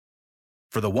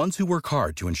For the ones who work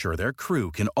hard to ensure their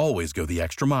crew can always go the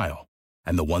extra mile,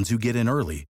 and the ones who get in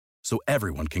early so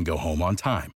everyone can go home on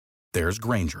time, there's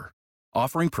Grainger,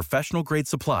 offering professional-grade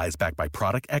supplies backed by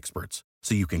product experts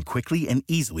so you can quickly and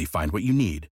easily find what you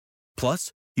need.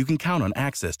 Plus, you can count on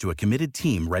access to a committed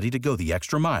team ready to go the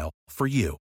extra mile for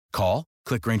you. Call,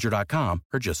 click Grainger.com,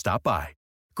 or just stop by.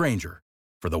 Grainger,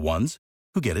 for the ones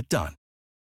who get it done.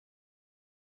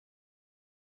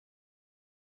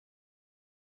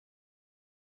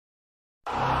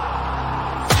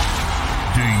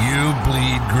 Do you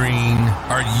bleed green?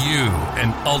 Are you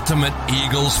an ultimate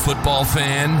Eagles football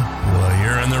fan? Well,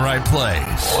 you're in the right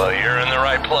place.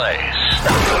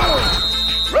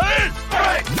 Red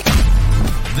strike!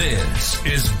 This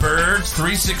is Birds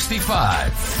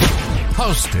 365,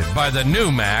 hosted by the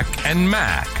new Mac and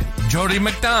Mac, Jody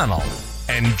McDonald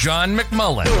and John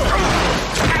McMullen.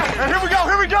 Here we go!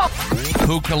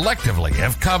 Who collectively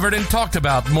have covered and talked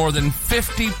about more than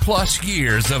 50-plus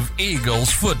years of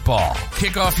Eagles football.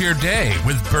 Kick off your day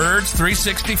with Birds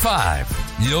 365.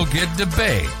 You'll get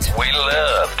debate. We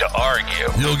love to argue.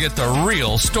 You'll get the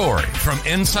real story from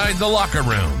inside the locker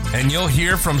room. And you'll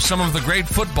hear from some of the great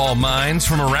football minds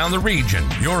from around the region.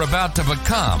 You're about to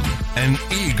become an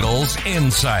Eagles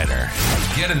insider.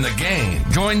 Get in the game.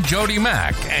 Join Jody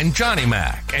Mack and Johnny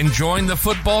Mack and join the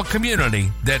football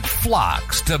community that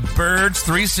flocks to Birds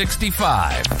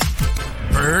 365.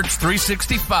 Birds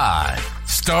 365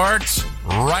 starts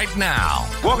right now.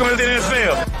 Welcome to the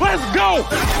NFL. Let's go!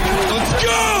 Let's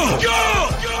go! Go!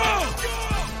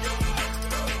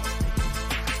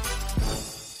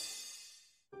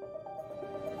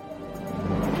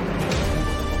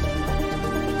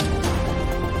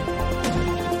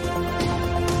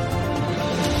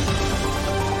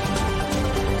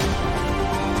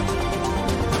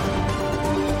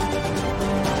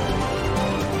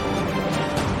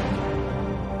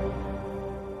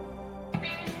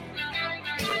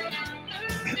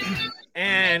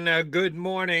 And good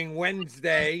morning,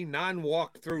 Wednesday,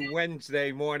 non-walkthrough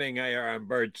Wednesday morning here on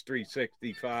Birds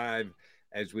 365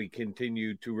 as we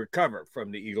continue to recover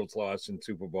from the Eagles' loss in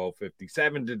Super Bowl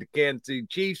 57 to the Kansas City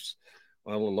Chiefs.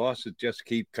 Well, the losses just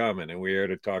keep coming, and we're here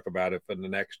to talk about it for the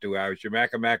next 2 hours. Your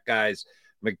Mac and Mac guys,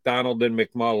 McDonald and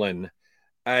McMullen.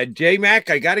 J-Mac,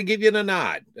 I got to give you the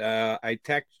nod. I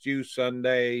texted you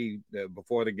Sunday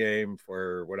before the game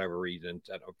for whatever reason,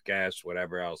 set up gas,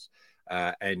 whatever else.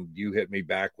 And you hit me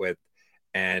back with,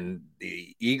 and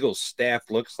the Eagles staff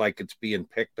looks like it's being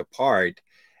picked apart.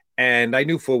 And I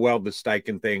knew full well the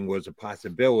Steichen thing was a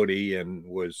possibility and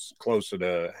was closer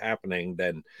to happening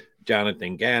than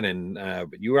Jonathan Gannon.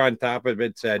 But you were on top of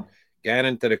it, said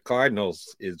Gannon to the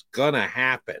Cardinals is going to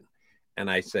happen.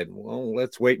 And I said, well,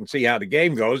 let's wait and see how the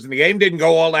game goes. And the game didn't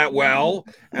go all that well.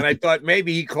 And I thought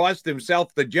maybe he cost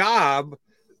himself the job.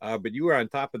 But you were on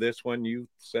top of this one. You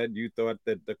said you thought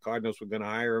that the Cardinals were going to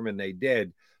hire him, and they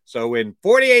did. So in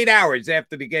 48 hours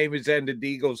after the game has ended, the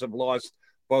Eagles have lost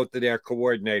both of their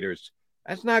coordinators.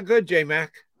 That's not good,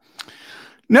 J-Mac.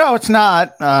 No, it's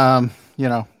not.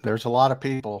 There's a lot of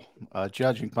people,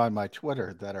 judging by my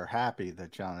Twitter, that are happy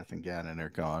that Jonathan Gannon are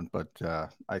gone. But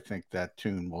I think that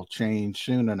tune will change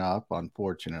soon enough,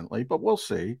 unfortunately. But we'll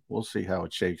see. We'll see how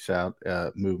it shakes out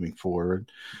moving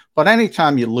forward. But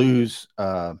anytime you lose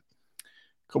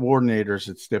coordinators,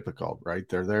 it's difficult, right?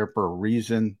 They're there for a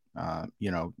reason.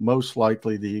 Most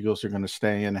likely the Eagles are going to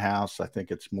stay in-house. I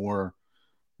think it's more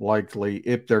likely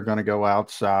if they're going to go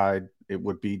outside, it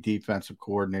would be defensive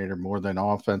coordinator more than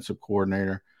offensive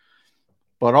coordinator.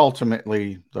 But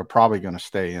ultimately, they're probably going to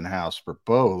stay in-house for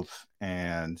both.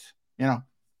 And,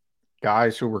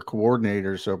 guys who were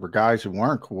coordinators over guys who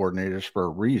weren't coordinators for a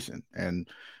reason. And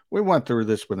we went through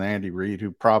this with Andy Reid,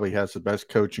 who probably has the best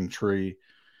coaching tree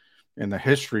in the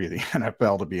history of the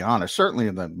NFL, to be honest, certainly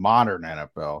in the modern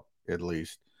NFL, at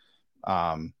least.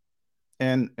 And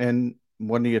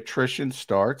when the attrition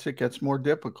starts, it gets more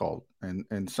difficult.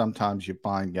 And sometimes you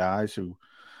find guys who,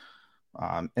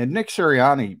 and Nick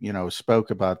Sirianni, spoke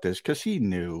about this because he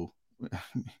knew,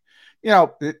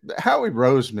 Howie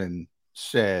Roseman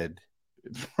said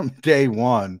from day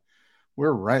one,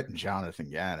 we're renting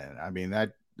Jonathan Gannon. I mean,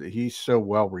 that he's so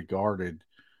well regarded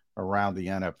around the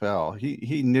NFL.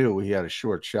 He knew he had a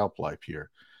short shelf life here.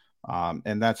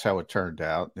 And that's how it turned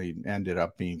out. He ended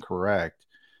up being correct.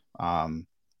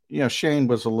 Shane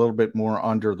was a little bit more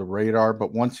under the radar,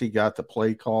 but once he got the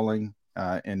play calling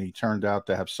and he turned out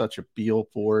to have such a feel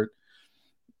for it,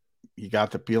 you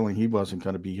got the feeling he wasn't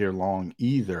going to be here long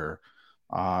either.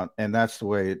 And that's the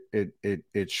way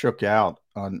it shook out,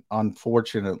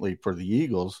 unfortunately for the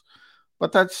Eagles.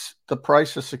 But that's the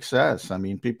price of success. I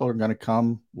mean, people are going to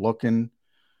come looking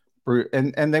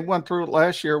And they went through it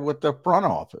last year with the front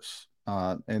office,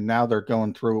 and now they're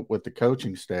going through it with the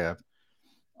coaching staff.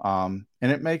 And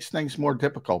it makes things more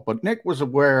difficult. But Nick was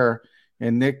aware,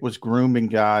 and Nick was grooming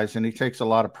guys, and he takes a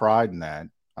lot of pride in that,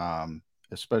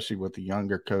 especially with the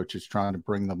younger coaches, trying to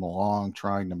bring them along,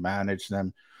 trying to manage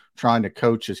them, trying to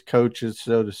coach his coaches,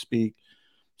 so to speak.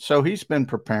 So he's been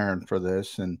preparing for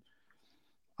this, and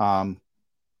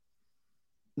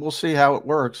we'll see how it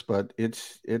works, but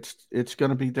it's going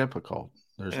to be difficult.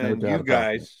 There's no doubt you guys,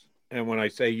 about it. And when I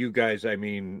say you guys, I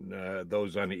mean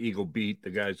those on the Eagle beat, the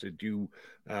guys that you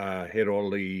hit all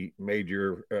the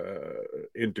major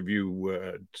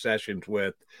interview sessions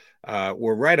with,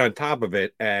 were right on top of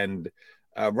it, and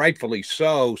rightfully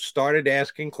so, started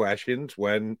asking questions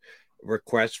when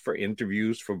requests for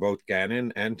interviews for both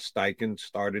Gannon and Steichen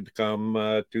started to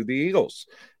come to the Eagles.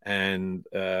 And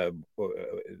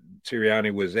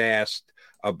Sirianni was asked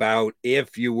about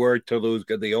if you were to lose,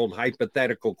 the old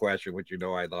hypothetical question, which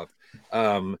I love.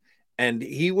 And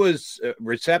he was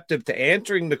receptive to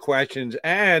answering the questions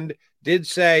and did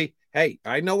say, hey,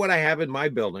 I know what I have in my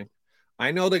building.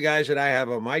 I know the guys that I have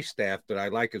on my staff that I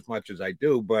like as much as I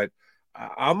do, but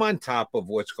I'm on top of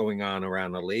what's going on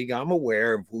around the league. I'm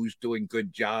aware of who's doing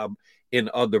good job in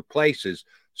other places.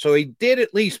 So he did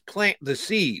at least plant the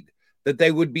seed that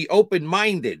they would be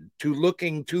open-minded to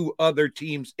looking to other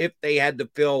teams if they had to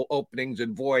fill openings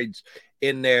and voids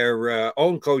in their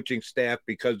own coaching staff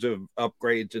because of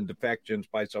upgrades and defections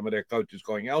by some of their coaches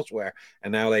going elsewhere.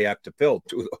 And now they have to fill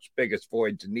two of those biggest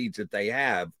voids and needs that they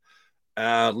have.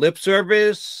 Lip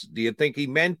service, do you think he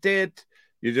meant it?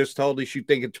 You just told us you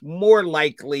think it's more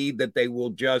likely that they will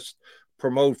just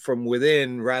promote from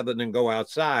within rather than go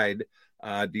outside.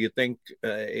 Do you think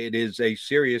it is a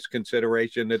serious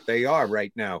consideration that they are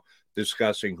right now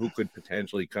discussing who could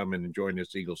potentially come in and join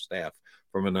this Eagles staff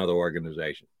from another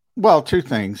organization? Well, two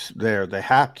things there. They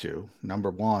have to. Number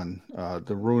one,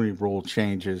 the Rooney Rule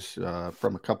changes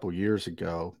from a couple years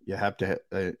ago. You have to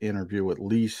interview at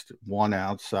least one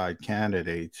outside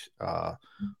candidate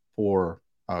for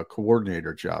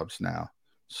coordinator jobs now.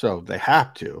 So they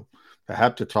have to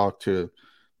talk to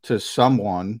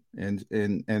someone.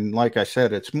 And like I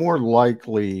said, it's more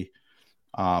likely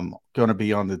going to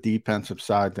be on the defensive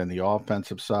side than the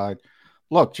offensive side.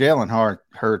 Look, Jalen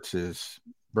Hurts is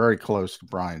very close to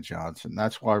Brian Johnson.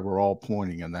 That's why we're all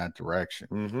pointing in that direction.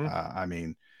 Mm-hmm. I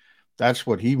mean, that's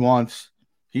what he wants.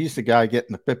 He's the guy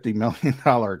getting the $50 million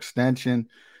extension.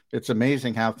 It's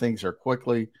amazing how things are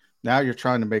quickly. Now you're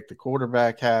trying to make the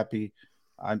quarterback happy.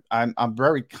 I'm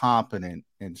very confident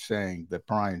in saying that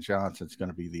Brian Johnson's going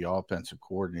to be the offensive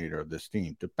coordinator of this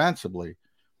team. Defensively,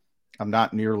 I'm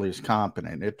not nearly as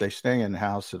confident. If they stay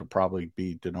in-house, it'll probably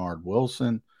be Denard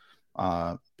Wilson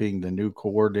being the new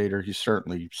coordinator. He's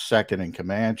certainly second in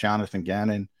command. Jonathan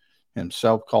Gannon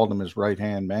himself called him his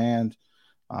right-hand man.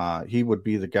 He would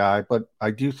be the guy. But I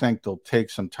do think they'll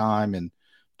take some time and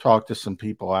talk to some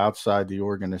people outside the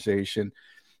organization.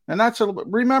 And that's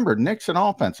remember, Nick's an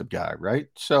offensive guy, right?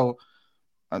 So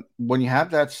when you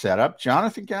have that setup,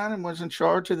 Jonathan Gannon was in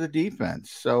charge of the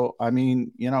defense. So, I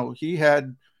mean, he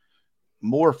had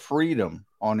more freedom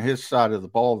on his side of the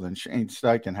ball than Shane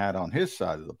Steichen had on his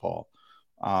side of the ball.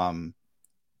 And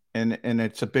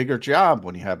it's a bigger job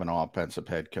when you have an offensive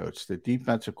head coach. The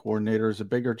defensive coordinator is a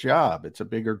bigger job. It's a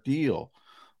bigger deal.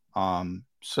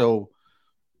 So,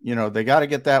 they got to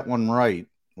get that one right,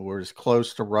 or as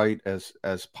close to right as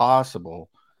possible.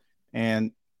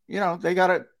 And, they got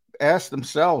to ask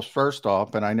themselves first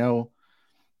off, and I know,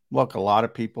 look, a lot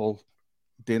of people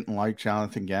didn't like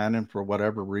Jonathan Gannon for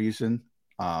whatever reason.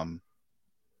 I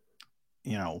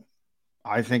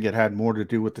think it had more to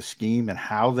do with the scheme and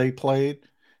how they played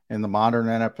in the modern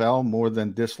NFL more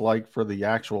than dislike for the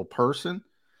actual person.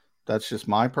 That's just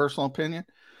my personal opinion.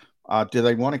 Do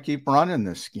they want to keep running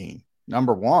this scheme?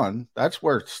 Number one, that's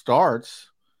where it starts.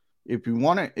 If you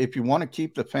want to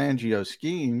keep the Fangio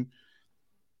scheme,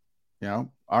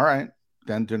 all right,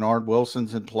 then Denard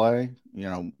Wilson's in play.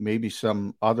 Maybe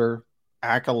some other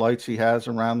acolytes he has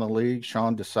around the league.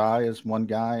 Sean Desai is one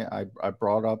guy I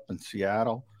brought up in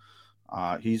Seattle.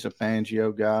 He's a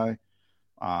Fangio guy.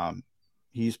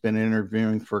 He's been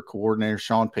interviewing for coordinator.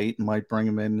 Sean Payton might bring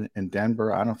him in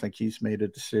Denver. I don't think he's made a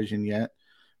decision yet.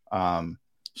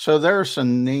 So there are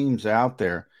some names out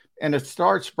there. And it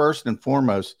starts first and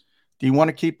foremost, do you want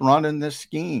to keep running this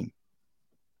scheme?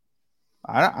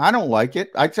 I don't like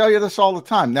it. I tell you this all the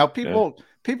time. Now, people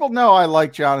know I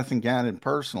like Jonathan Gannon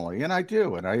personally, and I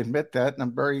do, and I admit that, and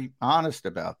I'm very honest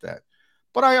about that.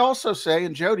 But I also say,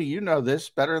 and Jody, you know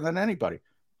this better than anybody,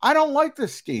 I don't like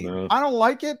this scheme. No. I don't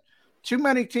like it. Too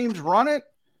many teams run it.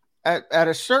 at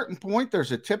a certain point,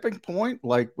 there's a tipping point,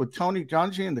 like with Tony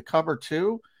Dungy in the cover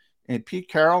 2 and Pete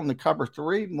Carroll in the cover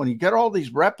 3. When you get all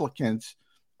these replicants,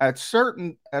 at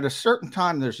a certain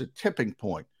time, there's a tipping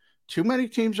point. Too many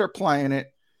teams are playing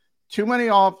it. Too many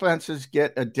offenses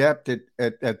get adept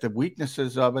at the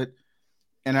weaknesses of it.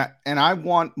 And I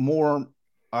want more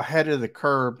ahead of the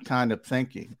curve kind of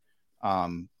thinking.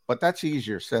 But that's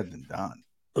easier said than done.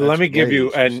 Let me give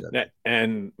you,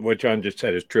 and what John just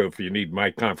said is true. If you need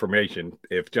my confirmation,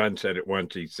 if John said it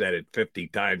once, he said it 50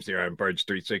 times here on Birds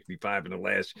 365 in the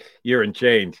last year and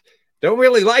change. Don't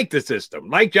really like the system,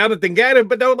 like Jonathan Gannon,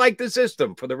 but don't like the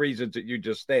system for the reasons that you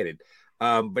just stated.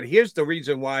 But here's the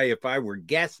reason why, if I were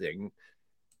guessing,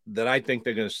 that I think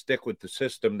they're going to stick with the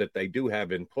system that they do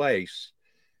have in place.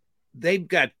 They've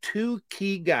got 2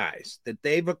 key guys that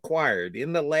they've acquired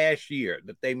in the last year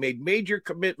that they made major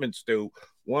commitments to,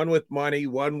 one with money,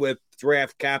 one with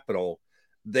draft capital,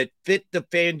 that fit the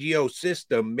Fangio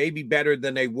system maybe better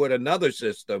than they would another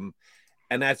system,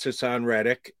 and that's Hassan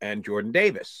Reddick and Jordan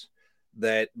Davis.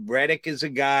 That Reddick is a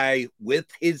guy with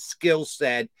his skill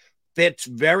set, fits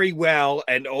very well,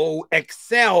 and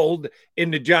excelled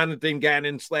in the Jonathan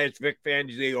Gannon / Vic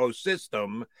Fangio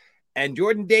system. And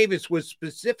Jordan Davis was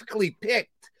specifically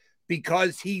picked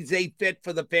because he's a fit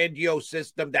for the Fangio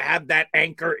system to have that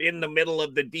anchor in the middle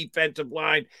of the defensive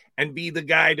line and be the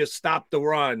guy to stop the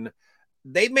run.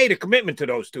 They made a commitment to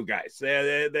those 2 guys.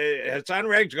 Hassan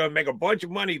Reddick's going to make a bunch of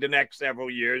money the next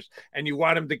several years, and you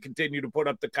want him to continue to put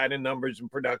up the kind of numbers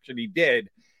and production he did.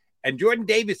 And Jordan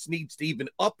Davis needs to even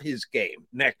up his game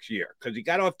next year because he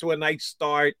got off to a nice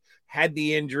start, had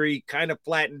the injury, kind of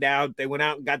flattened out. They went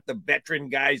out and got the veteran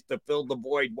guys to fill the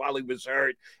void while he was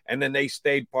hurt, and then they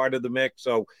stayed part of the mix.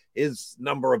 So his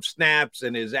number of snaps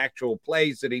and his actual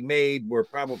plays that he made were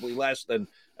probably less than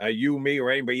you, me, or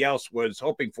anybody else was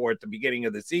hoping for at the beginning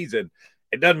of the season.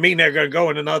 It doesn't mean they're going to go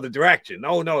in another direction.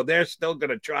 No, they're still going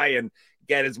to try and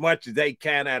get as much as they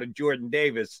can out of Jordan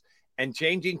Davis. And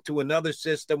changing to another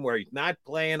system where he's not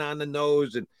playing on the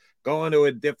nose and going to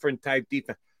a different type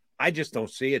defense, I just don't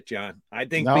see it, John. I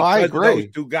think because of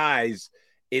those 2 guys,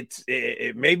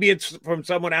 maybe it's from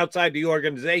someone outside the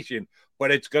organization, but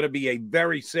it's going to be a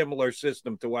very similar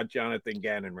system to what Jonathan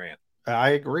Gannon ran.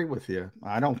 I agree with you.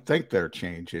 I don't think they're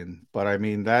changing, but I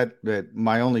mean that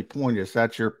my only point is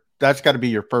that's got to be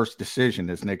your first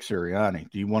decision as Nick Sirianni.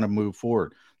 Do you want to move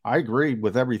forward? I agree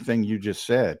with everything you just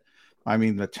said. I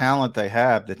mean, the talent they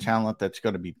have, the talent that's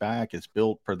going to be back is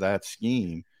built for that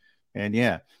scheme. And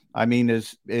yeah, I mean,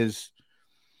 is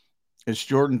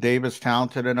Jordan Davis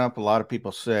talented enough? A lot of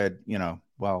people said,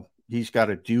 well, he's got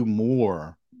to do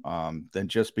more than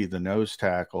just be the nose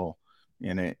tackle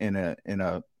in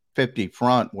a 50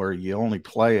 front where you only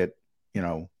play it,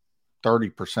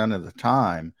 30% of the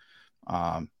time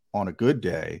on a good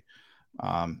day.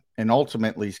 And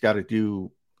ultimately he's got to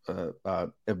do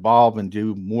evolve and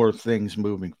do more things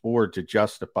moving forward to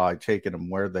justify taking them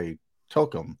where they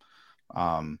took them.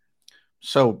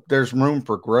 So there's room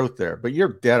for growth there, but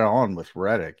you're dead on with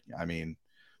Reddick. I mean,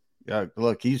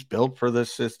 look, he's built for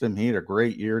this system. He had a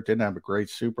great year, didn't have a great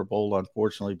Super Bowl,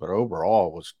 unfortunately, but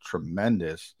overall was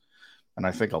tremendous. And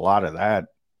I think a lot of that,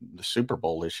 the Super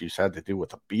Bowl issues had to do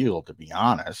with the field, to be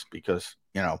honest, because,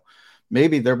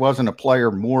 maybe there wasn't a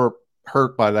player more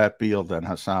hurt by that field than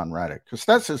Hassan Reddick, because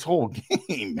that's his whole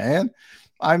game, man.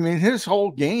 I mean, his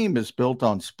whole game is built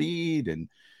on speed and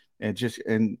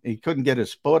he couldn't get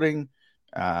his footing.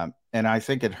 And I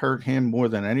think it hurt him more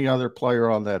than any other player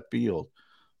on that field.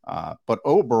 But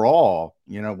overall,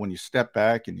 when you step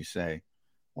back and you say,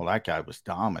 well, that guy was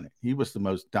dominant. He was the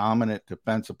most dominant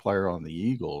defensive player on the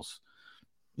Eagles,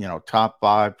 top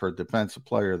 5 for defensive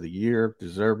player of the year,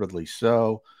 deservedly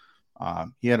so.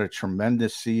 He had a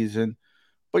tremendous season,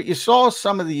 but you saw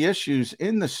some of the issues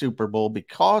in the Super Bowl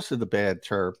because of the bad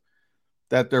turf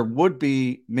that there would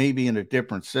be maybe in a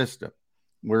different system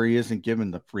where he isn't given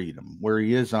the freedom, where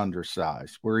he is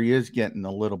undersized, where he is getting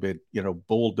a little bit,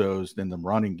 bulldozed in the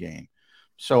running game.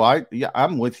 So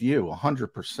I'm with you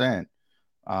 100%.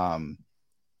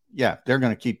 They're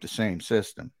going to keep the same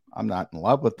system. I'm not in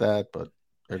love with that, but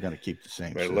they're going to keep the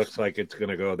same system. It looks like it's going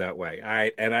to go that way. All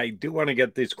right. And I do want to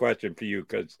get this question for you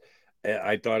because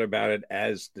I thought about it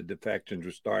as the defections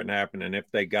were starting to happen. And if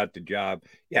they got the job,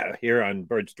 here on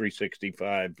Birds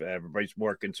 365, everybody's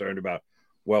more concerned about,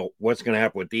 well, what's going to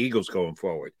happen with the Eagles going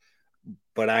forward.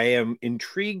 But I am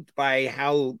intrigued by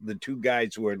how the 2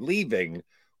 guys who are leaving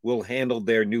will handle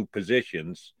their new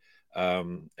positions.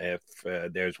 If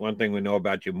there's one thing we know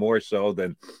about you more so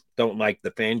than don't like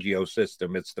the Fangio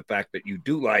system, it's the fact that you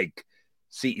do like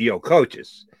CEO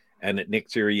coaches. and that Nick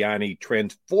Sirianni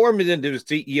transformed into the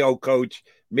CEO coach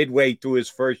midway through his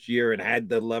first year and had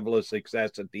the level of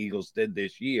success that the Eagles did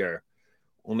this year.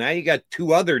 Well, now you got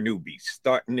two other newbies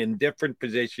starting in different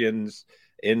positions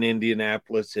in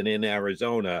Indianapolis and in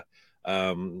Arizona.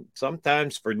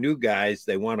 Sometimes for new guys,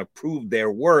 they want to prove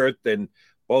their worth, and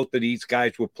both of these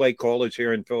guys were play callers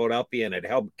here in Philadelphia, and it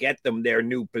helped get them their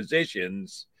new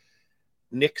positions.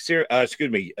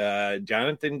 Jonathan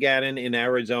Gannon in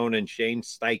Arizona and Shane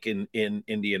Steichen in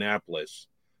Indianapolis.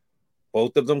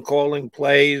 Both of them calling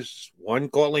plays, one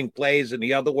calling plays and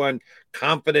the other one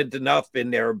confident enough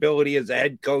in their ability as a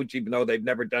head coach, even though they've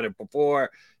never done it before,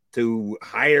 to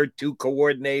hire two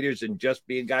coordinators and just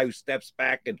be a guy who steps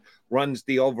back and runs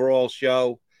the overall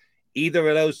show. Either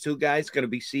of those two guys going to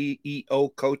be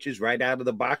CEO coaches right out of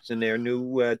the box in their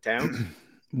new towns?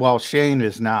 Well, Shane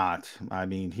is not. I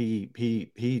mean,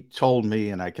 he told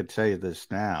me, and I could tell you this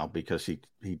now because he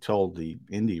told the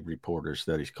Indy reporters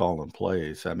that he's calling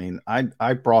plays. I mean,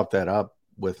 I brought that up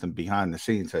with him behind the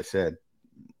scenes. I said,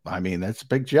 I mean, that's a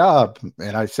big job.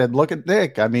 And I said, look at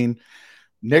Nick. I mean,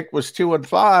 Nick was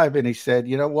 2-5, and he said,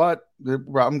 you know what?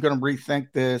 I'm going to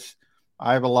rethink this.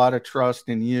 I have a lot of trust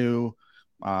in you.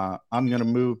 I'm going to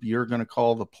move. You're going to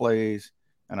call the plays.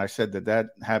 And I said, did that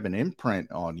have an imprint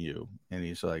on you? And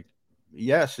he's like,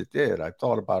 yes, it did. I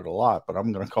thought about it a lot, but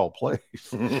I'm going to call plays.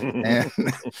 And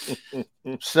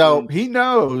so he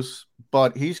knows,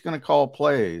 but he's going to call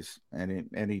plays. And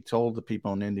he told the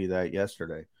people in Indy that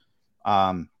yesterday.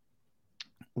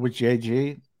 With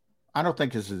JG, I don't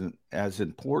think is as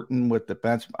important with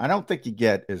defense. I don't think you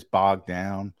get as bogged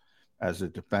down as a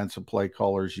defensive play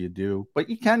caller as you do, but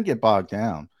you can get bogged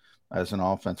down as an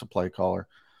offensive play caller.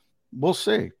 We'll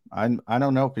see. I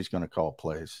don't know if he's going to call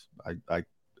plays. I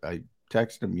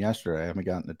texted him yesterday. I haven't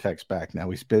gotten the text back. Now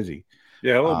he's busy.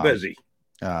 Yeah, a little busy.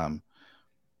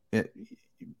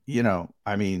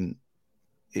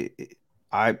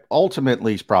 I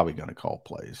ultimately he's probably going to call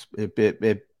plays.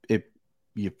 If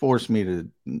you force me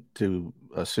to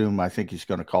assume, I think he's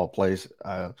going to call plays.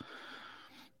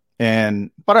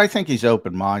 But I think he's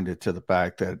open-minded to the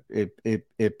fact that if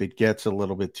it gets a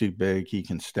little bit too big, he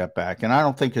can step back. And I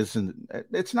don't think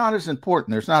it's not as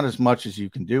important. There's not as much as you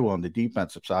can do on the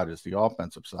defensive side as the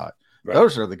offensive side. Right.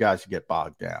 Those are the guys who get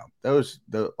bogged down.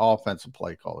 The offensive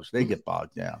play callers, they get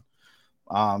bogged down.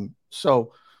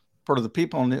 So for the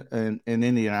people in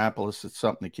Indianapolis, it's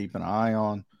something to keep an eye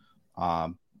on.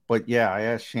 But yeah, I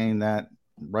asked Shane that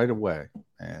right away.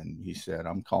 And he said,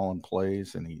 I'm calling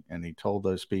plays. And he told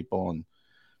those people, and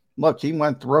look, he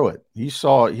went through it. He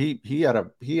saw, he had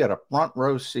a front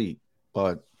row seat,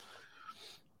 but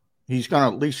he's going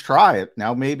to at least try it.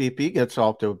 Now, maybe if he gets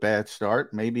off to a bad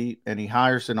start, and he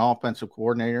hires an offensive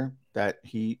coordinator that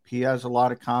he has a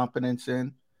lot of confidence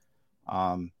in,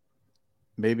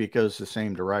 maybe it goes the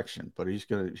same direction, but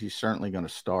he's certainly going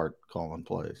to start calling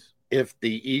plays. If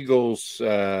the Eagles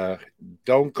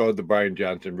don't go the Brian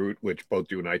Johnson route, which both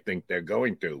you and I think they're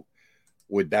going to,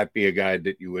 would that be a guy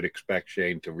that you would expect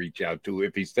Shane to reach out to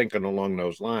if he's thinking along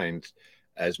those lines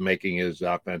as making his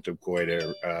offensive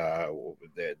coordinator?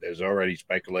 There's already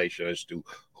speculation as to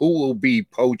who will be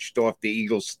poached off the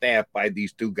Eagles staff by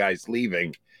these two guys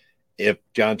leaving. If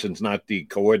Johnson's not the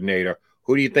coordinator,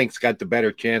 who do you think's got the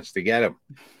better chance to get him?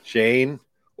 Shane?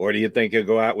 Or do you think he'll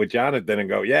go out with Jonathan and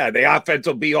go, yeah, the offense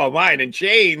will be all mine, and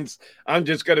Shane's, I'm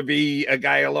just going to be a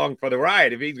guy along for the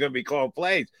ride if he's going to be calling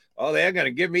plays? Oh, they're going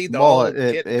to give me the whole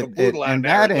kit and caboodle out of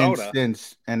Arizona.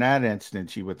 In that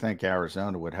instance, you would think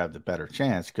Arizona would have the better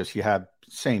chance because you have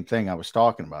the same thing I was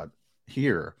talking about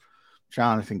here.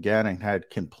 Jonathan Gannon had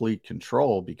complete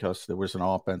control because there was an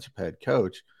offensive head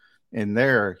coach. In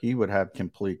there, he would have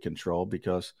complete control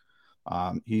because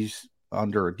he's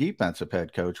under a defensive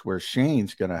head coach, where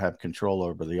Shane's going to have control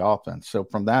over the offense. So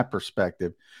from that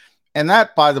perspective, and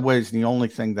that, by the way, is the only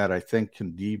thing that I think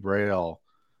can derail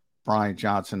Brian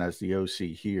Johnson as the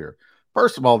OC here.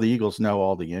 First of all, the Eagles know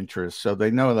all the interests, so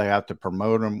they know they have to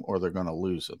promote him or they're going to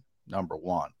lose him, number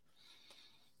one.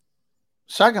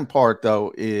 Second part,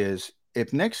 though, is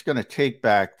if Nick's going to take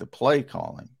back the play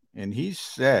calling, and he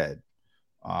said,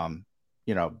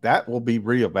 that will be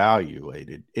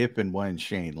reevaluated if and when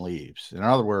Shane leaves. In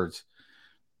other words,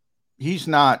 he's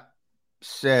not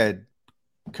said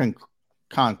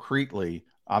concretely,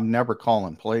 I'm never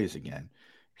calling plays again.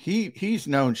 He's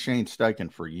known Shane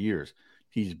Steichen for years.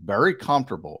 He's very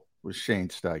comfortable with Shane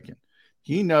Steichen.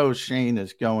 He knows Shane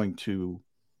is going to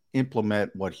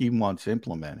implement what he wants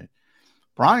implemented.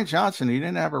 Brian Johnson, he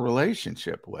didn't have a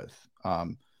relationship with.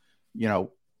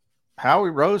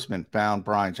 Howie Roseman found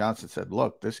Brian Johnson, said,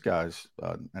 look, this guy's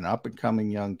an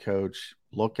up-and-coming young coach.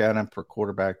 Look at him for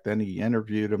quarterback. Then he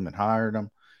interviewed him and hired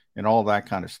him and all that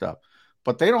kind of stuff.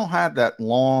 But they don't have that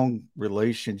long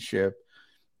relationship.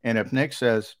 And if Nick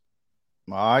says,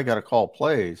 well, I got to call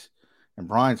plays, and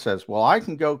Brian says, well, I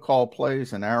can go call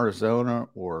plays in Arizona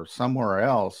or somewhere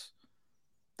else,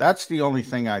 that's the only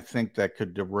thing I think that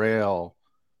could derail.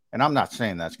 And I'm not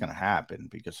saying that's going to happen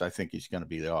because I think he's going to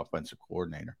be the offensive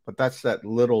coordinator, but that's that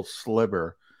little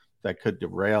sliver that could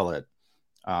derail it.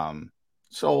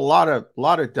 So a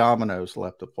lot of dominoes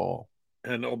left to fall.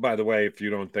 And oh, by the way, if you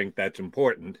don't think that's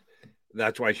important,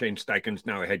 that's why Shane Steichen's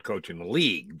now a head coach in the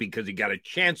league, because he got a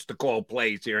chance to call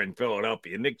plays here in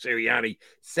Philadelphia. Nick Sirianni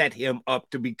set him up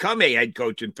to become a head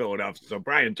coach in Philadelphia. So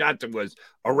Brian Johnson was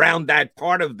around that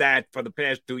part of that for the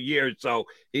past 2 years. So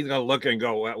he's going to look and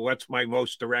go, well, what's my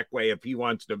most direct way if he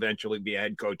wants to eventually be a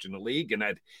head coach in the league? And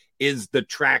that is the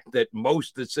track that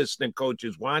most assistant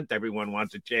coaches want. Everyone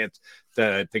wants a chance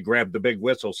to grab the big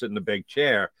whistle, sit in the big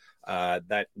chair.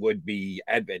 That would be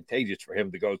advantageous for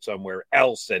him to go somewhere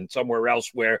else, and somewhere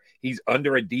else where he's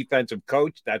under a defensive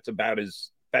coach. That's about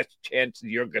his best chance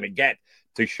you're going to get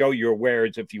to show your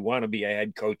wares if you want to be a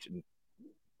head coach in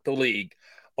the league.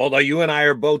 Although you and I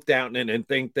are both down and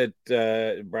think that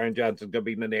Brian Johnson's going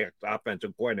to be the next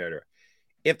offensive coordinator.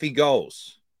 If he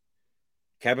goes,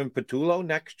 Kevin Patullo,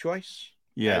 next choice?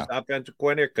 As offensive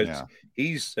coordinator, because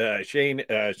he's Nick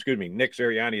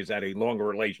Sirianni has had a longer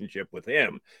relationship with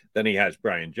him than he has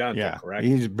Brian Johnson, correct?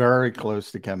 He's very close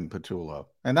to Kevin Patullo.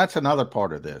 And that's another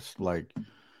part of this. Like,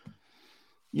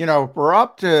 we're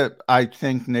up to, I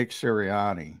think, Nick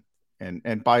Sirianni,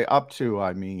 and by up to,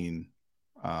 I mean,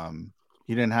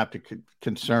 he didn't have to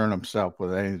concern himself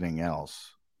with anything else.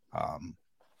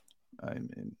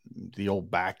 The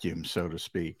old vacuum, so to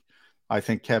speak. I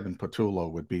think Kevin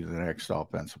Patullo would be the next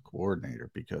offensive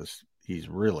coordinator because he's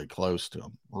really close to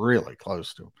him,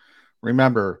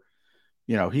 Remember,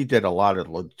 he did a lot of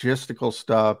logistical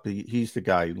stuff. He's the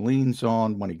guy who leans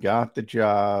on when he got the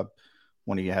job,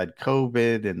 when he had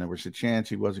COVID and there was a chance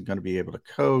he wasn't going to be able to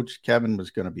coach. Kevin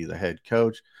was going to be the head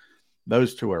coach.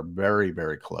 Those two are very,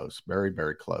 very close, very,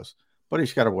 very close. But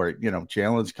he's got to worry.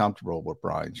 Jalen's comfortable with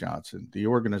Brian Johnson. The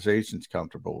organization's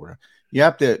comfortable with him. You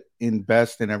have to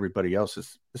invest in everybody else.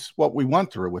 This is what we went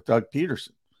through with Doug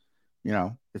Peterson.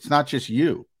 It's not just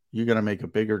you. You're going to make a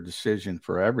bigger decision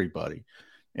for everybody.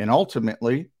 And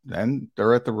ultimately, then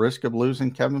they're at the risk of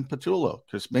losing Kevin Patullo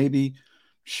because maybe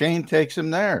Shane takes him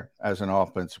there as an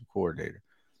offensive coordinator.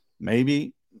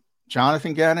 Maybe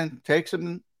Jonathan Gannon takes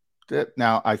him.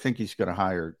 Now, I think he's going to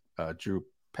hire Drew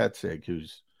Petzing,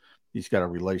 he's got a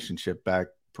relationship back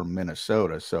from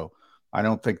Minnesota. So I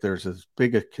don't think there's as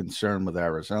big a concern with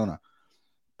Arizona.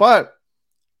 But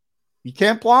you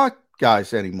can't block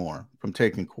guys anymore from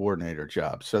taking coordinator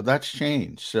jobs. So that's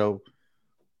changed. So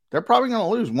they're probably going to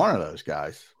lose one of those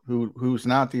guys who's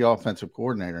not the offensive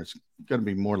coordinator. It's going to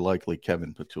be more likely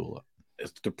Kevin Patullo.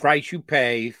 It's the price you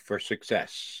pay for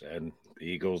success. And the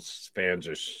Eagles fans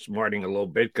are smarting a little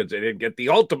bit because they didn't get the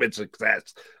ultimate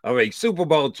success of a Super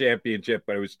Bowl championship,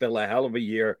 but it was still a hell of a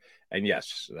year. And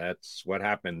yes, that's what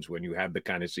happens when you have the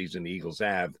kind of season the Eagles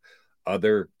have.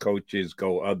 Other coaches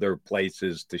go other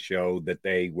places to show that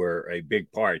they were a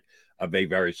big part of a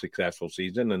very successful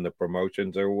season, and the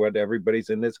promotions are what everybody's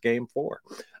in this game for.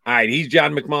 All right, he's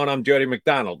John McMullen. I'm Jody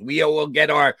McDonald. We will get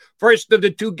our first of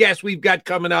the two guests we've got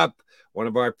coming up. One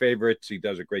of our favorites. He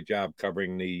does a great job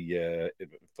covering the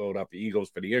Philadelphia Eagles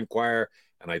for the Inquirer,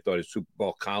 and I thought his Super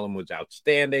Bowl column was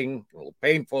outstanding, a little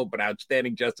painful, but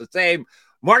outstanding just the same.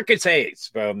 Marcus Hayes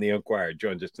from the Inquirer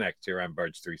joins us next here on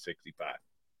Birds 365.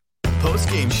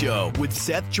 Post-game show with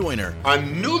Seth Joyner. I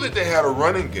knew that they had a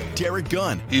running game. Derek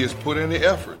Gunn. He has put in the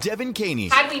effort. Devin Caney.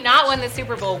 Had we not won the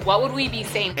Super Bowl, what would we be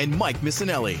saying? And Mike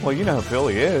Missinelli. Well, you know who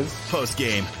Philly is.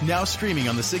 Post-game, now streaming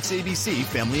on the 6ABC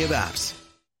family of apps.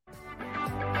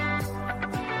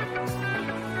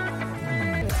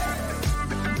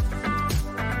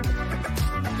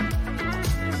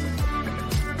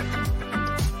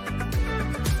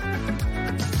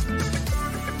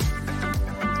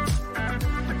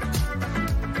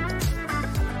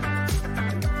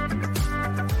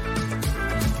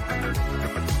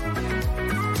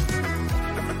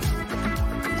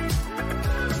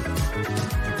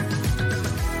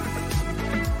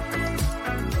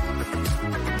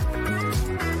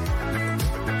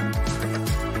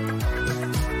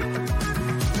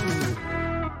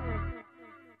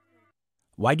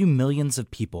 Why do millions of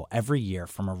people every year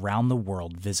from around the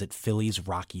world visit Philly's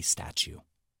Rocky statue?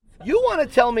 You want to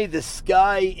tell me the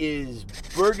sky is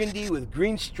burgundy with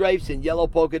green stripes and yellow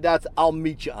polka dots? I'll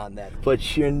meet you on that.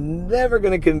 But you're never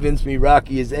going to convince me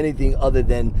Rocky is anything other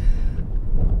than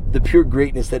the pure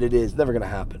greatness that it is. Never going to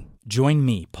happen. Join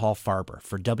me, Paul Farber,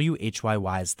 for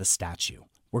WHYY's The Statue.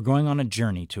 We're going on a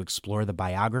journey to explore the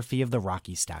biography of the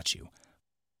Rocky statue.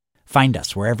 Find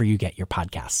us wherever you get your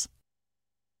podcasts.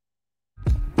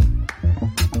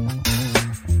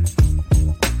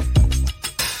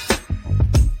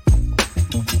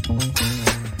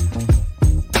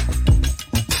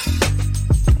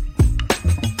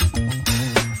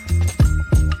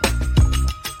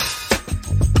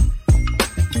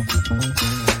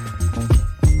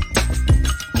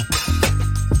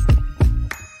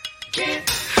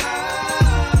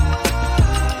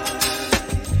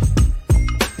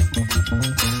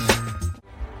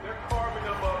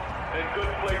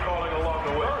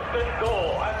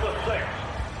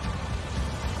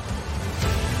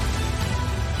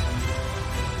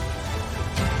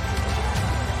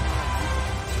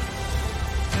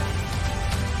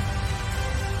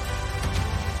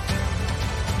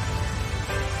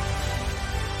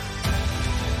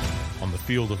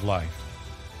 Field of life,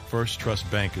 First Trust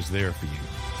Bank is there for you.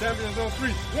 Champions on 3.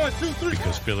 1, 2, 3.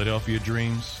 Because Philadelphia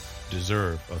dreams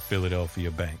deserve a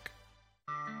Philadelphia bank.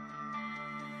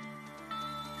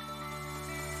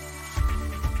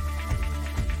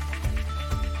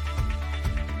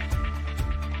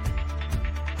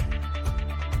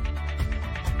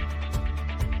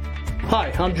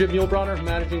 Hi, I'm Jim Muehlbronner,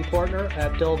 Managing Partner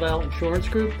at Del Val Insurance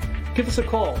Group. Give us a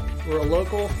call. We're a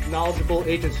local, knowledgeable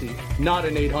agency, not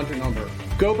an 800 number.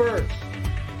 Go Birds!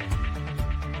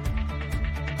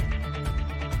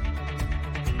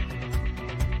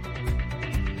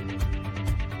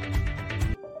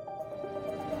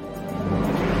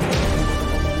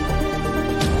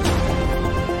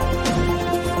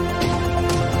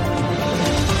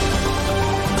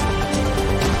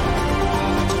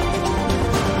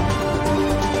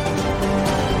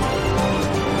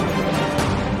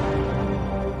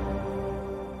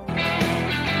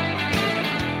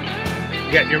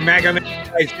 Get your Mega Man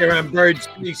guys here on Birds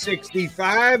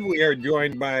 365. We are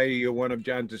joined by one of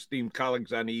John's esteemed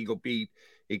colleagues on the Eagle Beat.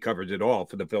 He covers it all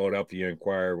for the Philadelphia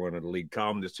Inquirer, one of the lead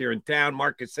columnists here in town.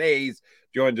 Marcus Hayes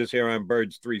joins us here on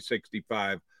Birds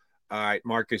 365. All right,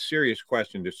 Marcus, serious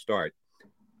question to start.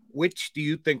 Which do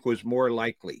you think was more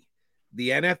likely?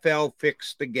 The NFL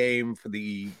fixed the game for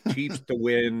the Chiefs to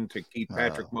win, to keep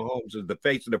Patrick Mahomes as the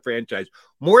face of the franchise,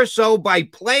 more so by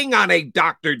playing on a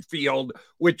doctored field,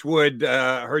 which would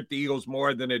hurt the Eagles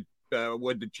more than it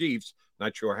would the Chiefs.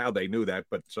 Not sure how they knew that,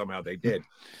 but somehow they did.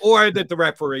 Or that the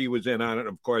referee was in on it.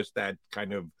 Of course, that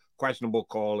kind of questionable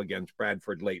call against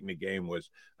Bradford late in the game was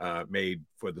made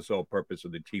for the sole purpose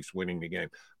of the Chiefs winning the game.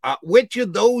 Which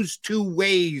of those two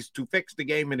ways to fix the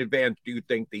game in advance do you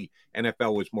think the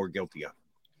NFL was more guilty of?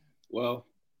 Well,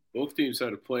 both teams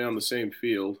had to play on the same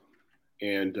field,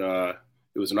 and it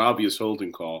was an obvious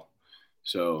holding call.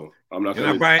 So I'm not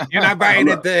going to. You're not buying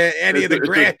into any of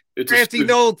the grassy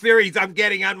knoll theories I'm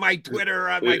getting on my Twitter or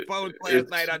on my phone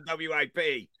last night on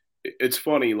WIP. It's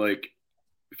funny, like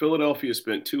Philadelphia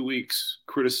spent 2 weeks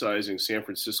criticizing San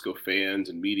Francisco fans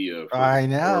and media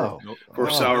for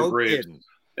sour grapes,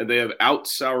 and they have out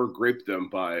sour graped them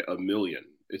by 1 million.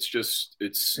 It's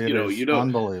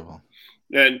unbelievable.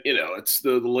 And it's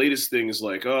the latest thing is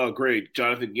like, oh great,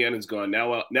 Jonathan Gannon's gone.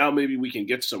 Now maybe we can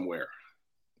get somewhere.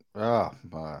 Oh,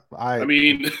 but I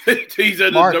mean, he's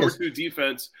at the number 2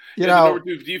 defense. Number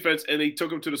 2 defense, and they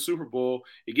took him to the Super Bowl.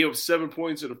 He gave up 7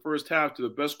 points in the first half to the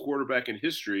best quarterback in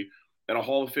history and a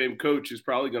Hall of Fame coach who's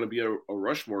probably going to be a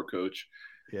Rushmore coach.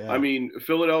 Yeah. I mean,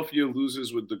 Philadelphia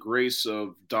loses with the grace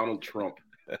of Donald Trump.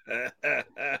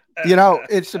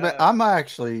 I'm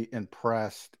actually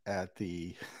impressed at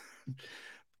the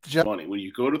money. When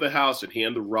you go to the house and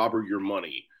hand the robber your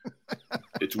money,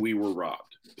 it's we were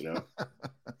robbed,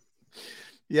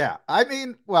 Yeah, I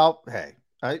mean, well, hey,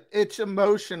 it's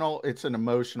emotional. It's an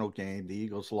emotional game. The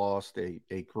Eagles lost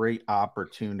a great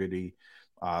opportunity.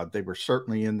 They were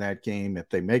certainly in that game. If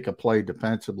they make a play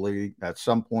defensively, at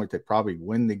some point they probably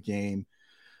win the game.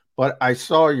 But I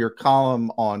saw your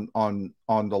column on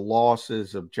the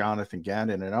losses of Jonathan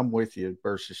Gannon, and I'm with you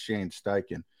versus Shane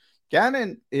Steichen.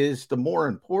 Gannon is the more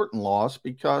important loss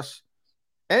because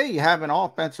you have an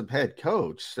offensive head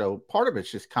coach, so part of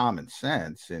it's just common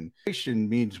sense, and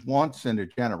means once in a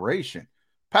generation.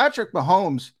 Patrick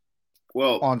Mahomes,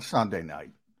 on Sunday night.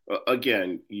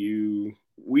 Again, you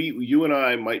and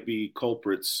I might be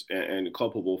culprits and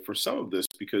culpable for some of this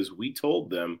because we told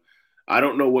them. I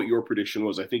don't know what your prediction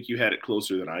was. I think you had it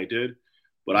closer than I did,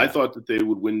 but I thought that they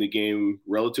would win the game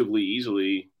relatively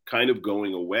easily kind of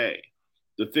going away.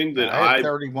 The thing that I had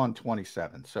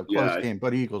 31-27, so close game,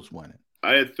 but Eagles winning.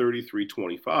 I had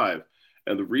 33-25,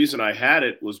 and the reason I had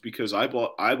it was because I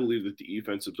believe that the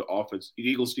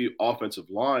Eagles' offensive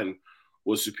line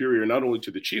was superior not only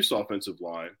to the Chiefs' offensive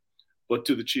line, but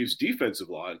to the Chiefs' defensive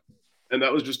line. And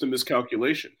that was just a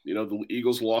miscalculation. The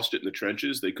Eagles lost it in the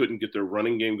trenches. They couldn't get their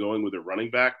running game going with their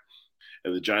running back.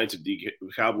 And the Giants and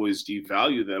Cowboys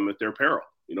devalue them at their peril.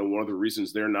 One of the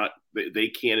reasons they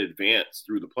can't advance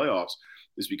through the playoffs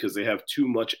is because they have too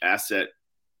much asset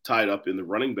tied up in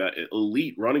the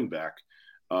elite running back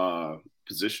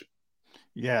position.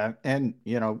 Yeah. And,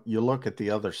 you look at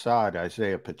the other side,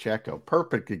 Isaiah Pacheco,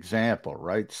 perfect example,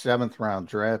 right? 7th round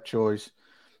draft choice,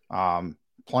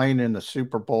 playing in the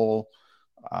Super Bowl.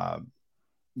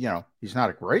 He's not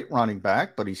a great running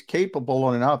back, but he's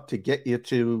capable enough to get you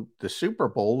to the Super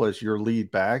Bowl as your lead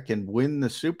back and win the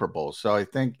Super Bowl. So I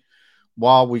think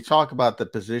while we talk about the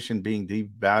position being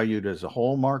devalued as a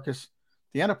whole, Marcus,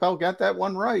 the NFL got that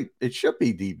one right. It should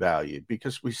be devalued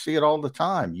because we see it all the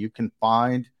time. You can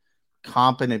find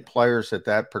competent players at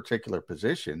that particular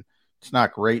position. It's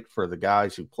not great for the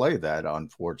guys who play that,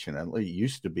 unfortunately. It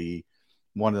used to be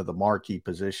one of the marquee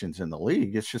positions in the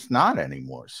league. It's just not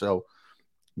anymore. So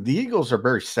the Eagles are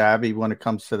very savvy when it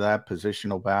comes to that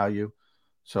positional value.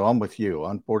 So I'm with you.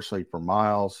 Unfortunately for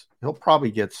Miles, he'll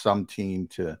probably get some team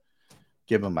to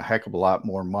give him a heck of a lot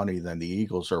more money than the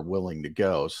Eagles are willing to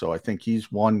go. So I think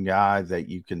he's one guy that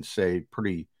you can say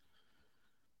pretty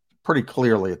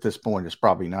clearly at this point is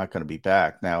probably not going to be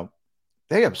back. Now,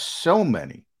 they have so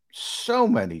many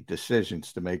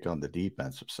decisions to make on the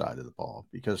defensive side of the ball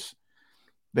because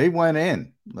they went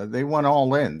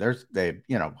all in.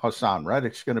 Hassan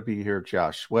Reddick's going to be here,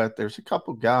 Josh Sweat. There's a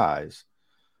couple guys,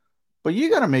 but you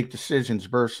got to make decisions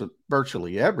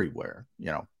virtually everywhere.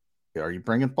 Are you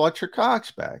bringing Fletcher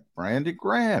Cox back? Brandon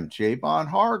Graham, Javon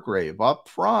Hargrave up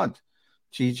front,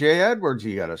 TJ Edwards,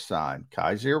 you got to sign.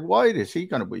 Kaiser White,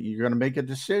 you're going to make a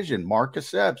decision.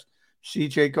 Marcus Epps,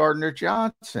 CJ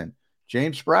Gardner-Johnson,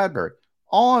 James Bradbury,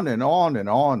 on and on and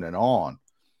on and on.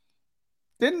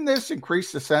 Didn't this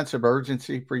increase the sense of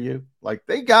urgency for you? Like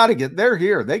they're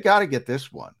here. They got to get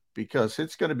this one because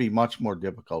it's going to be much more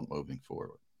difficult moving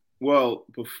forward. Well,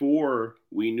 before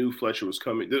we knew Fletcher was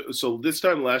coming, so this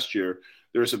time last year,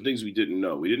 there were some things we didn't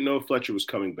know. We didn't know if Fletcher was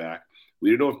coming back.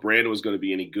 We didn't know if Brandon was going to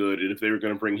be any good and if they were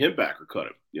going to bring him back or cut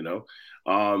him,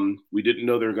 We didn't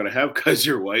know they were going to have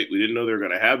Kaiser White. We didn't know they were going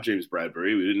to have James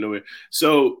Bradbury. We didn't know it.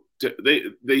 So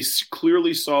they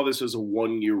clearly saw this as a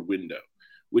 1-year window,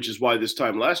 which is why this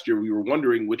time last year we were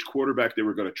wondering which quarterback they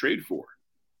were going to trade for,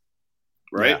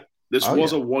 right? Yeah. This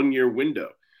was a 1-year window.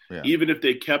 Yeah. Even if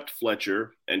they kept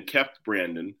Fletcher and kept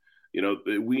Brandon,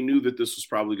 we knew that this was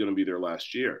probably going to be their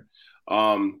last year.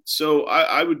 So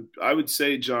I would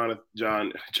say Jonathan.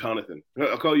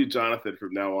 I'll call you Jonathan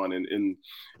from now on. In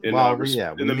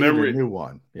the memory, new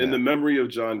one. Yeah. In the memory of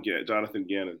Jonathan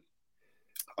Gannon.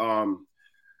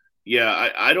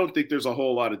 I don't think there's a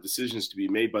whole lot of decisions to be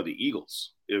made by the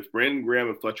Eagles. If Brandon Graham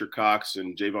and Fletcher Cox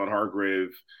and Javon Hargrave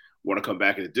want to come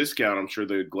back at a discount, I'm sure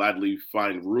they'd gladly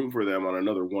find room for them on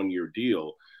another 1-year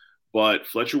deal. But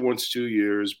Fletcher wants 2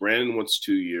 years. Brandon wants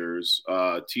 2 years.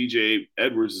 TJ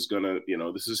Edwards is going to,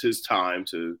 this is his time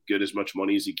to get as much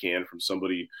money as he can from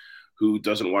somebody who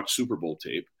doesn't watch Super Bowl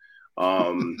tape.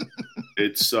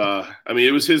 It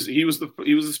was he was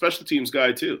the special teams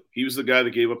guy too. He was the guy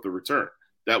that gave up the return.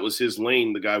 That was his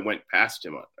lane. The guy went past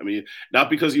him on.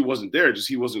 Not because he wasn't there, just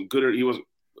he wasn't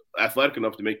athletic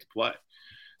enough to make the play.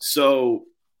 So,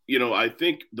 I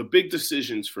think the big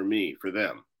decisions for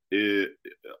them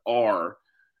are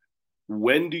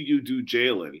when do you do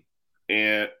Jalen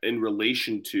and in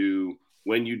relation to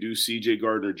when you do CJ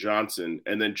Gardner-Johnson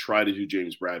and then try to do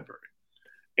James Bradbury.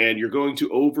 And you're going to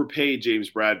overpay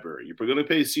James Bradbury. You're going to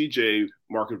pay CJ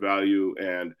market value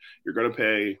and you're going to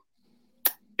pay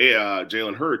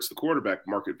Jalen Hurts, the quarterback,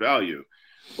 market value.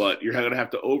 But you're going to have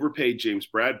to overpay James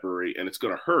Bradbury and it's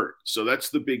going to hurt. So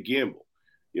that's the big gamble.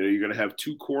 You're going to have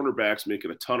 2 cornerbacks making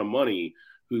a ton of money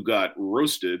who got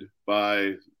roasted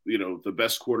by, the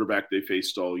best quarterback they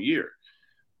faced all year.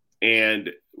 And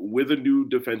with a new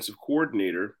defensive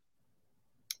coordinator,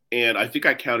 and I think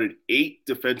I counted 8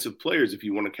 defensive players, if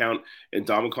you want to count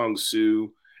Ndamukong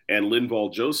Suh and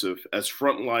Linval Joseph as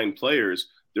frontline players,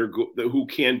 who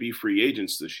can be free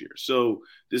agents this year. So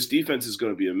this defense is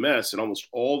going to be a mess, and almost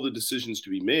all the decisions to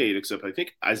be made, except I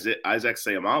think Isaac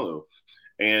Seumalo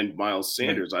and Miles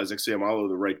Sanders, Isaac Seumalo,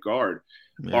 the right guard,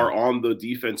 are on the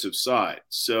defensive side.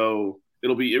 So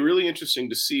it'll be really interesting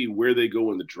to see where they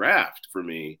go in the draft for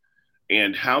me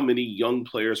and how many young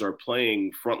players are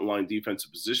playing frontline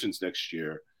defensive positions next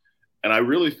year. And I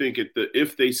really think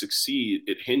if they succeed,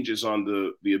 it hinges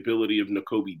on the ability of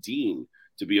Nakobe Dean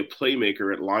to be a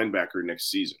playmaker at linebacker next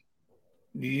season.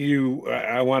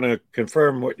 I want to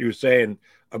confirm what you were saying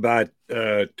about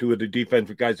two of the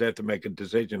defensive guys that have to make a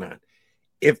decision on.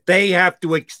 If they have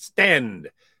to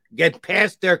get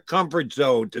past their comfort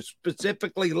zone to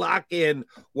specifically lock in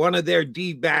one of their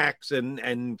D-backs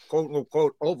and quote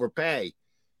unquote overpay,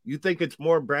 you think it's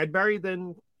more Bradbury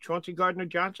than Chauncey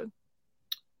Gardner-Johnson?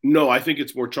 No, I think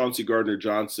it's more Chauncey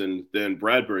Gardner-Johnson than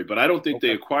Bradbury, but I don't think they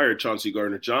acquired Chauncey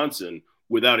Gardner-Johnson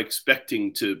without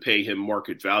expecting to pay him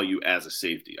market value as a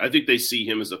safety. I think they see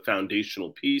him as a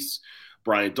foundational piece.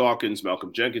 Brian Dawkins,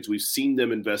 Malcolm Jenkins, we've seen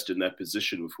them invest in that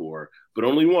position before, but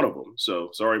only one of them.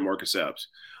 So sorry, Marcus Epps.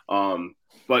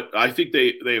 But I think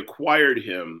they acquired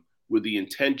him with the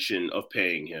intention of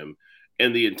paying him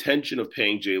and the intention of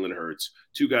paying Jalen Hurts,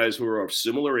 two guys who are of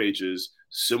similar ages,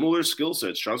 similar skill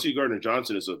sets. Chauncey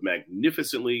Gardner-Johnson is a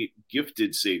magnificently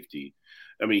gifted safety.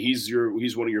 I mean, he's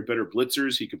one of your better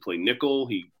blitzers. He can play nickel.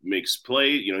 He makes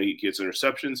play. He gets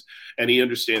interceptions, and he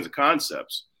understands the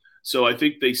concepts. So I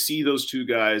think they see those two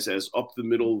guys as up the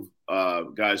middle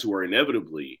guys who are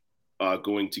inevitably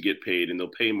going to get paid, and they'll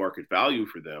pay market value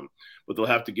for them. But they'll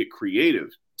have to get creative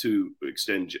to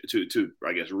extend to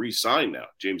I guess re-sign now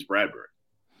James Bradbury.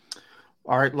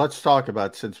 All right, let's talk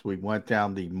about, since we went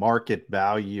down the market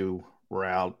value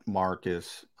route,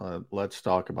 Marcus, let's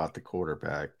talk about the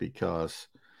quarterback, because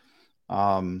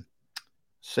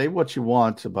say what you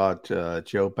want about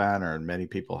Joe Banner, and many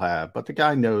people have, but the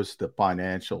guy knows the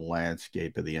financial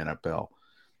landscape of the NFL.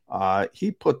 He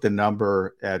put the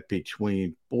number at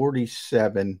between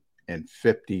 47 and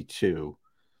 52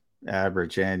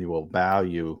 average annual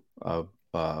value of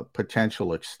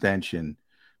potential extension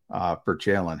for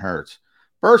Jalen Hurts.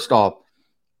 First off,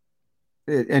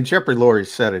 and Jeffrey Lurie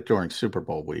said it during Super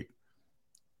Bowl week,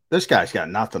 this guy's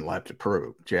got nothing left to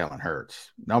prove, Jalen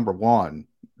Hurts. Number one,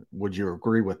 would you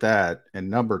agree with that? And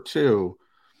number two,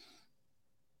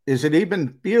 is it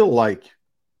even feel like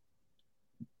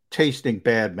tasting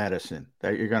bad medicine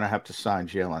that you're going to have to sign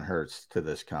Jalen Hurts to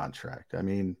this contract? I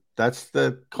mean, that's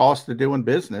the cost of doing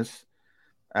business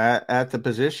at the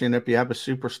position if you have a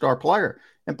superstar player.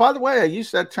 And by the way, I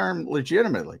use that term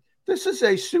legitimately. This is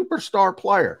a superstar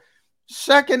player.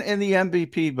 Second in the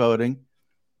MVP voting.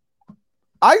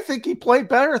 I think he played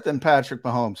better than Patrick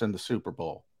Mahomes in the Super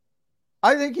Bowl.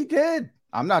 I think he did.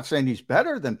 I'm not saying he's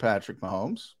better than Patrick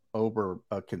Mahomes over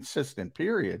a consistent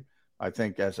period. I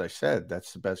think, as I said,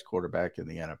 that's the best quarterback in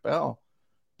the NFL.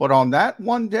 But on that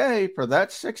one day, for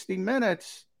that 60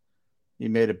 minutes, he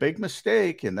made a big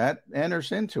mistake, and that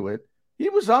enters into it. He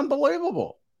was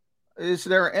unbelievable. Is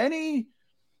there any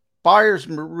buyer's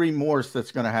remorse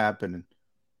that's going to happen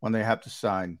when they have to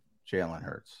sign Jalen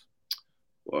Hurts?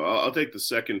 Well, I'll take the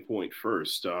second point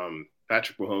first.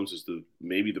 Patrick Mahomes is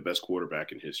maybe the best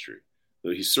quarterback in history.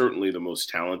 He's certainly the most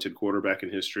talented quarterback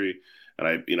in history.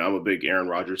 And I'm a big Aaron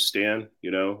Rodgers stan,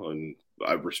 and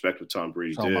I respect what Tom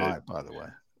Brady did. Am I, by the way.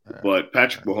 But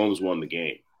Patrick Mahomes won the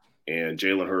game, and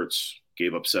Jalen Hurts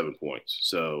gave up 7 points.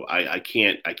 So I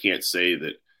can't say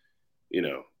that,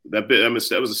 that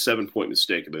was a 7-point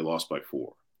mistake, and they lost by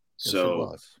 4. Yes,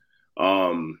 so,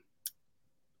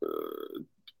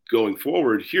 going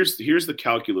forward, here's the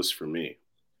calculus for me.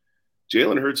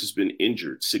 Jalen Hurts has been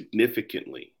injured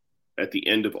significantly at the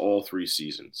end of all 3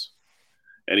 seasons.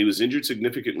 And he was injured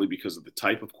significantly because of the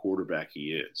type of quarterback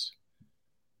he is.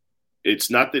 It's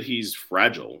not that he's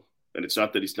fragile, and it's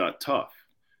not that he's not tough.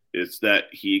 It's that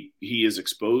he is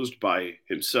exposed by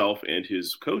himself and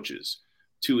his coaches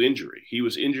to injury. He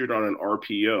was injured on an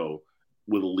RPO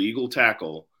with a legal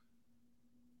tackle,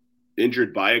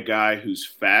 injured by a guy who's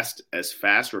fast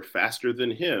or faster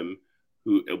than him,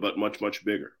 but much, much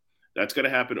bigger. That's going to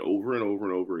happen over and over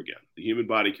and over again. The human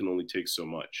body can only take so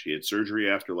much. He had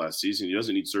surgery after last season. He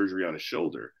doesn't need surgery on his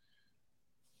shoulder.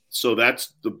 So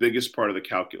that's the biggest part of the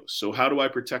calculus. So how do I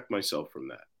protect myself from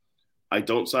that? I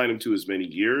don't sign him to as many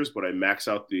years, but I max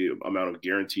out the amount of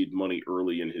guaranteed money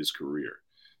early in his career.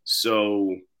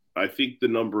 So I think the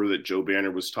number that Joe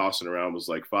Banner was tossing around was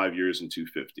like 5 years and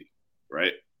 $250,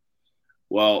 right?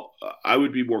 Well, I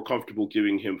would be more comfortable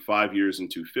giving him 5 years and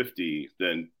 $250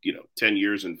 than, 10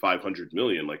 years and $500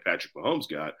 million like Patrick Mahomes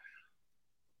got.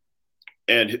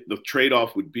 And the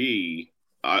trade-off would be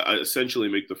I essentially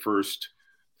make the first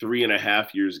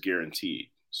 3.5 years guaranteed.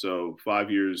 So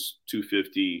 5 years,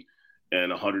 $250,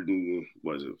 and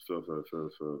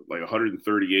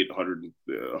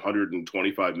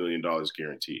 $125 million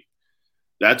guaranteed.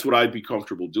 That's what I'd be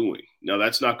comfortable doing. Now,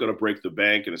 that's not going to break the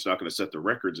bank, and it's not going to set the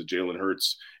records that Jalen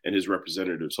Hurts and his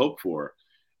representatives hope for.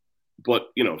 but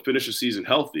finish the season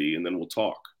healthy, and then we'll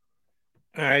talk.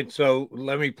 All right, so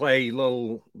let me play a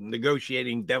little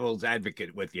negotiating devil's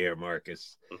advocate with you here,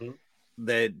 Marcus. Mm-hmm.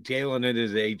 That Jalen and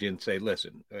his agent say,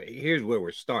 listen, here's where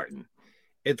we're starting.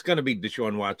 It's going to be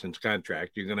Deshaun Watson's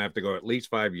contract. You're going to have to go at least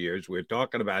 5 years. We're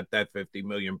talking about that $50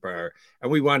 million per,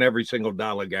 and we want every single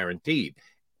dollar guaranteed.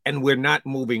 And we're not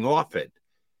moving off it.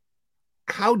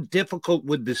 How difficult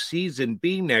would the season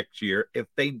be next year if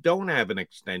they don't have an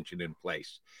extension in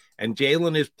place? And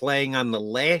Jalen is playing on the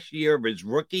last year of his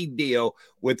rookie deal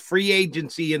with free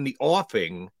agency in the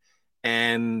offing,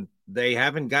 and they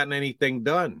haven't gotten anything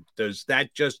done. Does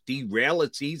that just derail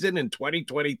a season in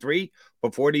 2023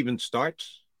 before it even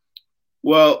starts?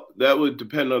 Well, that would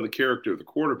depend on the character of the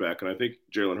quarterback, and I think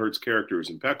Jalen Hurts' character is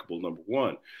impeccable, number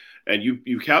one. And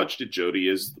you couched it, Jody,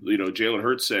 as Jalen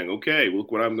Hurts saying, "Okay,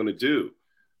 look what I'm going to do."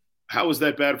 How is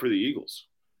that bad for the Eagles?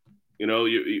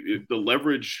 The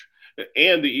leverage,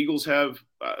 and the Eagles have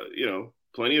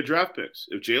plenty of draft picks.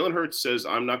 If Jalen Hurts says,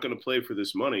 "I'm not going to play for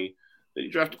this money," then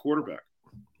you draft a quarterback.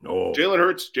 No, Jalen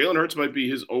Hurts might be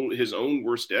his own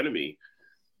worst enemy,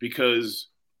 because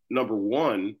number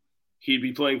one, he'd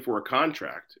be playing for a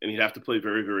contract, and he'd have to play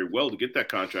very, very well to get that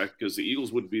contract, because the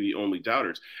Eagles wouldn't be the only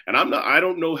doubters. And I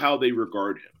don't know how they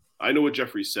regard him. I know what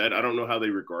Jeffrey said. I don't know how they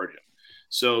regard him.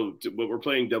 So, but we're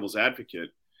playing devil's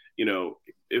advocate.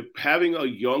 If having a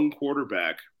young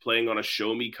quarterback playing on a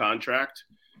show-me contract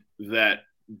that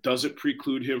doesn't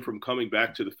preclude him from coming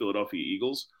back to the Philadelphia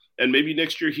Eagles, and maybe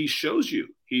next year he shows you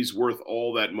he's worth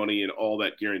all that money and all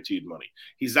that guaranteed money.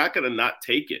 He's not going to not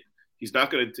take it. He's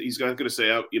not going to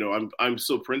say, I'm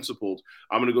so principled,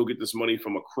 I'm going to go get this money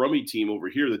from a crummy team over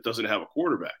here that doesn't have a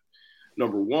quarterback.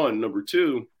 Number one. Number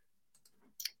two,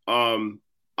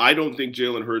 I don't think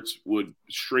Jalen Hurts would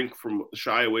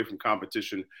shy away from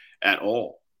competition at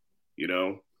all.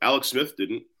 Alex Smith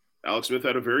didn't. Alex Smith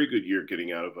had a very good year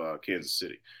getting out of Kansas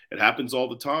City. It happens all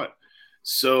the time.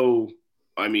 So,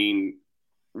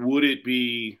 would it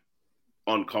be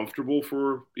uncomfortable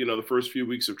for, the first few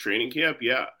weeks of training camp?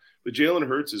 Yeah. But Jalen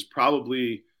Hurts is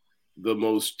probably the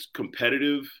most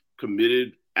competitive,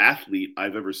 committed athlete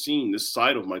I've ever seen this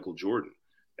side of Michael Jordan.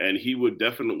 And he would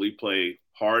definitely play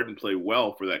hard and play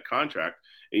well for that contract.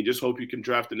 And you just hope you can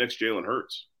draft the next Jalen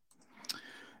Hurts.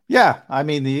 Yeah,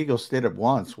 the Eagles did it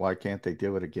once. Why can't they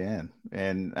do it again?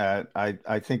 And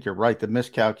I think you're right. The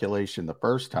miscalculation the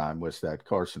first time was that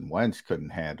Carson Wentz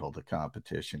couldn't handle the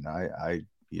competition.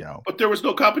 But there was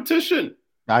no competition.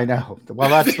 I know. Well,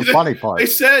 that's the funny part. They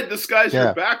said this guy's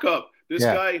your backup. This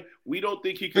guy, we don't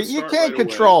think he can. But you can't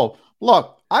control.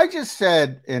 Look, I just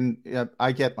said, and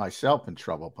I get myself in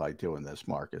trouble by doing this,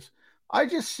 Marcus. I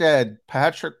just said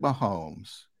Patrick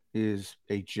Mahomes is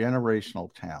a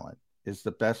generational talent, is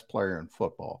the best player in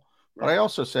football. Right. But I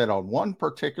also said on one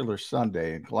particular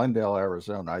Sunday in Glendale,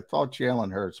 Arizona, I thought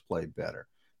Jalen Hurts played better.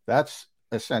 That's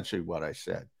essentially what I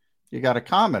said. You got a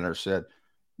commenter said,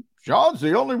 John's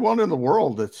the only one in the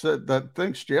world that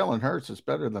thinks Jalen Hurts is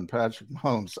better than Patrick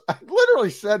Mahomes. I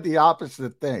literally said the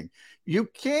opposite thing. You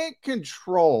can't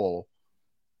control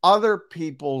other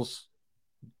people's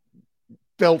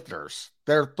filters,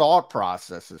 their thought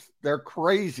processes, their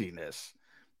craziness.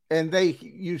 And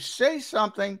you say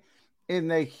something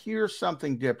and they hear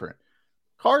something different.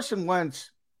 Carson Wentz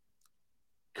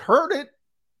heard it,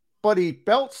 but he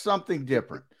felt something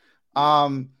different.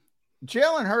 Jalen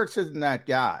Hurts isn't that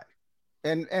guy.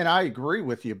 And I agree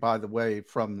with you, by the way,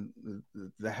 from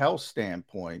the health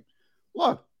standpoint.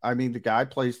 Look, the guy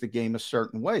plays the game a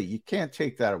certain way. You can't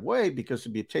take that away, because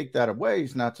if you take that away,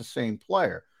 he's not the same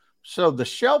player. So the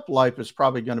shelf life is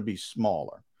probably going to be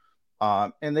smaller.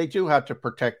 And they do have to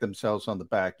protect themselves on the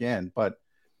back end. But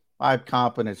I have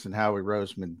confidence in Howie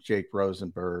Roseman, Jake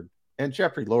Rosenberg, and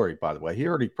Jeffrey Lurie, by the way. He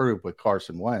already proved with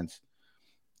Carson Wentz.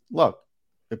 Look,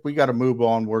 if we got to move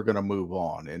on, we're going to move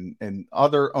on. And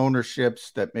other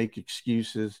ownerships that make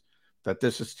excuses that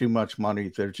this is too much money,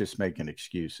 they're just making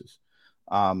excuses.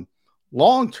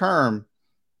 Long term,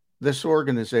 this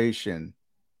organization,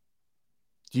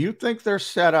 do you think they're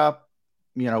set up?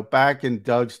 Back in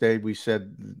Doug's day, we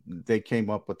said they came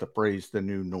up with the phrase, the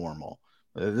new normal.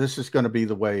 This is going to be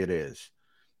the way it is.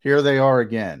 Here they are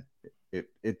again.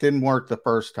 It didn't work the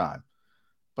first time,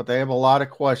 but they have a lot of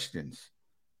questions.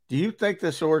 Do you think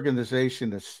this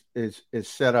organization is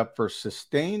set up for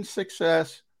sustained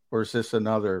success, or is this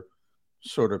another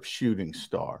sort of shooting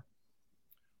star?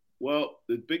 Well,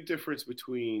 the big difference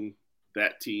between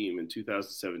that team in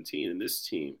 2017 and this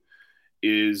team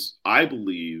is, I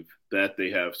believe, that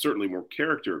they have certainly more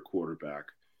character at quarterback,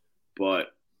 but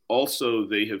also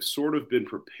they have sort of been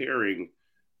preparing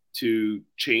to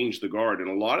change the guard. And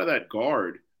a lot of that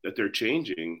guard that they're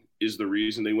changing is the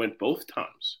reason they went both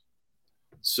times.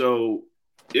 So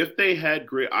if they had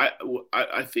great, I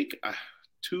think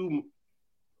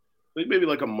maybe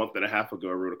like a month and a half ago,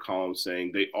 I wrote a column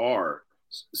saying they are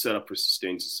set up for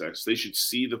sustained success. They should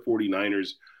see the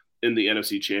 49ers in the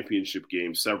NFC Championship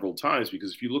game several times,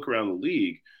 because if you look around the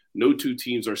league, no two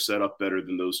teams are set up better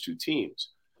than those two teams.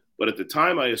 But at the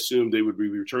time, I assumed they would be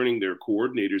returning their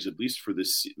coordinators, at least for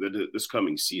this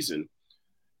coming season.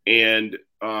 And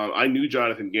I knew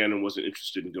Jonathan Gannon wasn't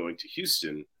interested in going to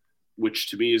Houston, which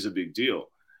to me is a big deal.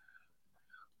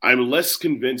 I'm less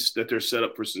convinced that they're set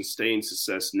up for sustained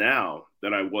success now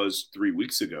than I was 3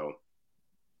 weeks ago,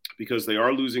 because they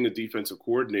are losing a defensive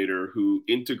coordinator who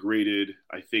integrated,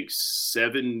 I think,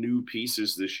 7 new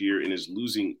pieces this year and is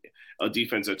losing a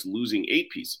defense that's losing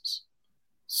 8 pieces.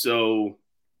 So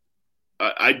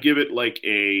I'd give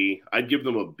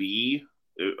them a B,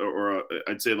 or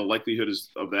I'd say the likelihood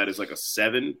of that is like a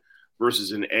 7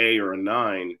 versus an A or a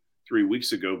 9 3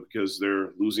 weeks ago, because they're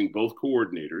losing both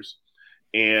coordinators.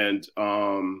 And,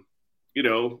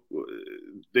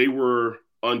 they were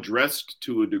undressed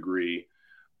to a degree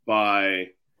by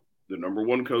the number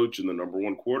 1 coach and the number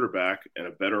 1 quarterback and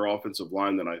a better offensive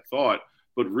line than I thought.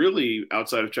 But really,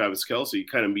 outside of Travis Kelce,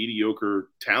 kind of mediocre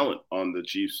talent on the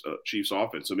Chiefs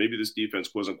offense. So maybe this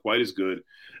defense wasn't quite as good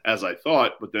as I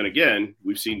thought. But then again,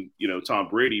 we've seen, Tom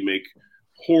Brady make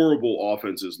horrible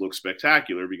offenses look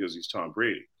spectacular because he's Tom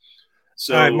Brady.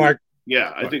 So, all right, Mark.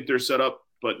 Yeah, I think they're set up,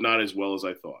 but not as well as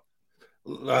I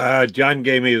thought. John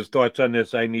gave me his thoughts on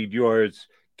this. I need yours.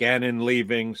 Gannon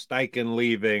leaving, Steichen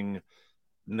leaving.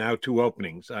 Now 2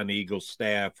 openings on the Eagles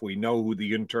staff. We know who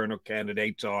the internal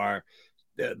candidates are.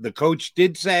 The coach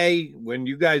did say, when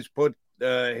you guys put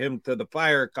him to the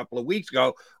fire a couple of weeks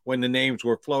ago, when the names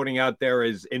were floating out there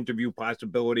as interview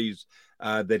possibilities,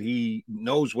 that he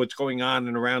knows what's going on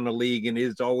and around the league and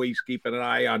is always keeping an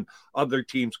eye on other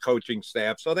teams' coaching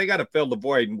staff. So they got to fill the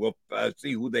void, and we'll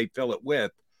see who they fill it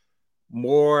with.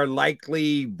 More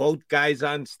likely both guys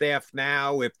on staff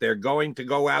now. If they're going to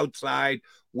go outside,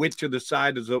 which of the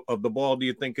sides of the ball do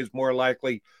you think is more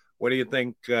likely? What do you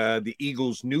think the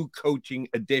Eagles' new coaching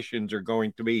additions are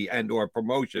going to be, and or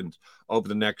promotions over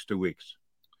the next 2 weeks?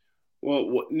 Well,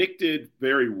 what Nick did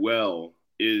very well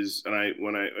is, and I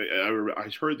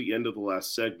heard the end of the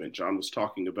last segment, John was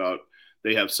talking about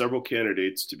they have several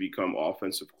candidates to become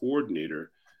offensive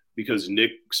coordinator, because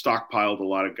Nick stockpiled a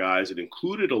lot of guys and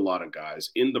included a lot of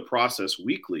guys in the process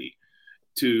weekly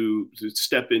to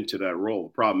step into that role.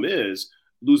 The problem is,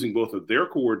 losing both of their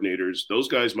coordinators, those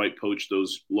guys might poach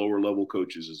those lower level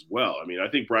coaches as well. I mean, I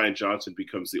think Brian Johnson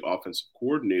becomes the offensive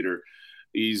coordinator.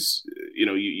 He's, you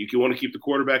want to keep the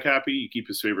quarterback happy, you keep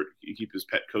his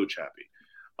pet coach happy.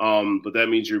 But that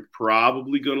means you're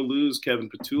probably going to lose Kevin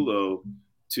Patullo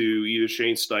to either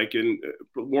Shane Steichen,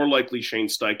 more likely Shane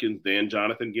Steichen than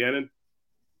Jonathan Gannon.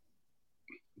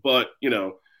 But,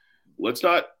 let's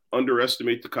not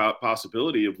underestimate the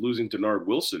possibility of losing Denard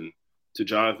Wilson to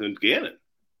Jonathan Gannon.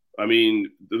 I mean,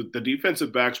 the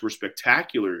defensive backs were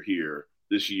spectacular here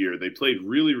this year. They played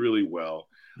really, really well.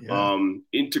 Yeah.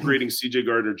 Integrating C.J.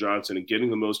 Gardner-Johnson and getting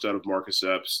the most out of Marcus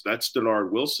Epps, that's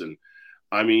Denard Wilson.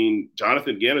 I mean,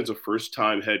 Jonathan Gannon's a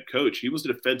first-time head coach. He was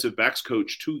the defensive backs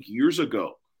coach 2 years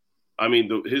ago. I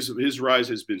mean, his rise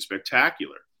has been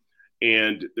spectacular.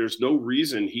 And there's no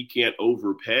reason he can't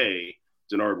overpay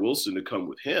Denard Wilson to come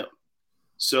with him.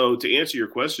 So to answer your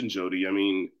question, Jody, I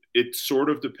mean, it sort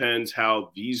of depends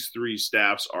how these 3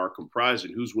 staffs are comprised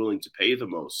and who's willing to pay the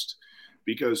most.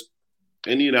 Because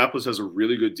Indianapolis has a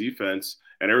really good defense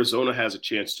and Arizona has a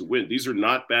chance to win. These are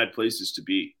not bad places to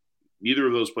be. Neither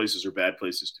of those places are bad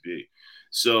places to be.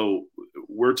 So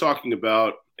we're talking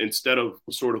about, instead of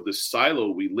sort of this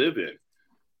silo we live in,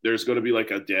 there's going to be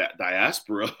like a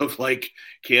diaspora of like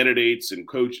candidates and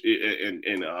coach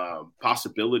and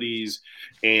possibilities.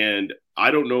 And I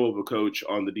don't know of a coach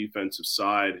on the defensive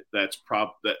side that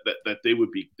they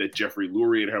would be, that Jeffrey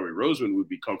Lurie and Harry Roseman would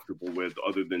be comfortable with,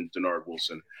 other than Denard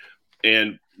Wilson.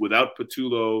 And without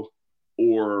Patullo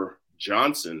or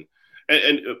Johnson,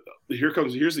 and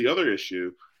here's the other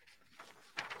issue.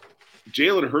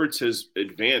 Jalen Hurts has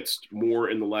advanced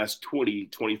more in the last 20,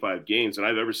 25 games than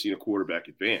I've ever seen a quarterback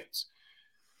advance.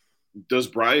 Does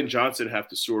Brian Johnson have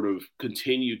to sort of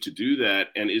continue to do that?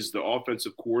 And is the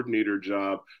offensive coordinator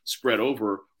job spread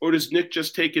over, or does Nick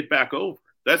just take it back over?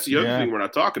 That's the other thing we're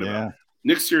not talking about.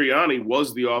 Nick Sirianni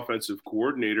was the offensive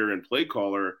coordinator and play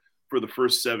caller for the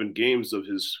first 7 games of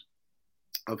his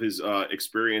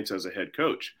experience as a head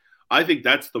coach. I think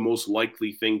that's the most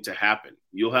likely thing to happen.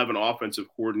 You'll have an offensive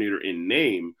coordinator in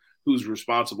name who's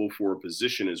responsible for a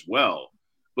position as well.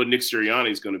 but Nick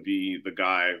Sirianni is going to be the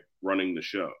guy running the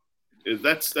show.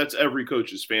 That's every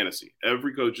coach's fantasy.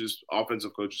 Every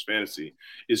offensive coach's fantasy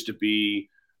is to be,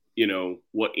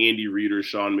 what Andy Reid or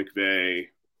Sean McVay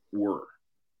were.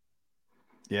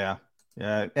 Yeah.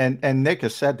 Yeah. And Nick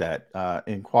has said that.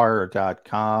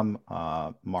 Inquirer.com,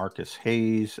 Marcus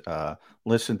Hayes,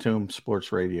 listen to him,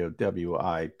 Sports Radio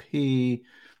WIP,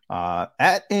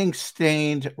 at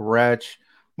Inkstained Wretch.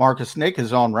 Marcus, Nick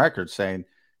is on record saying,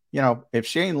 if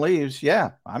Shane leaves,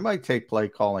 I might take play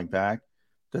calling back.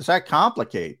 Does that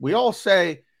complicate? We all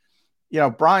say,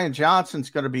 Brian Johnson's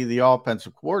going to be the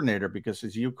offensive coordinator because,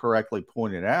 as you correctly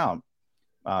pointed out,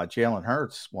 Jalen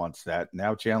Hurts wants that.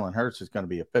 Now Jalen Hurts is going to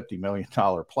be a $50 million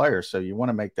player, so you want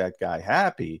to make that guy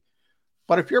happy.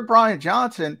 But if you're Brian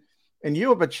Johnson and you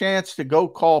have a chance to go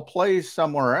call plays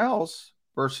somewhere else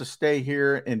versus stay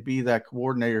here and be that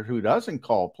coordinator who doesn't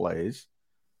call plays,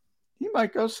 you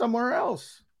might go somewhere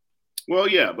else. Well,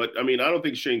 yeah, but I don't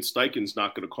think Shane Steichen's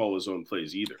not going to call his own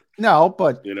plays either. No,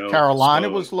 but Carolina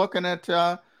was looking at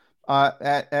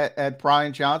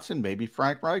Brian Johnson. Maybe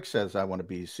Frank Reich says, I want to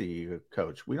be CEO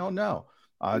coach. We don't know.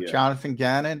 Jonathan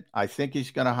Gannon, I think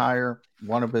he's going to hire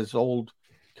one of his old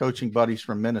coaching buddies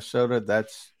from Minnesota.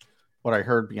 That's what I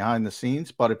heard behind the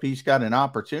scenes. But if he's got an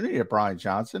opportunity at Brian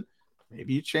Johnson,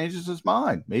 maybe he changes his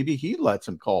mind. Maybe he lets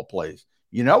him call plays.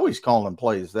 He's calling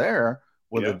plays there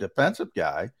with a defensive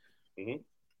guy. Mm-hmm.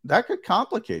 That could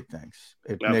complicate things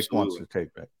if Nick wants to take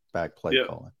back play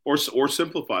calling. Or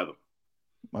simplify them.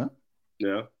 What?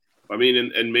 Yeah.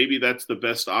 And maybe that's the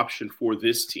best option for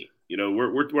this team.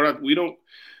 We're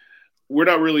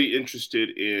not really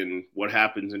interested in what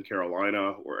happens in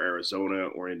Carolina or Arizona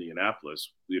or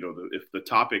Indianapolis. If the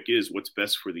topic is what's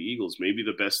best for the Eagles, maybe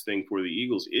the best thing for the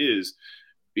Eagles is,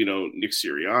 Nick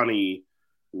Sirianni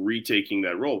retaking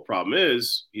that role. Problem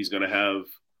is he's going to have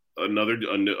a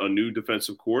new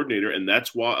defensive coordinator, and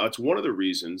that's one of the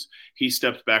reasons he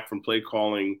stepped back from play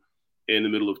calling in the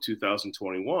middle of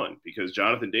 2021, because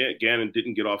Jonathan Gannon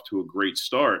didn't get off to a great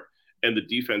start, and the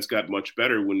defense got much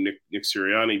better when Nick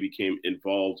Sirianni became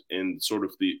involved in sort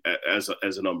of as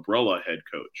an umbrella head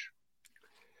coach.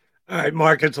 All right,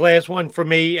 Marcus, last one for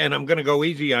me, and I'm going to go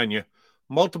easy on you.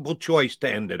 Multiple choice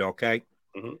to end it, okay?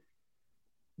 Mm-hmm.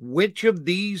 Which of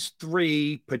these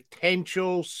three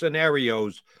potential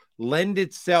scenarios lend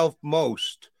itself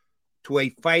most to a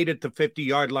fight at the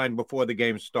 50-yard line before the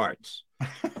game starts?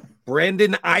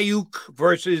 Brandon Ayuk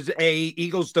versus a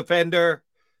Eagles defender,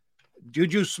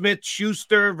 Juju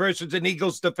Smith-Schuster versus an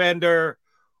Eagles defender,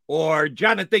 or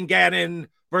Jonathan Gannon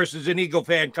versus an Eagle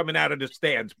fan coming out of the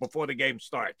stands before the game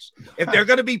starts. If they're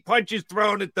going to be punches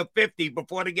thrown at the 50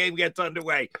 before the game gets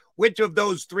underway, which of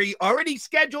those three already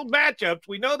scheduled matchups,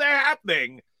 we know they're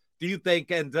happening, do you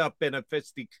think ends up in a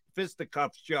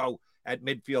fisticuffs show at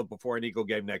midfield before an Eagle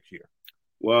game next year?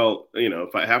 Well,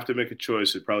 if I have to make a choice,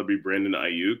 it'd probably be Brandon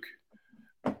Ayuk,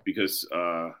 because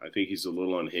I think he's a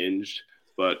little unhinged.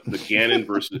 But the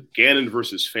Gannon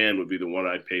versus fan would be the one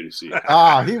I'd pay to see.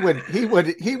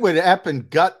 He would ep and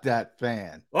gut that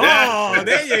fan. Oh,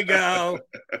 there you go.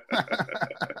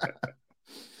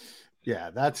 Yeah,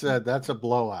 that's a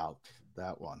blowout.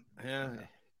 That one. Yeah.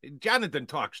 Jonathan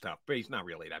talks tough, but he's not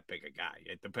really that big a guy.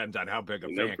 It depends on how big a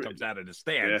fan comes out of the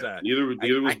stands. Yeah,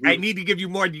 I need to give you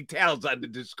more details to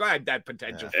describe that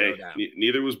potential showdown.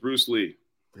 Neither was Bruce Lee.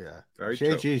 Yeah,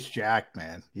 JG's jacked,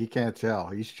 man. You can't tell.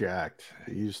 He's jacked.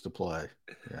 He used to play.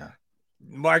 Yeah.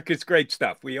 Marcus, great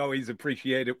stuff. We always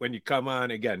appreciate it when you come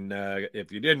on. Again, if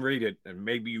you didn't read it, and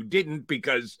maybe you didn't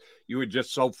because you were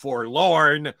just so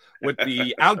forlorn with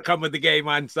the outcome of the game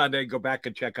on Sunday, go back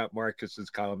and check out Marcus's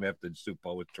column after the Super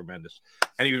Bowl. It's tremendous.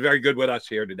 And he was very good with us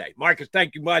here today. Marcus,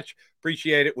 thank you much.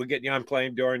 Appreciate it. We'll get you on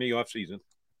playing during the offseason.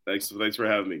 Thanks for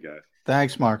having me, guys.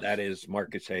 Thanks, Mark. That is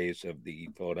Marcus Hayes of the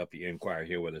Philadelphia Inquirer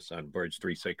here with us on Birds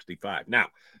 365. Now,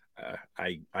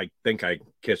 I think I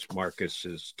kissed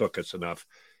Marcus's Tookus enough.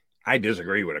 I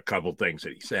disagree with a couple things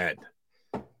that he said.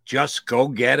 Just go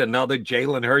get another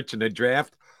Jalen Hurts in the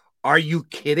draft. Are you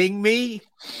kidding me?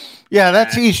 Yeah,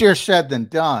 that's easier said than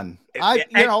done.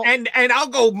 And I'll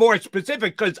go more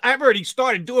specific because I've already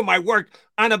started doing my work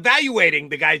on evaluating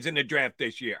the guys in the draft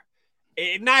this year.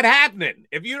 It's not happening.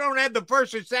 If you don't have the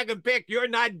first or second pick, you're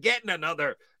not getting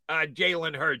another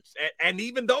Jalen Hurts. And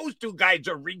even those two guys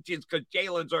are reaches because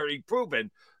Jalen's already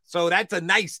proven. So that's a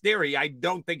nice theory. I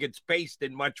don't think it's based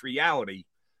in much reality.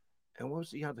 And what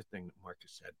was the other thing that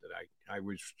Marcus said that I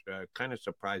was kind of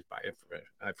surprised by?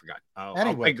 I forgot.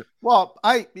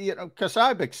 Because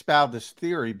I've expounded this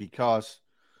theory because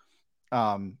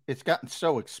it's gotten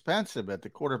so expensive at the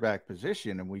quarterback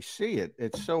position, and we see it.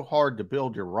 It's so hard to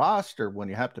build your roster when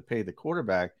you have to pay the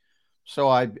quarterback So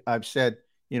I've said,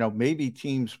 maybe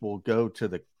teams will go to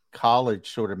the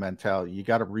college sort of mentality. You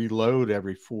got to reload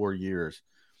every 4 years.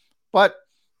 But,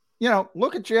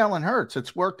 look at Jalen Hurts.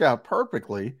 It's worked out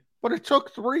perfectly, but it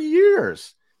took 3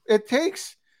 years. It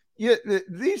takes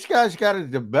these guys got to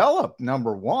develop,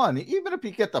 number one, even if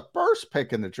you get the first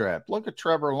pick in the draft. Look at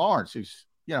Trevor Lawrence, who's,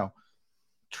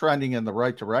 trending in the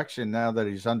right direction now that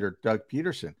he's under Doug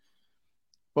Peterson.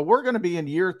 But we're going to be in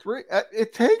year 3.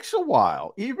 It takes a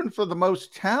while, even for the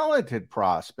most talented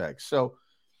prospects. So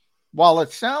while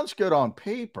it sounds good on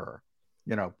paper,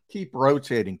 keep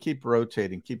rotating.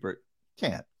 Can't.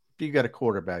 If you got a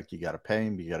quarterback, you got to pay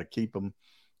him, you got to keep him,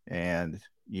 and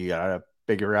you got to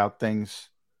figure out things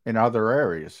in other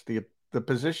areas. The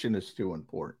position is too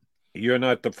important. You're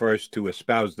not the first to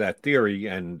espouse that theory,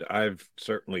 and I've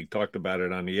certainly talked about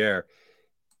it on the air.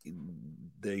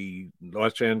 The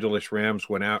Los Angeles Rams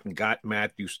went out and got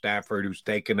Matthew Stafford, who's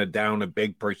taken down a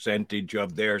big percentage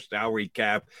of their salary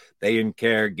cap. They didn't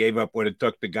care, gave up what it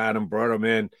took to get him, brought him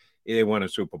in. They won a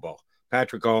Super Bowl.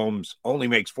 Patrick Mahomes only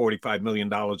makes $45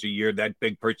 million a year, that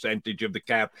big percentage of the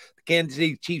cap. The Kansas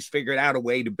City Chiefs figured out a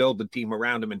way to build the team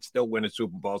around him and still win a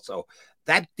Super Bowl. So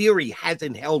that theory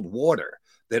hasn't held water.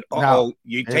 That,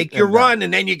 you take your run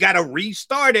and then you got to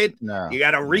restart it. You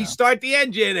got to restart the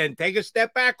engine and take a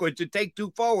step backwards and take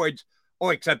 2 forwards.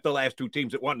 Or except the last 2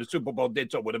 teams that won the Super Bowl did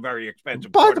so with a very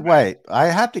expensive By the way, I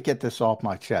have to get this off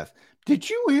my chest. Did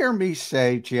you hear me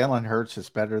say Jalen Hurts is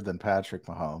better than Patrick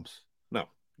Mahomes? No.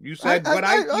 You said what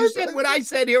I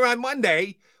said here on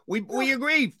Monday. We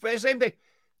agree. Same thing.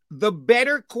 The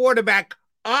better quarterback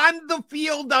on the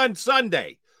field on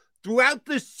Sunday throughout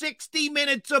the 60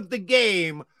 minutes of the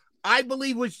game, I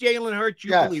believe was Jalen Hurts. You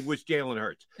believe was Jalen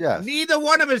Hurts. Yes. Neither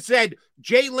one of us said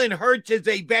Jalen Hurts is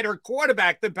a better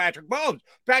quarterback than Patrick Mahomes.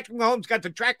 Patrick Mahomes got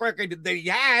the track record that he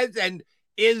has and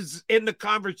is in the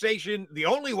conversation, the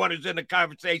only one who's in the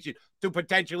conversation to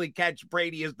potentially catch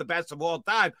Brady as the best of all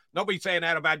time. Nobody's saying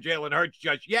that about Jalen Hurts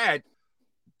just yet.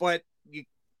 But if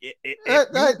you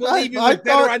believe he was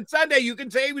better on Sunday, you can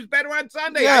say he was better on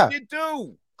Sunday. Yeah. I did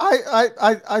too.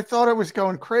 I thought I was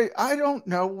going crazy. I don't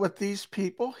know what these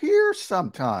people hear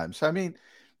sometimes. I mean,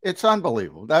 it's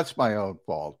unbelievable. That's my own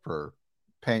fault for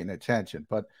paying attention.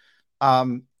 But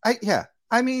if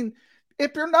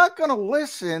you're not going to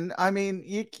listen,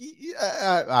 it's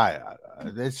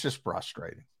just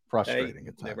frustrating. At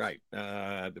times. Right.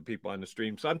 The people on the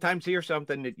stream sometimes hear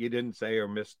something that you didn't say or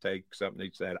mistake something you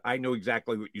said. I know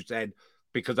exactly what you said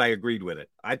because I agreed with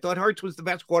it. I thought Hurts was the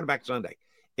best quarterback Sunday.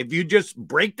 If you just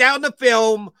break down the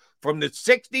film from the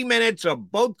 60 minutes of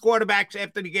both quarterbacks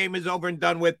after the game is over and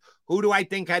done with, who do I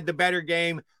think had the better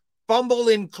game? Fumble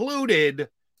included,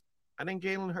 I think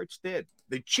Jalen Hurts did.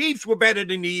 The Chiefs were better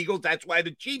than the Eagles. That's why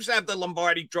the Chiefs have the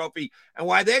Lombardi Trophy and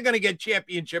why they're going to get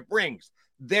championship rings.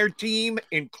 Their team,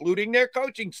 including their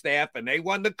coaching staff, and they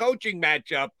won the coaching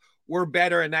matchup, were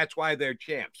better, and that's why they're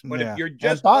champs. But if you're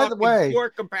just talking pure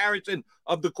comparison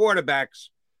of the quarterbacks,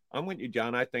 I'm with you,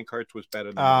 John. I think Hurts was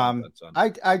better than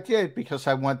I did because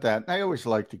I want that. I always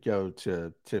like to go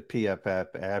to PFF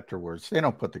afterwards. They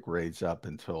don't put the grades up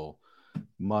until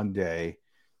Monday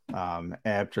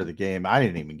after the game. I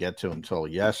didn't even get to them until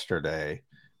yesterday.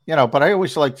 But I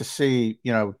always like to see,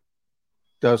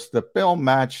 does the film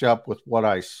match up with what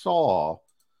I saw?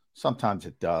 Sometimes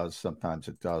it does, sometimes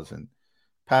it doesn't.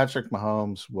 Patrick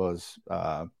Mahomes was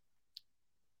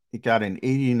he got an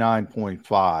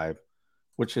 89.5.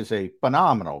 which is a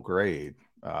phenomenal grade,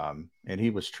 and he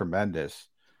was tremendous.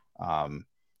 And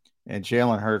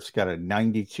Jalen Hurts got a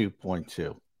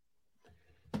 92.2.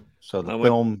 So the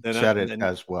film said it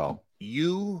as well.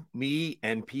 You, me,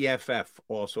 and PFF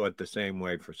also at the same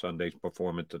way for Sunday's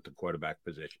performance at the quarterback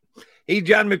position. He's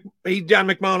John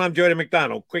McMullen. I'm Jordan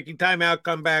McDonald. Quickie timeout,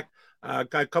 come back.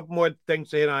 Got a couple more things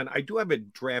to hit on. I do have a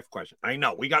draft question. I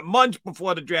know we got months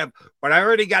before the draft, but I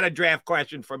already got a draft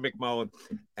question from McMullen.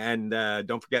 And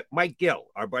don't forget, Mike Gill,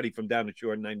 our buddy from down the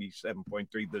shore, 97.3,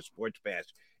 the Sports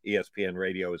Pass, ESPN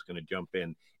Radio, is going to jump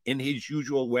in his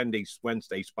usual Wednesday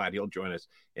spot. He'll join us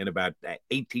in about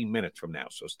 18 minutes from now.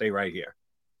 So stay right here.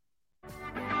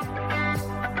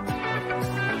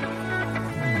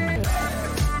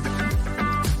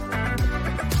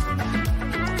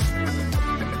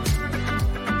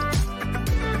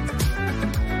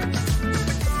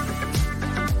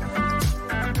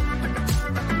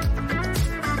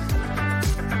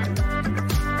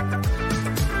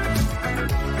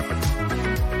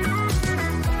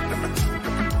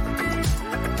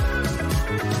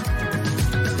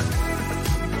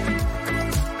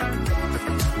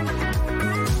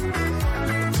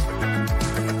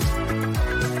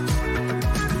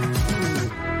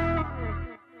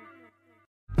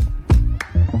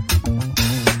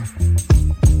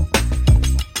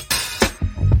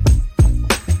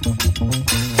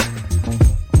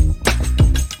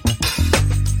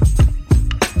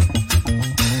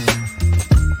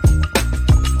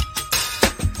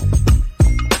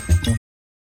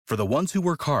 For the ones who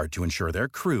work hard to ensure their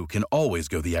crew can always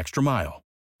go the extra mile,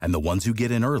 and the ones who get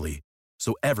in early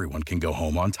so everyone can go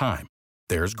home on time,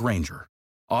 there's Grainger,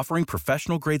 offering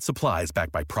professional-grade supplies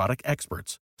backed by product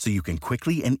experts so you can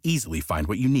quickly and easily find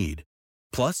what you need.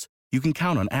 Plus, you can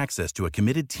count on access to a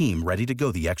committed team ready to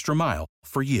go the extra mile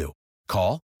for you.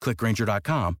 Call, click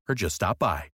Grainger.com, or just stop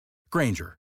by.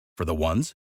 Grainger, for the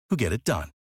ones who get it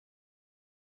done.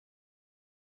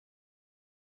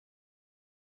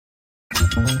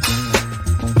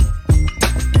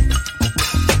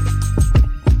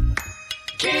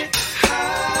 Get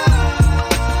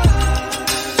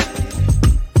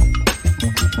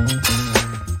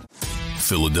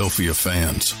Philadelphia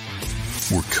fans,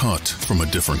 we're cut from a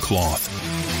different cloth.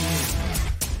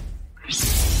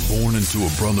 Born into a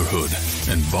brotherhood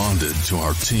and bonded to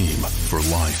our team for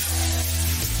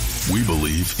life. We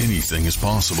believe anything is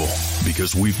possible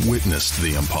because we've witnessed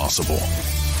the impossible.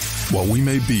 While we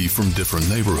may be from different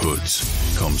neighborhoods,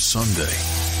 come Sunday,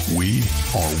 we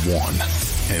are one,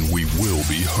 and we will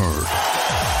be heard.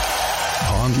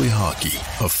 Pondley Hockey,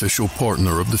 official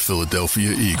partner of the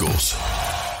Philadelphia Eagles.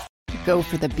 Go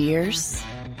for the beers,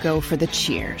 go for the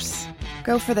cheers,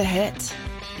 go for the hit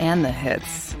and the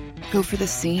hits, go for the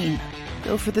scene,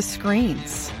 go for the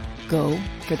screens, go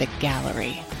for the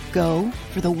gallery, go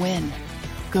for the win,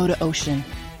 go to Ocean.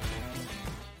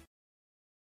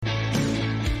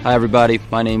 Hi everybody,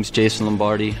 my name's Jason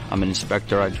Lombardi. I'm an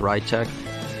inspector at DryTech.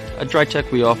 At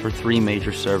DryTech we offer 3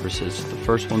 major services, the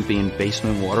first one being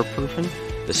basement waterproofing,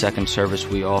 the second service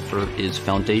we offer is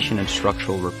foundation and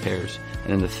structural repairs,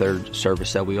 and then the third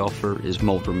service that we offer is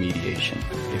mold remediation.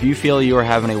 If you feel you are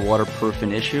having a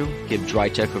waterproofing issue, give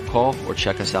DryTech a call or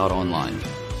check us out online.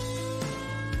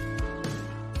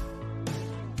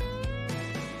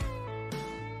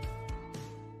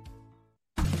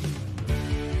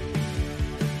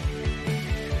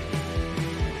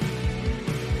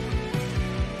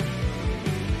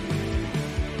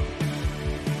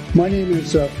 My name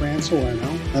is Fran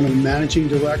Salerno. I'm a managing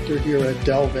director here at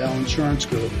Del Valle Insurance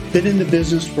Group. Been in the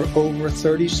business for over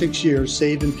 36 years,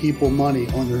 saving people money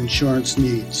on their insurance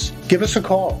needs. Give us a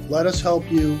call. Let us help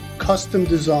you custom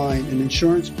design an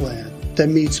insurance plan that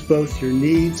meets both your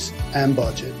needs and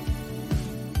budget.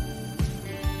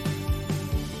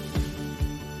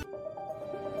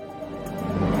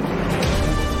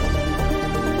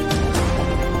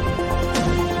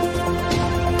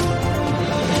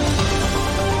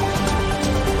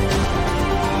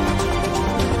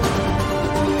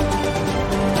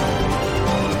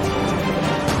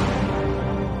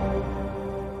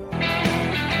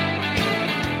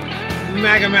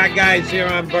 Mac guys here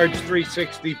on Birds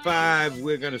 365.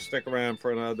 We're going to stick around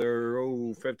for another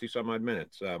 50 some odd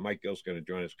minutes. Mike Gill's going to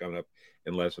join us coming up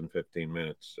in less than 15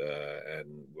 minutes, and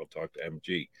we'll talk to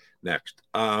MG next.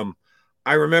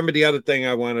 I remember the other thing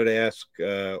I wanted to ask,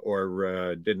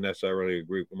 or didn't necessarily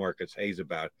agree with Marcus Hayes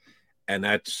about, and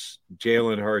that's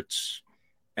Jalen Hurts,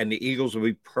 and the Eagles will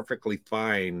be perfectly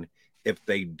fine if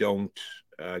they don't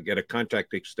get a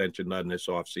contract extension done this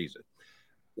offseason.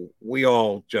 We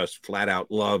all just flat out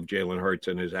love Jalen Hurts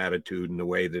and his attitude and the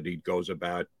way that he goes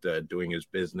about doing his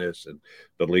business and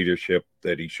the leadership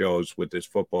that he shows with his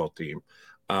football team.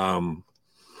 But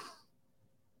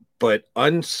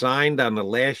unsigned on the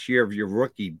last year of your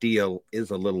rookie deal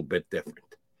is a little bit different.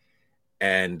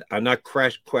 And I'm not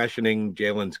questioning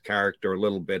Jalen's character a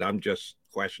little bit. I'm just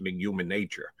questioning human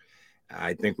nature.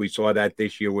 I think we saw that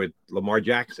this year with Lamar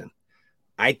Jackson.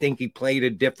 I think he played a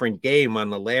different game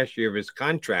on the last year of his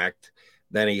contract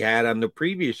than he had on the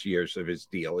previous years of his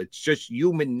deal. It's just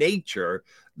human nature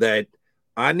that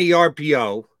on the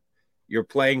RPO, you're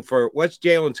playing for what's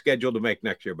Jalen scheduled to make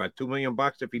next year? About $2 million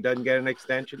if he doesn't get an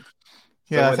extension?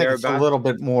 Yeah, I think it's a little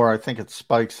bit more. I think it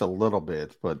spikes a little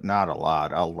bit, but not a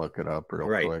lot. I'll look it up real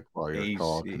quick while you're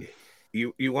talking.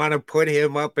 You want to put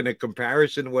him up in a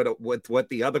comparison with what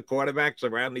the other quarterbacks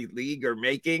around the league are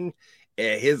making?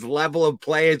 His level of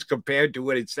play is compared to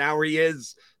what his salary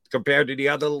is, compared to the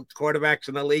other quarterbacks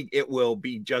in the league, it will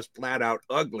be just flat out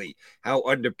ugly how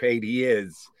underpaid he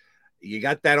is. You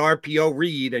got that RPO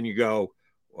read and you go,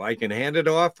 well, I can hand it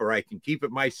off or I can keep it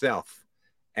myself.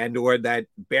 And or that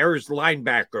Bears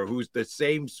linebacker who's the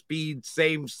same speed,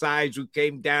 same size, who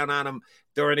came down on him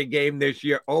during a game this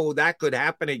year. Oh, that could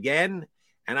happen again,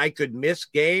 and I could miss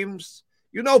games.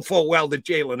 You know full well that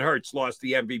Jalen Hurts lost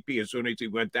the MVP as soon as he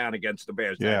went down against the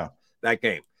Bears. Yeah, that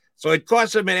game. So it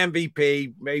cost him an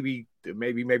MVP, maybe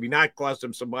not cost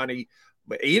him some money,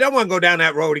 but you don't want to go down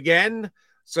that road again.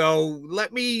 So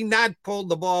let me not pull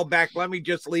the ball back. Let me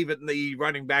just leave it in the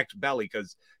running back's belly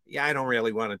because, I don't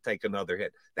really want to take another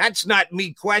hit. That's not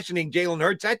me questioning Jalen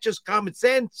Hurts. That's just common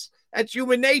sense. That's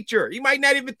human nature. He might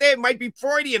not even think. It might be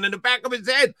Freudian in the back of his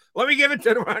head. Let me give it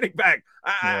to the running back.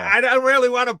 I don't really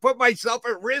want to put myself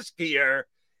at risk here.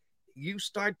 You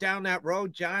start down that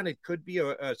road, John, it could be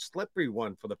a slippery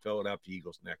one for the Philadelphia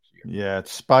Eagles next year. Yeah, it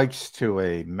spikes to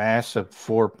a massive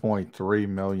 $4.3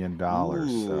 million.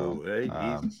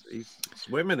 He's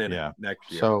swimming in it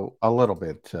next year. So a little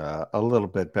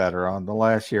bit better on the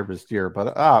last year of his deal.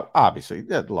 But obviously,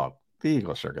 look, the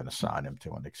Eagles are going to sign him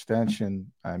to an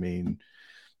extension. I mean,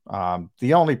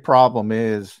 the only problem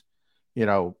is,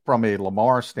 from a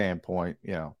Lamar standpoint,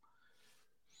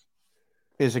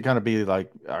 is it going to be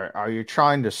like, are you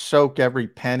trying to soak every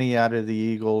penny out of the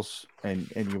Eagles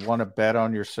and you want to bet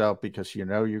on yourself because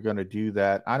you're going to do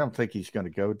that? I don't think he's going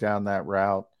to go down that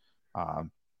route.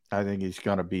 I think he's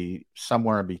going to be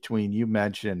somewhere in between. You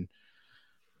mentioned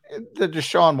the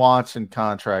Deshaun Watson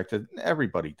contract that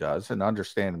everybody does, and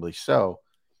understandably so.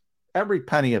 Every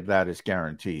penny of that is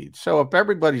guaranteed. So if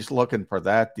everybody's looking for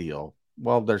that deal,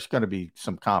 well, there's going to be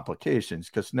some complications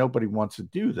because nobody wants to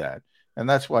do that. And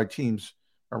that's why teams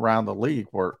around the league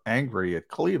were angry at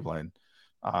Cleveland.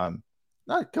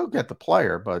 Not go get the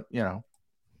player, but,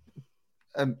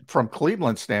 and from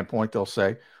Cleveland's standpoint, they'll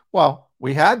say, well,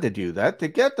 we had to do that to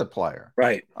get the player.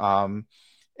 Right.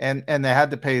 And they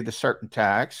had to pay the certain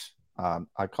tax.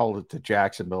 I called it the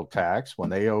Jacksonville tax when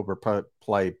they overpaid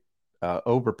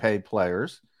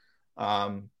players.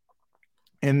 And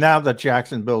now that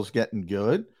Jacksonville's getting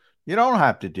good, you don't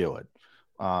have to do it.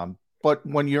 But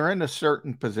when you're in a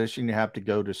certain position, you have to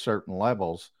go to certain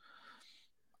levels.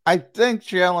 I think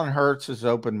Jalen Hurts is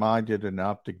open-minded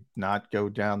enough to not go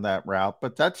down that route,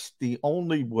 but that's the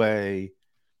only way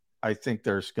I think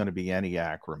there's going to be any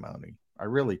acrimony. I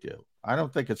really do. I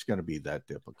don't think it's going to be that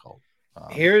difficult.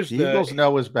 The Eagles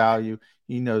know his value.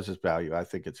 He knows his value. I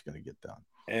think it's going to get done.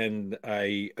 And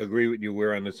I agree with you.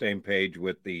 We're on the same page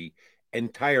with the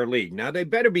entire league. Now, they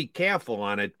better be careful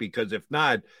on it because if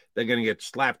not, they're going to get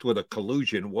slapped with a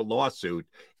collusion lawsuit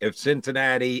if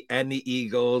Cincinnati and the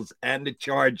Eagles and the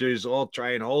Chargers all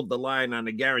try and hold the line on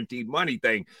the guaranteed money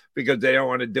thing because they don't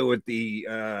want to do what the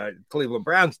Cleveland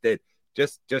Browns did.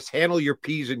 Just handle your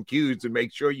P's and Q's and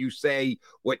make sure you say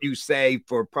what you say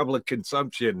for public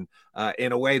consumption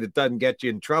in a way that doesn't get you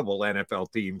in trouble,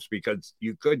 NFL teams, because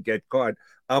you could get caught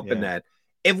up in that.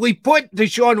 If we put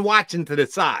Deshaun Watson to the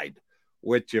side,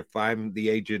 which if I'm the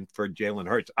agent for Jalen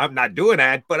Hurts, I'm not doing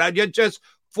that, but I just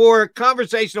for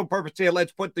conversational purpose here,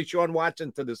 let's put Deshaun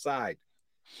Watson to the side.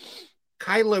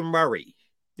 Kyler Murray.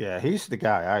 Yeah, he's the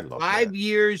guy I love. 5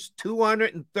 years,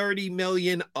 $230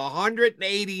 million,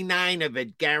 189 of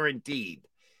it guaranteed.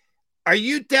 Are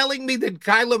you telling me that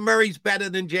Kyler Murray's better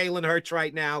than Jalen Hurts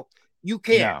right now? You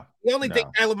can't. No, the only thing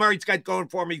Kyler Murray's got going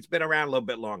for him, he's been around a little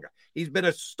bit longer. He's been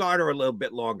a starter a little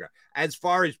bit longer. As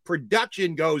far as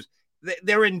production goes,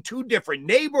 they're in two different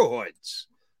neighborhoods.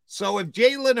 So if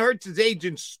Jalen Hurts'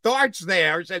 agent starts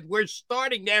there, said we're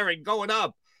starting there and going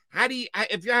up,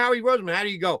 if you're Howie Roseman, how do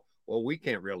you go, well, we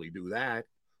can't really do that?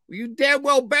 Well, you damn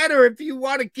well better if you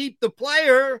want to keep the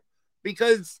player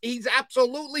because he's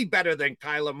absolutely better than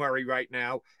Kyler Murray right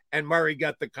now. And Murray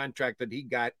got the contract that he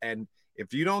got. And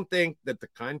if you don't think that the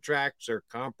contracts are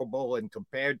comparable and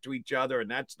compared to each other, and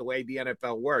that's the way the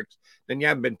NFL works, then you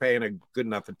haven't been paying a good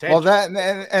enough attention.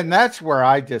 Well, and that's where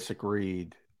I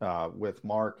disagreed with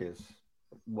Marcus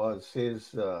was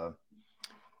his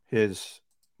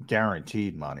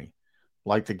guaranteed money.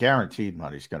 Like the guaranteed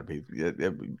money is going to be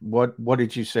what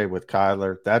did you say with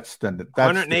Kyler? That's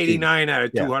 189 out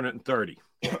of 230.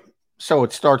 So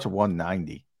it starts at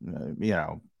 190.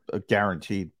 A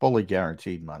guaranteed, fully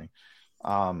guaranteed money.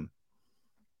 I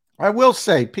will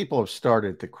say people have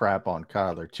started to crap on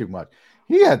Kyler too much.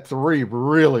 He had 3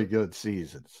 really good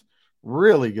seasons,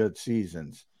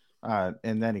 and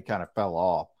then he kind of fell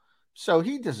off. So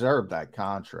he deserved that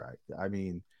contract. I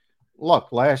mean,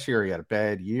 look, last year he had a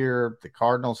bad year. The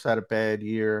Cardinals had a bad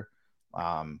year.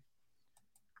 And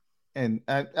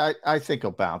I think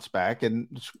he'll bounce back.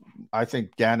 And I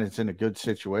think Gannon's in a good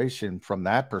situation from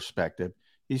that perspective.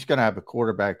 He's going to have a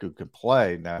quarterback who can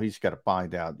play. Now he's got to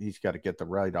find out. He's got to get the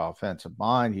right offensive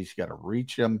mind. He's got to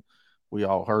reach him. We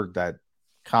all heard that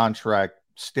contract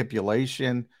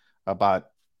stipulation about,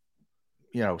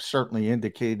 certainly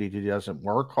indicated he doesn't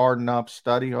work hard enough,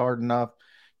 study hard enough.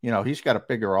 He's got to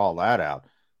figure all that out.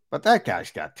 But that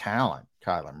guy's got talent,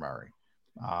 Kyler Murray.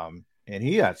 And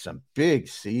he had some big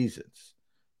seasons.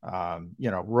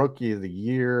 Rookie of the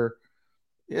year.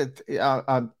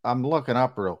 I'm looking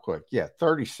up real quick. Yeah,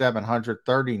 3,700,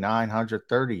 3,900,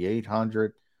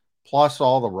 3,800, plus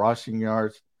all the rushing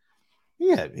yards.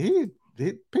 Yeah,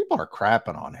 people are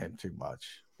crapping on him too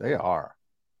much. They are.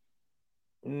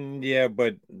 Yeah,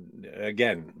 but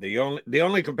again, the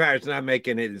only comparison I'm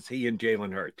making is he and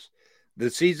Jalen Hurts. The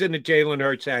season that Jalen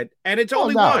Hurts had, and it's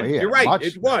only one. You're right.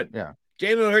 It's one. Yeah.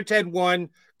 Jalen Hurts had one.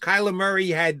 Kyler Murray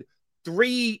had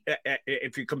three.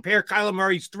 If you compare Kyler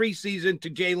Murray's 3 season to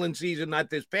Jalen's season, not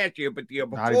this past year, but the year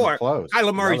before,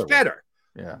 Kyler Murray's better.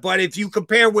 Yeah. But if you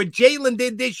compare what Jalen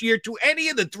did this year to any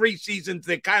of the 3 seasons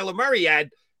that Kyler Murray had,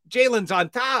 Jalen's on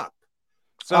top.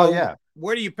 So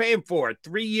what are you paying for?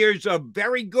 3 years of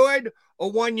very good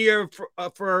or 1 year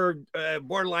for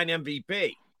borderline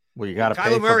MVP? Well, you got to pay for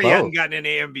both. Kyler Murray hasn't gotten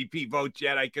any MVP votes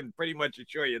yet. I can pretty much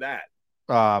assure you that.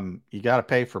 You got to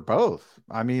pay for both.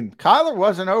 I mean, Kyler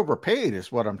wasn't overpaid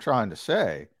is what I'm trying to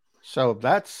say. So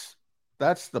that's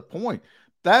the point.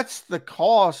 That's the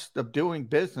cost of doing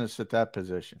business at that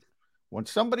position. When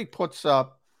somebody puts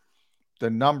up the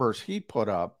numbers he put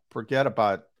up, forget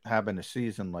about having a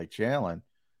season like Jalen,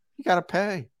 you got to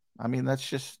pay. I mean,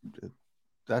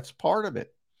 that's part of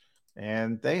it.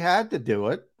 And they had to do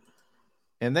it,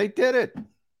 and they did it.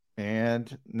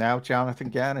 And now Jonathan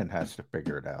Gannon has to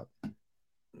figure it out.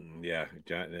 Yeah,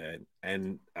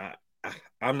 and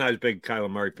I'm not as big a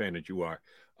Kyler Murray fan as you are.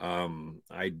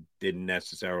 I didn't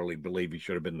necessarily believe he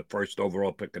should have been the first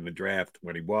overall pick in the draft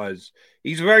when he was.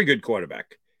 He's a very good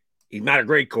quarterback. He's not a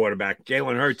great quarterback.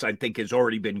 Jalen Hurts, I think, has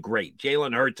already been great.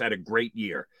 Jalen Hurts had a great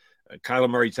year. Kyler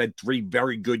Murray's had 3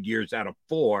 very good years out of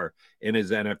 4 in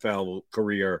his NFL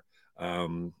career.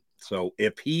 So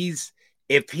if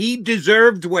he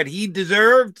deserved what he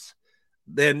deserves,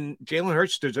 then Jalen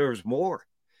Hurts deserves more.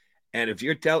 And if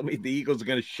you're telling me the Eagles are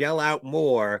going to shell out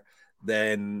more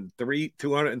than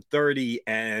 230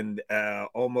 and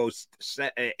almost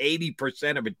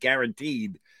 80% of it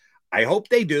guaranteed, I hope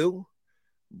they do.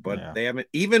 But they haven't.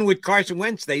 Even with Carson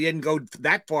Wentz, they didn't go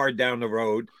that far down the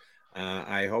road.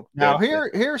 I hope. Now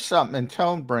here's something, and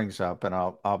Tone brings up, and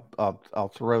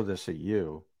I'll throw this at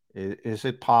you. Is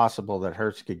it possible that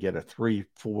Hurts could get a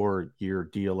 3-4 year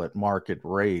deal at market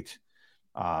rate?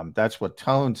 That's what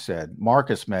Tone said.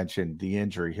 Marcus mentioned the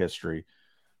injury history.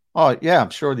 Oh yeah, I'm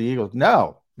sure the Eagles.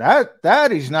 No,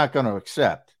 that he's not going to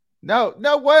accept. No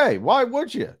way. Why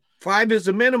would you? 5 is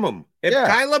the minimum. If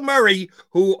Kyler Murray,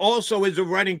 who also is a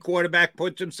running quarterback,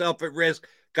 puts himself at risk,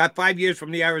 got 5 years from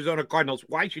the Arizona Cardinals,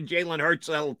 why should Jalen Hurts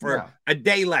settle for a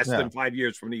day less than 5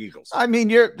 years from the Eagles? I mean,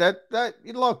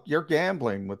 look, you're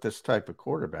gambling with this type of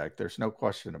quarterback. There's no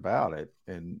question about it.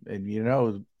 And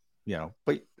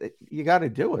but you got to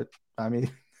do it. I mean,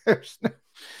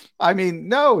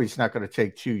 no, he's not going to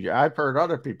take 2 years. I've heard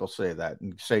other people say that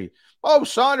and say, "Oh,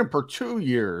 sign him for 2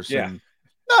 years." Yeah. And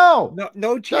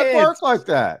no chance. Doesn't work like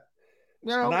that.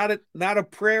 Not a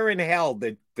prayer in hell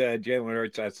that Jalen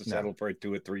Hurts has to settle for a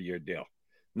 2 or 3 year deal.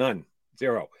 None.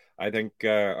 0. I think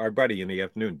our buddy in the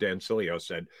afternoon, Dan Cilio,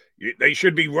 said they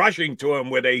should be rushing to him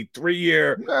with a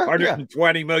 3-year,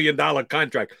 $120 million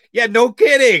contract. Yeah, no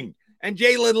kidding. And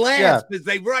Jalen laughs as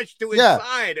they rush to his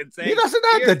side and say, he doesn't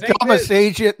have the dumbest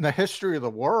agent in the history of the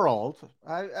world.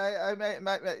 I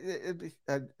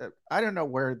don't know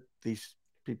where these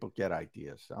people get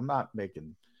ideas. I'm not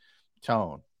making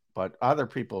Tone, but other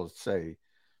people say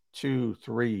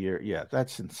 2-3 years. Yeah,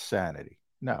 that's insanity.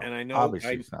 No, and I know,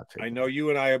 obviously it's not. I know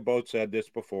you and I have both said this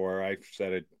before. I've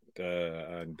said it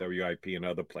on WIP and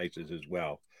other places as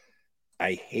well.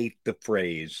 I hate the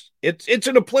phrase. It's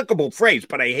an applicable phrase,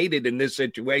 but I hate it in this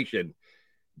situation.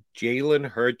 Jalen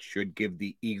Hurts should give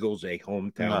the Eagles a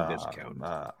hometown discount.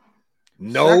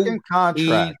 No, second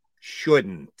contract. He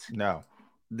shouldn't. No.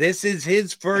 This is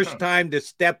his first time to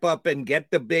step up and get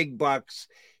the big bucks.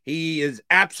 He is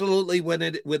absolutely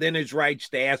within his rights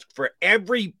to ask for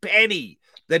every penny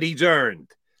that he's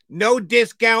earned. No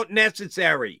discount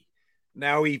necessary.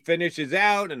 Now he finishes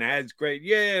out and has great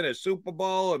year and a Super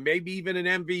Bowl and maybe even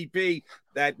an MVP.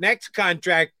 That next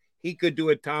contract, he could do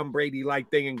a Tom Brady-like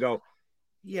thing and go,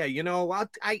 yeah,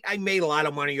 I made a lot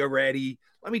of money already.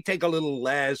 Let me take a little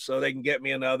less so they can get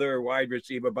me another wide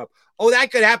receiver. Oh, that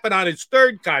could happen on his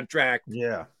 3rd contract.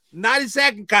 Yeah. Not his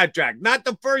 2nd contract. Not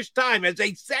the first time as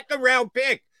a 2nd-round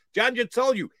pick. John just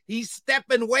told you, he's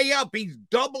stepping way up. He's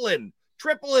doubling,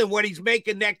 tripling what he's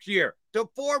making next year to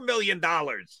 $4 million.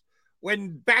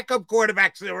 When backup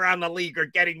quarterbacks around the league are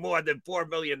getting more than $4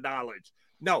 million.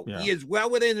 No, he is well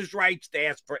within his rights to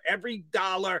ask for every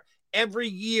dollar, every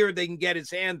year they can get his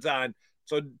hands on.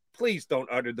 So please don't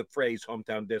utter the phrase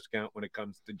hometown discount when it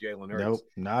comes to Jalen Hurts. Nope,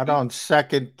 not on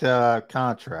second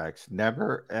contracts.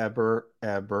 Never, ever,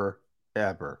 ever,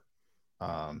 ever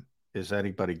is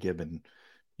anybody giving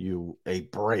you a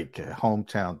break, a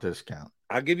hometown discount.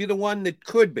 I'll give you the one that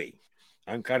could be.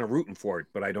 I'm kind of rooting for it,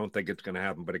 but I don't think it's going to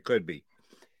happen, but it could be.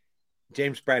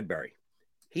 James Bradbury.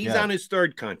 He's on his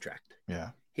third contract. Yeah.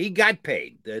 He got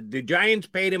paid. The Giants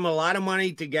paid him a lot of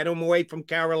money to get him away from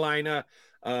Carolina.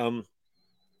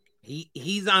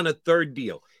 He's on a third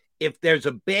deal. If there's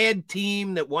a bad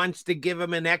team that wants to give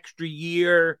him an extra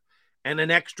year and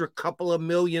an extra couple of $1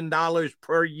 million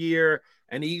per year,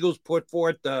 and the Eagles put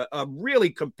forth a really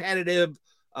competitive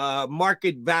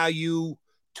market value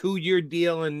 2-year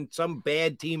deal, and some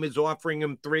bad team is offering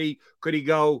him 3, could he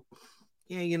go,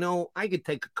 yeah, I could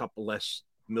take a couple less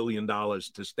 $1 million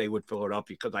to stay with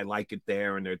Philadelphia because I like it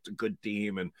there and it's a good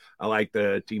team and I like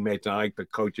the teammates, I like the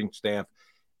coaching staff.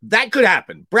 That could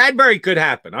happen. Bradbury could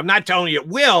happen. I'm not telling you it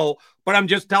will, but I'm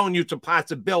just telling you it's a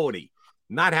possibility.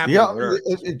 Not happening.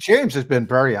 Yeah, James has been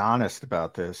very honest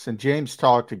about this, and James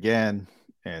talked again,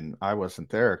 and I wasn't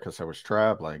there because I was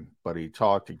traveling, but he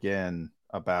talked again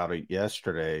about it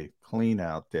yesterday, clean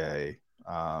out day.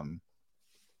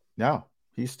 No,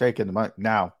 he's taking the money.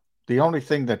 Now, the only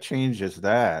thing that changes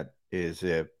that is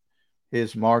if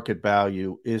his market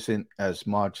value isn't as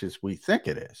much as we think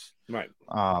it is. Right.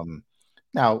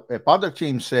 Now, if other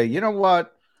teams say, you know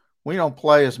what, we don't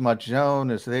play as much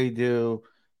zone as they do,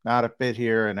 not a fit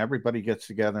here, and everybody gets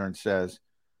together and says,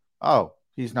 oh,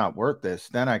 he's not worth this,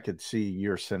 then I could see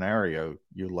your scenario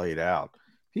you laid out.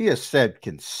 He has said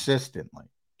consistently,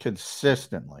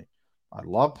 I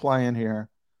love playing here,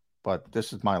 but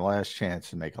this is my last chance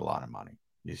to make a lot of money.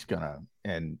 He's going to,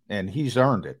 and he's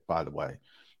earned it, by the way.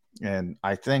 And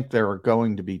I think there are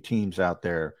going to be teams out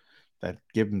there that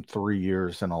give him 3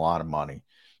 years and a lot of money.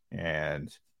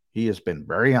 And he has been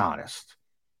very honest.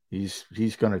 He's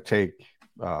going to take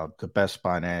the best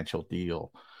financial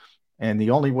deal. And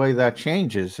the only way that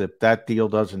changes if that deal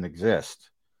doesn't exist.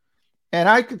 And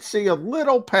I could see a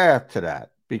little path to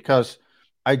that because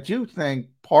I do think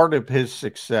part of his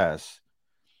success,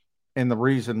 and the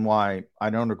reason why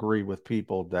I don't agree with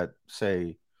people that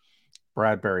say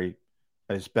Bradbury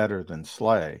is better than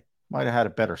Slay, might have had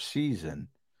a better season,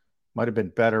 might have been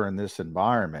better in this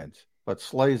environment, but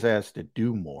Slay's asked to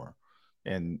do more.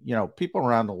 And, people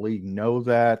around the league know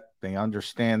that. They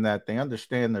understand that. They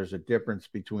understand there's a difference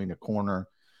between a corner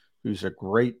who's a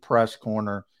great press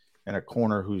corner and a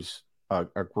corner who's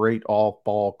a great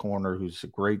off-ball corner, who's a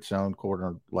great zone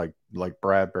corner like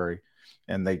Bradbury.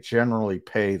 And they generally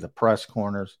pay the press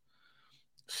corners.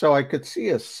 So I could see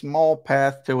a small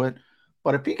path to it.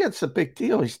 But if he gets a big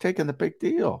deal, he's taking the big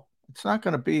deal. It's not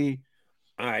going to be.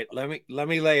 All right, let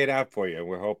me lay it out for you.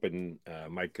 We're hoping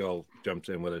Mike Gill jumps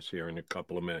in with us here in a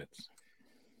couple of minutes.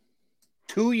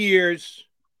 2 years,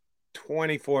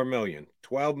 $24 million,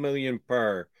 $12 million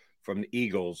per from the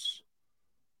Eagles,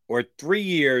 or 3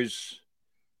 years,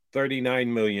 $39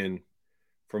 million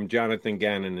from Jonathan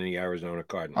Gannon and the Arizona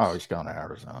Cardinals. Oh, he's going to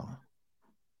Arizona.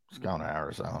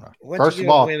 What's he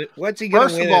going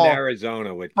to win in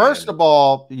Arizona with? First of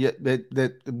all,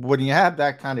 when you have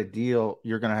that kind of deal,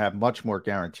 you're going to have much more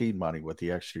guaranteed money with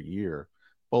the extra year,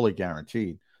 fully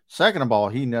guaranteed. Second of all,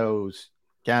 he knows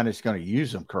Gannon's going to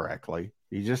use him correctly.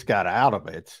 He just got out of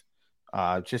it.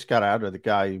 Just got out of the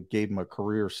guy who gave him a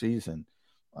career season.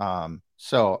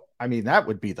 So, I mean, that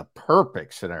would be the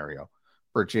perfect scenario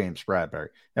for James Bradbury.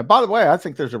 And by the way, I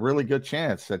think there's a really good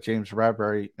chance that James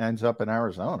Bradbury ends up in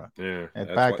Arizona. Yeah. In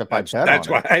fact, if I bet on it. That's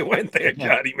why I went there,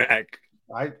 Johnny Mac.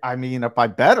 I mean, if I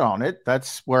bet on it,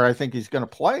 that's where I think he's going to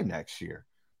play next year.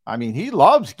 I mean, he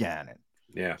loves Gannon.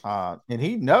 Yeah. And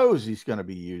he knows he's going to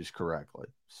be used correctly.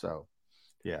 So,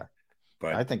 yeah.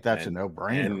 But I think that's a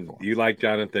no-brainer. And you like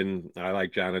Jonathan. I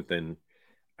like Jonathan.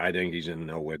 I think he's in a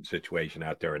no-win situation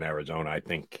out there in Arizona. I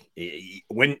think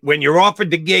when you're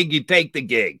offered the gig, you take the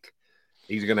gig.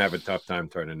 He's going to have a tough time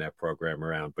turning that program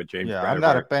around. But James Bradbury, I'm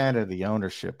not a fan of the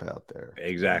ownership out there.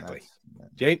 Exactly.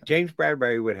 James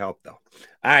Bradbury would help, though.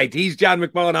 All right, he's John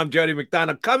McMullen. I'm Jody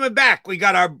McDonough. Coming back, we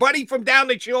got our buddy from down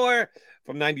the shore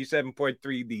from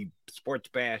 97.3, the Sports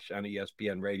Bash on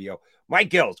ESPN Radio. Mike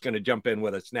Gill's going to jump in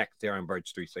with us next here on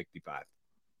Birds 365.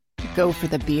 Go for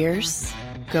the beers.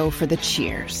 Go for the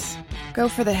cheers. Go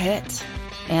for the hit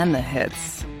and the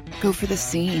hits. Go for the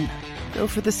scene. Go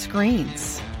for the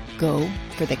screens. Go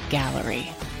for the gallery.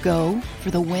 Go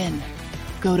for the win.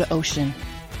 Go to Ocean.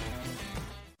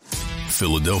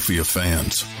 Philadelphia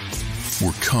fans,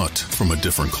 we're cut from a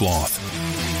different cloth.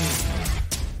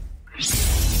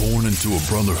 Born into a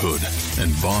brotherhood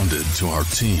and bonded to our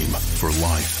team for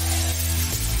life.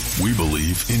 We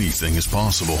believe anything is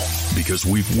possible because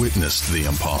we've witnessed the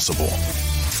impossible.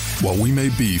 While we may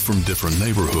be from different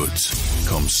neighborhoods,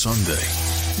 come Sunday,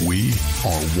 we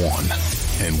are one,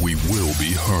 and we will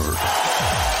be heard.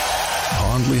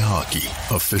 Pondley Hockey,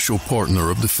 official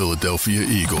partner of the Philadelphia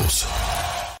Eagles.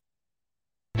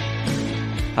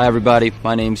 Hi Hi, everybody.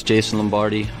 My name's Jason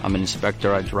Lombardi. I'm an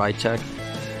inspector at DryTech.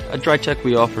 At DryTech,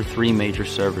 we offer three major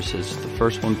services. The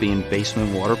first one being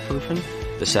basement waterproofing.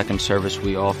 The second service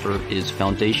we offer is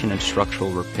foundation and structural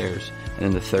repairs. And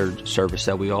then the third service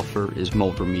that we offer is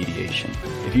mold remediation.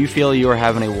 If you feel you are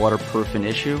having a waterproofing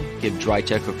issue, give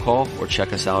DryTech a call or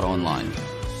check us out online.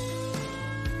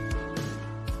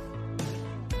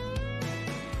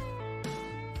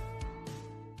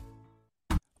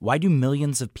 Why do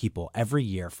millions of people every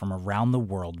year from around the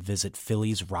world visit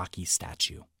Philly's Rocky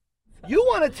statue? You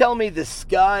want to tell me the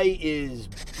sky is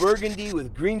burgundy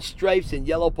with green stripes and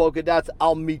yellow polka dots?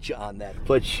 I'll meet you on that.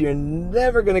 But you're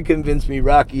never going to convince me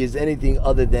Rocky is anything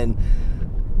other than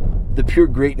the pure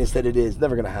greatness that it is.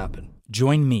 Never going to happen.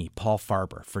 Join me, Paul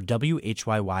Farber, for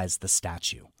WHYY's The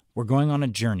Statue. We're going on a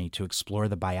journey to explore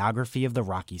the biography of the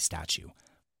Rocky statue.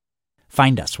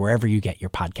 Find us wherever you get your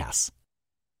podcasts.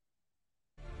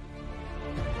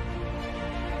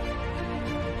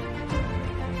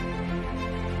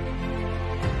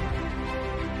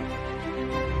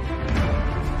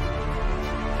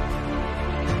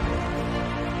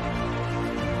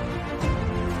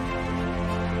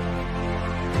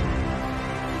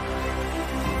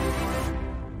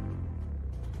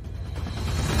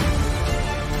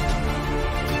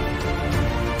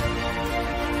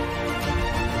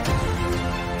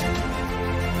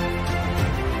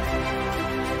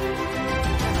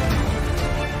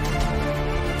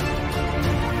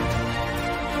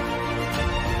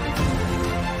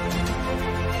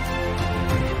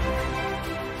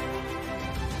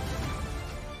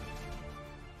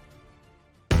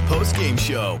 Game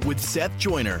show with Seth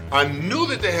Joyner. I knew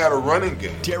that they had a running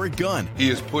game. Derek Gunn. He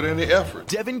has put in the effort.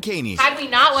 Devin Caney. Had we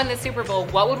not won the Super Bowl,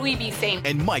 what would we be saying?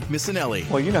 And Mike Missinelli.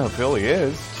 Well, you know who Philly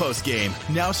is. Post game,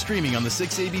 now streaming on the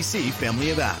 6ABC family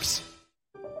of apps.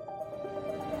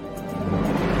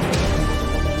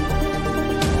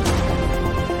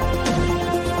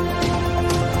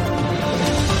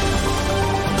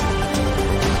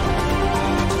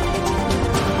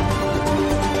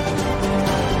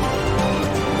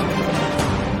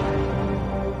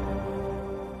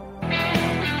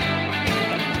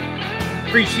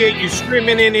 Appreciate you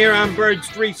streaming in here on Birds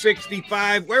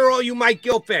 365. Where are all you Mike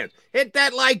Gill fans? Hit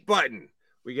that like button.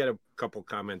 We get a couple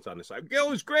comments on the side.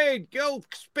 Gill is great. Gill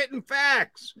spitting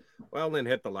facts. Well, then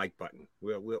hit the like button.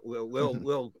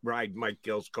 We'll ride Mike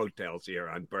Gill's coattails here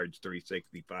on Birds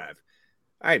 365.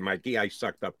 All right, Mikey, I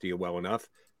sucked up to you well enough.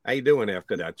 How you doing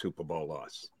after that Super Bowl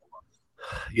loss?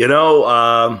 You know,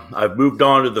 I've moved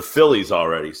on to the Phillies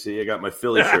already. See, I got my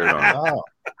Philly shirt on.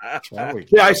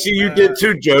 Yeah, I see you did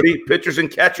too, Jody. Pitchers and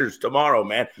catchers tomorrow,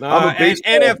 man. I'm a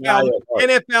baseball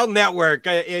NFL Network.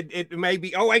 It may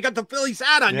be. Oh, I got the Phillies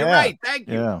hat on. Yeah. You're right. Thank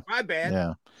you. Yeah. My bad.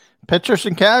 Yeah. Pitchers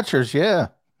and catchers. Yeah.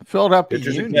 Philadelphia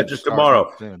Pitchers and catchers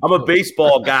tomorrow. I'm a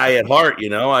baseball guy at heart. You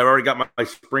know, I've already got my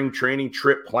spring training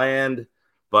trip planned.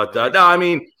 But no, I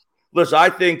mean. Listen, I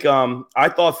think I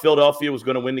thought Philadelphia was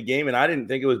going to win the game, and I didn't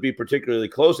think it would be particularly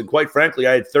close. And quite frankly,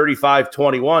 I had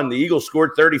 35-21. The Eagles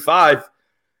scored 35,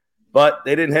 but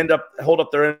they didn't hold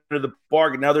up their end of the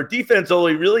bargain. Now, their defense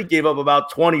only really gave up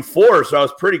about 24, so I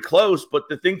was pretty close. But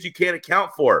the things you can't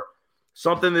account for,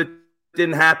 something that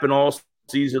didn't happen all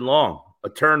season long, a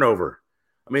turnover.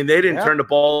 I mean, they didn't turn the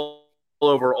ball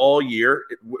over all year.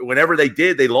 Whenever they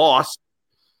did, they lost.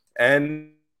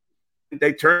 And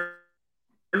they turned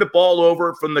the ball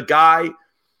over from the guy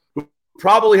who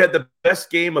probably had the best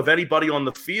game of anybody on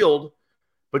the field,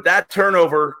 but that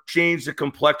turnover changed the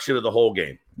complexion of the whole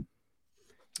game.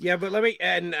 Yeah, but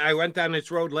and I went down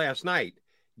this road last night.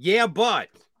 Yeah, but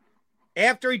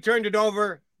after he turned it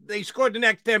over, they scored the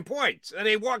next 10 points, and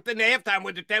they walked into halftime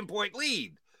with a 10-point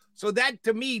lead. So that,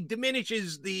 to me,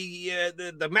 diminishes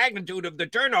the magnitude of the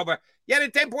turnover. You had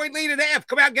a 10-point lead at half.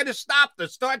 Come out, get a stop to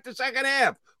start the second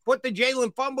half. Put the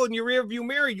Jalen fumble in your rearview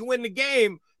mirror. You win the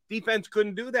game. Defense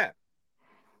couldn't do that.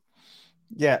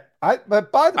 Yeah,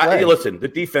 but by the way, listen, the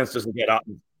defense doesn't get out.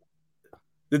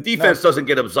 The defense doesn't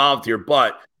get absolved here,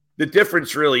 but the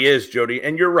difference really is, Jody,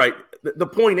 and you're right. The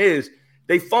point is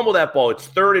they fumble that ball. It's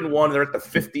 3rd and 1. They're at the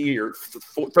 50 or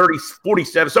 30,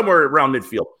 47, somewhere around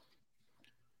midfield.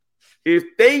 If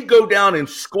they go down and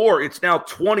score, it's now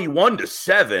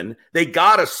 21-7. They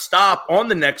got to stop on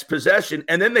the next possession,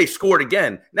 and then they scored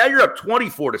again. Now you're up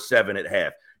 24-7 at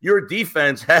half. Your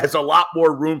defense has a lot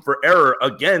more room for error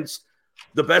against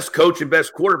the best coach and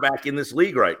best quarterback in this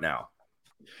league right now.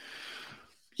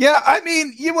 Yeah, I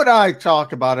mean, you and I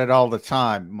talk about it all the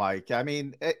time, Mike. I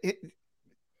mean,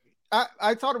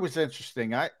 I thought it was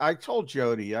interesting. I told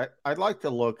Jody I'd like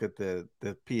to look at the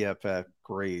PFF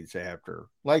grades after.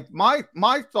 Like my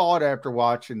thought after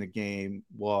watching the game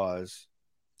was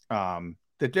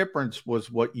The difference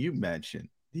was what you mentioned.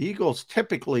 The Eagles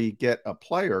typically get a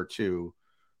play or two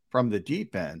from the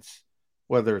defense,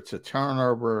 whether it's a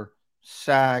turnover,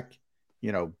 sack,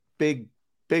 big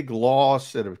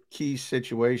loss at a key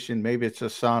situation. Maybe it's a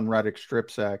Son Reddick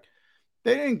strip sack.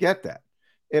 They didn't get that.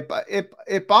 If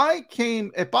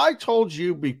I told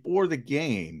you before the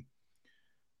game,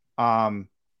 what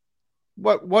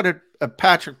did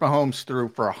Patrick Mahomes threw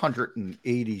for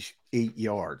 188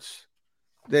 yards?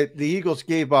 The Eagles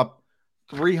gave up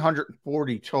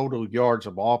 340 total yards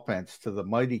of offense to the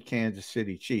mighty Kansas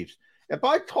City Chiefs. If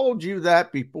I told you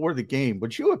that before the game,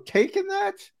 would you have taken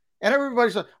that? And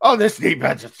everybody said, oh, this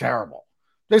defense is terrible.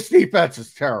 This defense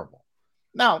is terrible.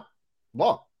 Now,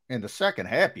 look, in the second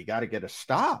half, you got to get a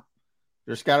stop.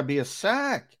 There's got to be a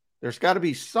sack. There's got to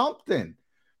be something.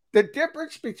 The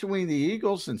difference between the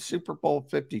Eagles in Super Bowl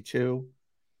 52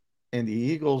 and the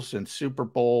Eagles in Super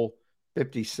Bowl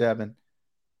 57,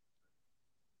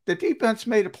 the defense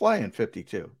made a play in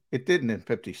 52. It didn't in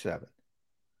 57.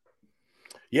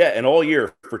 Yeah, and all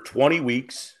year for 20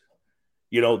 weeks,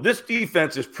 this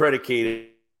defense is predicated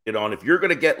on if you're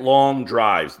going to get long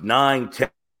drives, 9,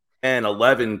 10,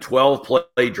 11, 12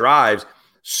 play drives,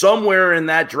 somewhere in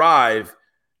that drive,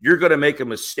 you're going to make a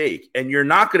mistake. And you're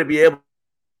not going to be able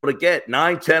to get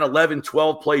 9, 10, 11,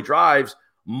 12 play drives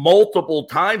multiple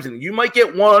times. And you might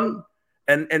get one,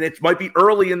 and it might be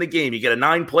early in the game. You get a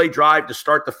 9-play drive to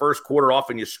start the first quarter off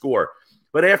and you score.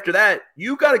 But after that,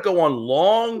 you got to go on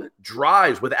long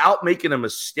drives without making a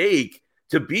mistake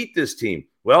to beat this team.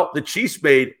 Well, the Chiefs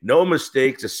made no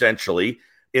mistakes, essentially,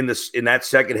 in that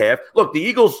second half. Look, the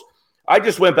Eagles, I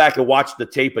just went back and watched the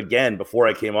tape again before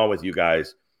I came on with you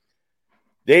guys.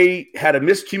 They had a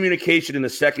miscommunication in the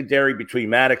secondary between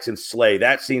Maddox and Slay.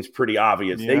 That seems pretty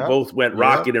obvious. They both went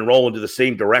rocking and rolling to the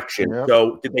same direction.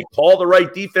 So did they call the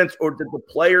right defense, or did the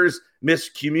players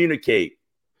miscommunicate?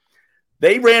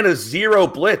 They ran a zero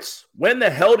blitz. When the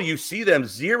hell do you see them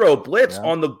zero blitz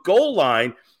on the goal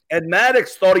line? And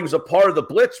Maddox thought he was a part of the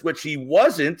blitz, which he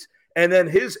wasn't. And then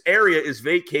his area is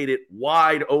vacated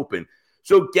wide open.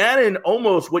 So Gannon,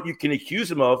 almost what you can accuse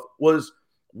him of was,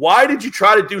 why did you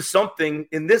try to do something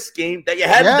in this game that you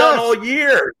hadn't done all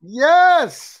year?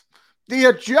 Yes. The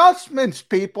adjustments,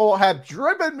 people, have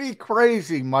driven me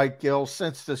crazy, Mike Gill,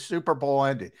 since the Super Bowl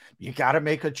ended. You got to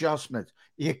make adjustments.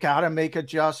 You got to make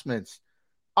adjustments.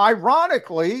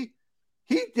 Ironically,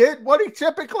 he did what he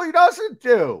typically doesn't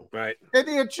do. Right. And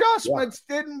the adjustments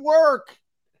didn't work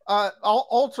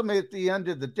ultimately at the end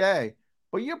of the day.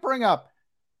 But you bring up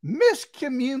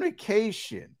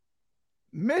miscommunication,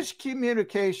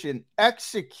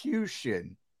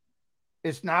 execution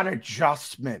is not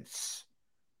adjustments.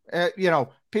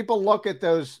 People look at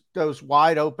those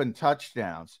wide open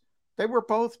touchdowns. They were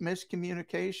both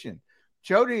miscommunication.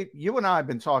 Jody, you and I have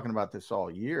been talking about this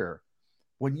all year.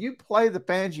 When you play the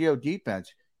Fangio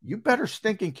defense, you better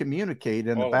stinking communicate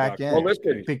in the back end. Well,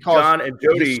 listen, because John and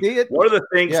Jody, one of the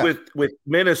things with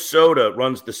Minnesota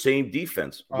runs the same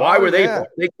defense. Why were they?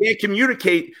 They can't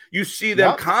communicate. You see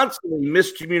them constantly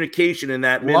miscommunication in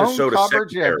that blown Minnesota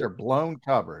coverage secondary. After blown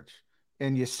coverage,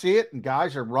 and you see it, and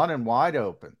guys are running wide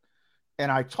open.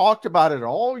 And I talked about it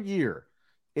all year.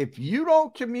 If you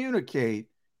don't communicate,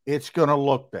 it's going to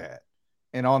look bad.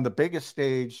 And on the biggest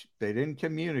stage, they didn't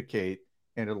communicate,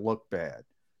 and it looked bad.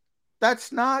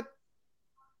 That's not,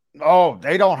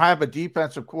 they don't have a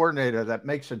defensive coordinator that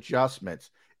makes adjustments.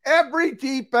 Every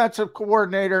defensive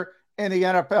coordinator in the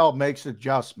NFL makes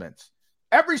adjustments.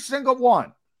 Every single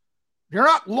one. You're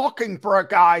not looking for a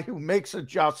guy who makes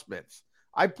adjustments.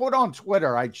 I put on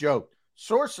Twitter, I joked,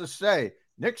 sources say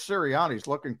Nick Sirianni's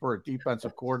looking for a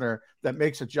defensive coordinator that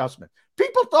makes adjustments.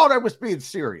 People thought I was being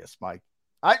serious, Mike.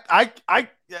 I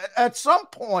at some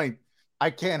point, I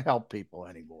can't help people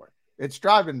anymore. It's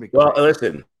driving me crazy. Well,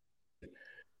 listen.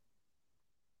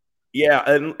 Yeah,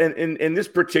 and in this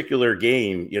particular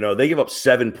game, they give up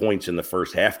 7 points in the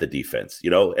first half, the defense,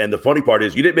 and the funny part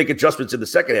is you didn't make adjustments in the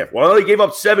second half. Well, they gave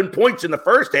up 7 points in the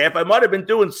first half. I might have been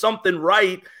doing something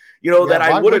right, that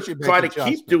I would have tried to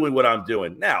keep doing what I'm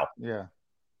doing now. Yeah.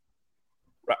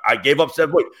 I gave up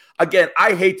 7 points. Again,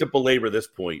 I hate to belabor this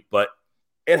point, but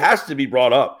it has to be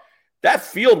brought up. That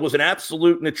field was an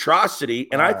absolute atrocity,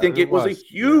 and I think it was a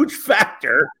huge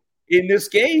factor in this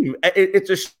game.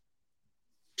 It's a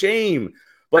shame.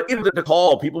 But in the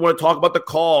call, people want to talk about the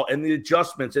call and the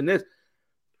adjustments and this.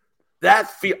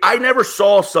 I never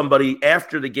saw somebody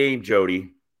after the game,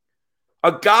 Jody.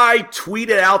 A guy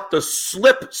tweeted out the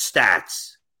slip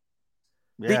stats.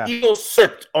 The Eagles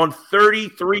slipped on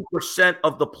 33%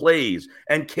 of the plays,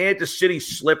 and Kansas City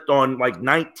slipped on like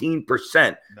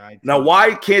 19%. Now,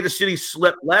 why Kansas City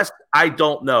slipped less, I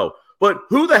don't know. But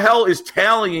who the hell is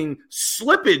tallying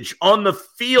slippage on the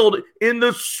field in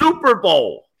the Super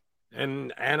Bowl?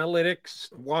 And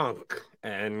analytics wonk,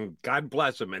 and God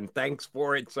bless them, and thanks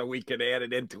for it so we can add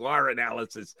it into our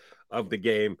analysis of the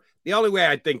game. The only way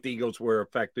I think the Eagles were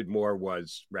affected more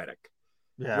was Reddick.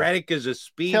 Yeah. Reddick is a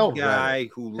speed guy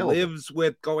who lives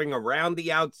with going around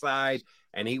the outside,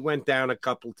 and he went down a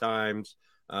couple times.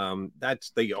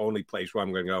 That's the only place where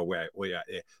I'm going to go.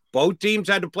 Both teams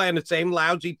had to play on the same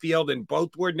lousy field, and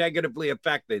both were negatively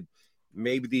affected.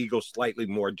 Maybe the Eagles slightly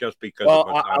more just because. Well,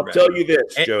 I'll tell you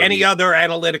this, Jody. Any other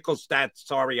analytical stats?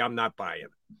 Sorry, I'm not buying.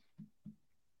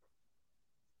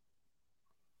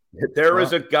 There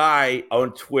is a guy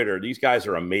on Twitter. These guys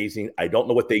are amazing. I don't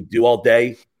know what they do all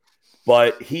day,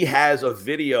 but he has a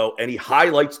video and he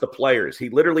highlights the players. He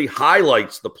literally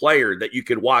highlights the player that you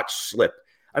could watch slip.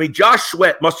 I mean, Josh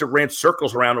Sweat must have ran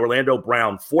circles around Orlando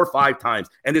Brown 4 or 5 times,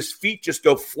 and his feet just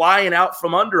go flying out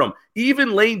from under him.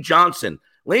 Even Lane Johnson.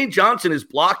 Lane Johnson is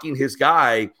blocking his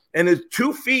guy, and his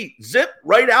 2 feet zip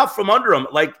right out from under him,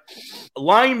 like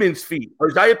lineman's feet.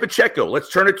 Isaiah Pacheco,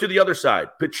 let's turn it to the other side.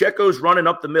 Pacheco's running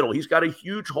up the middle. He's got a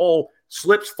huge hole,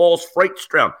 slips, falls, frights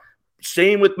down.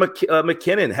 Same with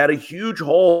McKinnon, had a huge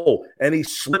hole, and he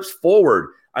slips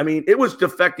forward. I mean, it was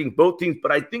affecting both teams,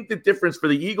 but I think the difference for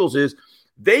the Eagles is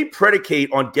they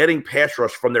predicate on getting pass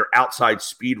rush from their outside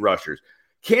speed rushers.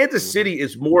 Kansas City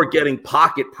is more getting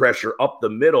pocket pressure up the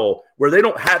middle where they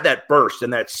don't have that burst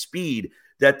and that speed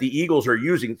that the Eagles are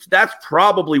using. So that's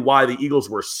probably why the Eagles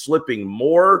were slipping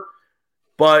more,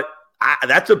 but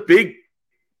that's a big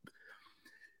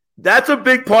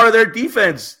part of their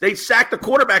defense. They sacked the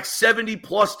quarterback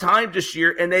 70-plus times this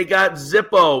year, and they got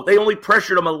Zippo. They only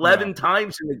pressured him 11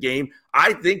 times in the game.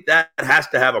 I think that has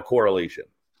to have a correlation.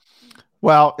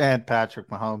 Well, and Patrick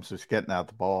Mahomes is getting out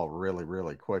the ball really,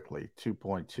 really quickly.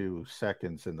 2.2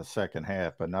 seconds in the second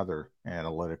half, another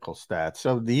analytical stat.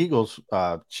 So the Eagles,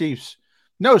 Chiefs,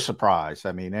 no surprise.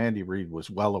 I mean, Andy Reid was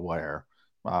well aware,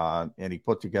 and he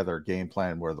put together a game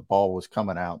plan where the ball was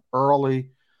coming out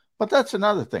early. But that's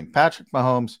another thing. Patrick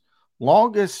Mahomes,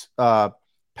 longest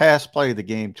pass play of the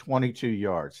game, 22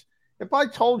 yards. If I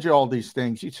told you all these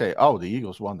things, you'd say, oh, the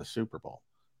Eagles won the Super Bowl.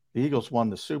 The Eagles won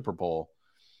the Super Bowl.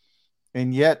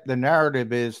 And yet the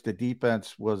narrative is the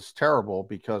defense was terrible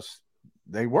because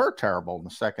they were terrible in the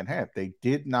second half. They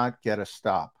did not get a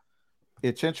stop.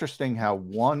 It's interesting how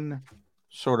one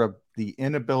sort of the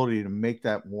inability to make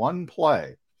that one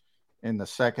play in the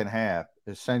second half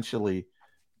essentially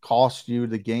cost you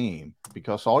the game,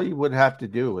 because all you would have to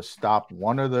do is stop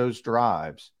one of those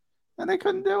drives, and they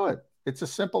couldn't do it. It's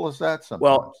as simple as that sometimes.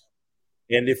 Well,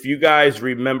 and if you guys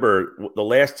remember the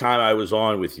last time I was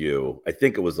on with you, I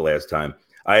think it was the last time,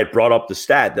 I had brought up the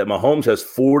stat that Mahomes has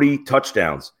 40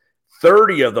 touchdowns.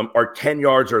 30 of them are 10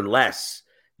 yards or less.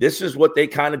 This is what they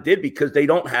kind of did because they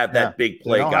don't have that big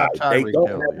play guy. They don't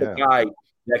have the guy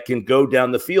that can go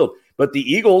down the field. But the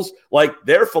Eagles, like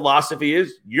their philosophy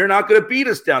is, you're not going to beat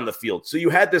us down the field. So you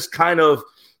had this kind of,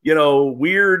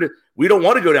 weird, we don't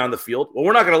want to go down the field. Well,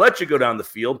 we're not going to let you go down the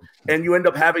field. And you end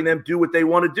up having them do what they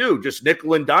want to do, just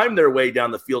nickel and dime their way down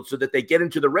the field so that they get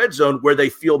into the red zone where they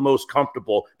feel most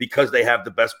comfortable because they have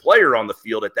the best player on the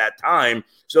field at that time.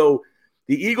 So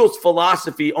the Eagles'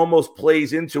 philosophy almost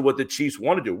plays into what the Chiefs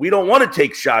want to do. We don't want to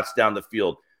take shots down the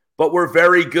field, but we're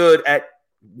very good at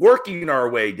working our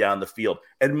way down the field.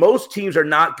 And most teams are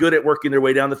not good at working their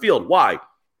way down the field. Why?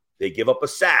 They give up a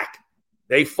sack.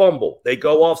 They fumble. They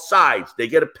go off sides. They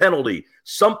get a penalty.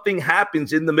 Something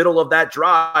happens in the middle of that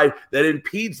drive that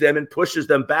impedes them and pushes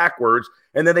them backwards,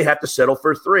 and then they have to settle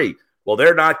for 3. Well,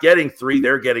 they're not getting 3.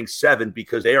 They're getting 7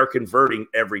 because they are converting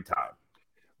every time.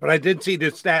 But I did see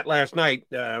this stat last night,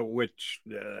 which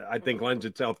I think lends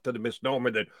itself to the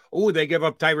misnomer that, they give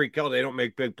up Tyreek Hill. They don't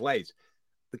make big plays.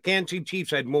 The Kansas City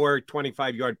Chiefs had more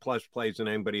 25-yard-plus plays than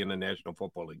anybody in the National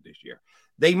Football League this year.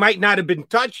 They might not have been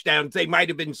touchdowns. They might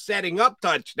have been setting up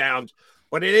touchdowns,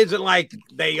 but it isn't like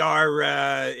they are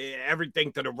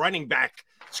everything to the running back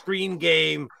screen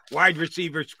game, wide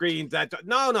receiver screens.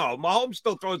 No. Mahomes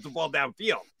still throws the ball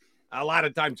downfield. A lot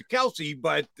of times to Kelsey,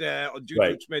 but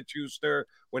Juju Smith-Schuster,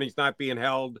 when he's not being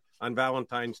held on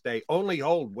Valentine's Day, only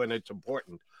hold when it's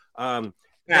important.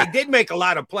 They did make a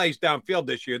lot of plays downfield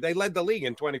this year. They led the league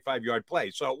in 25-yard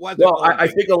plays, so it wasn't. Well, I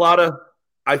think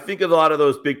a lot of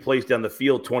those big plays down the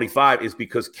field, 25, is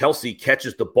because Kelsey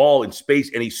catches the ball in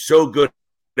space, and he's so good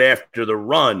after the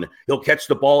run. He'll catch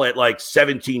the ball at like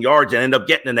 17 yards and end up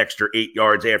getting an extra 8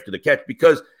 yards after the catch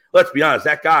because let's be honest,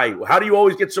 that guy, how do you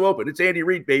always get so open? It's Andy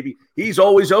Reid, baby. He's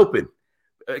always open.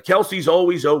 Kelsey's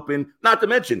always open. Not to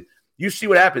mention, you see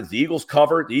what happens. The Eagles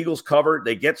cover.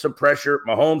 They get some pressure.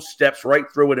 Mahomes steps right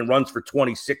through it and runs for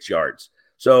 26 yards.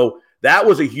 So that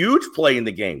was a huge play in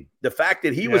the game. The fact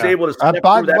that he was able to step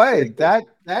by through the that way,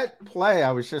 that play,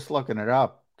 I was just looking it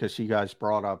up because you guys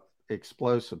brought up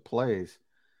explosive plays.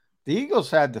 The Eagles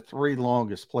had the 3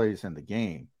 longest plays in the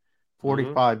game.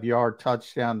 45-yard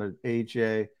touchdown to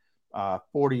AJ,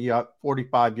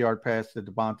 45-yard pass to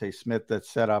Devontae Smith that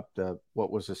set up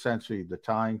what was essentially the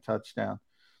tying touchdown.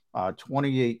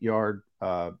 28-yard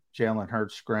Jalen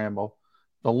Hurts scramble.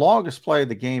 The longest play of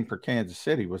the game for Kansas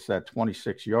City was that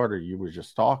 26-yarder you were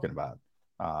just talking about,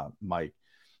 Mike.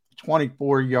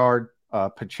 24-yard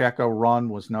Pacheco run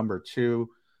was number 2.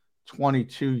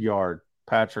 22-yard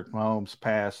Patrick Mahomes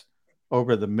pass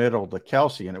over the middle to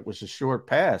Kelsey, and it was a short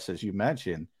pass, as you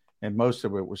mentioned, and most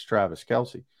of it was Travis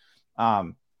Kelce.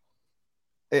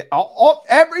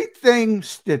 Everything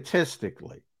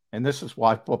statistically, and this is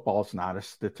why football is not a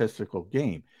statistical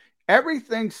game,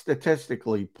 everything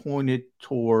statistically pointed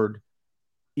toward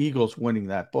Eagles winning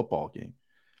that football game.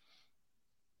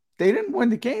 They didn't win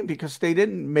the game because they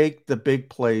didn't make the big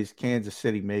plays. Kansas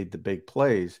City made the big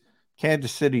plays.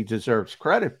 Kansas City deserves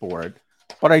credit for it,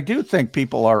 but I do think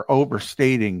people are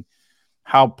overstating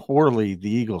how poorly the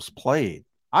Eagles played.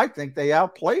 I think they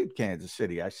outplayed Kansas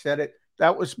City. I said it.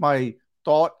 That was my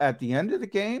thought at the end of the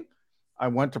game. I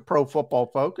went to Pro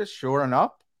Football Focus. Sure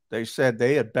enough, they said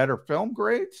they had better film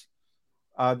grades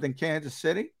than Kansas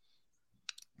City.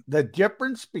 The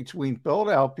difference between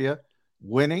Philadelphia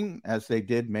winning, as they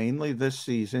did mainly this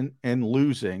season, and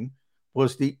losing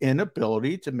was the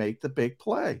inability to make the big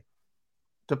play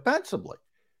defensively.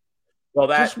 Well,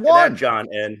 that John,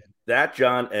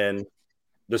 and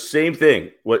the same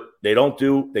thing. What they don't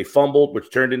do, they fumbled,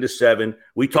 which turned into 7.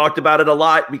 We talked about it a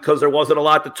lot because there wasn't a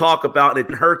lot to talk about, and it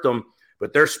didn't hurt them.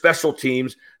 But their special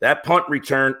teams, that punt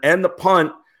return and the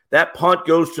punt, that punt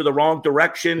goes to the wrong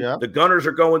direction. Yeah. The gunners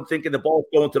are going, thinking the ball's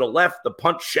going to the left. The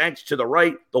punt shanks to the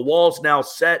right. The wall's now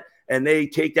set, and they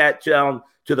take that down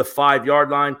to the 5-yard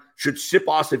line. Should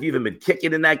Siposs have even been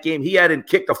kicking in that game? He hadn't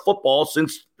kicked a football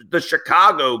since the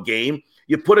Chicago game.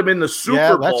 You put him in the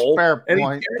Super Bowl. Fair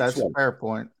point. That's a fair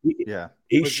point. Yeah.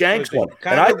 He shanks one.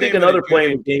 And I think another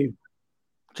play in the game.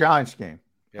 Giants game.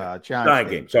 Yeah. Giants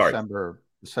game. Sorry.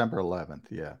 December 11th.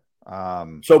 Yeah.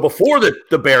 So before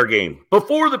the Bear game,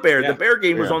 the Bear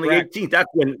game was on the 18th. That's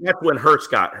when Hurts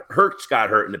got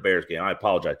hurt in the Bears game. I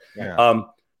apologize. Yeah.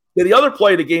 The other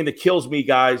play of the game that kills me,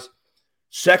 guys,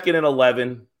 2nd and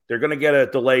 11. They're going to get a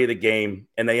delay of the game,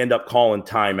 and they end up calling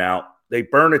timeout. They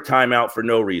burn a timeout for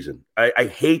no reason. I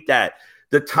hate that.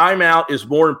 The timeout is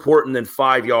more important than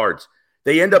 5 yards.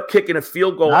 They end up kicking a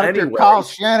field goal anyway. Not Kyle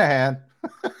Shanahan.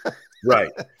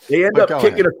 Right. They end up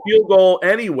kicking a field goal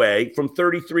anyway from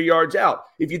 33 yards out.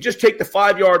 If you just take the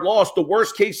 5-yard loss, the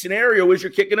worst case scenario is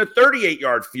you're kicking a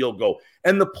 38-yard field goal.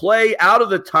 And the play out of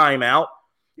the timeout,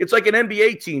 it's like an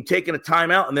NBA team taking a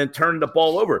timeout and then turning the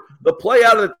ball over. The play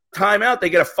out of the timeout,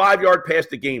 they get a 5-yard pass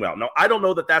the game out. Now, I don't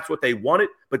know that that's what they wanted,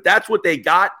 but that's what they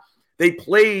got. They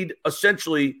played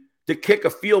essentially to kick a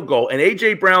field goal. And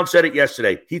A.J. Brown said it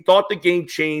yesterday. He thought the game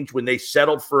changed when they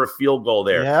settled for a field goal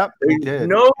there. Yep, There's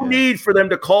no need for them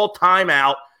to call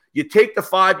timeout. You take the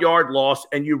 5-yard loss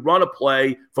and you run a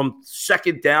play from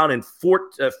 2nd down and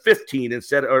 15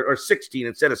 instead or 16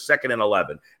 instead of 2nd and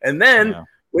 11. And then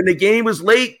when the game was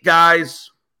late, guys,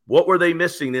 what were they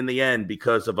missing in the end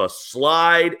because of a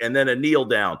slide and then a kneel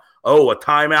down? Oh, a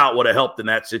timeout would have helped in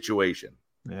that situation.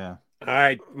 Yeah. All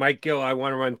right, Mike Gill, I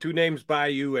want to run 2 names by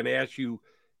you and ask you,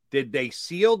 did they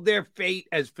seal their fate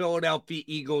as Philadelphia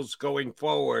Eagles going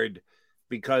forward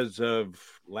because of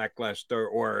lackluster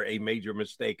or a major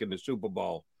mistake in the Super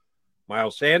Bowl?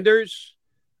 Miles Sanders,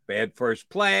 bad first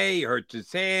play, hurts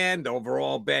his hand,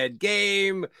 overall bad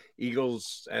game.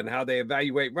 Eagles and how they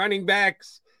evaluate running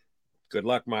backs. Good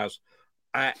luck, Miles.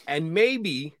 And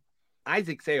maybe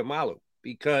Isaac Seumalo,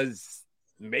 because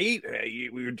we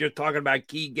were just talking about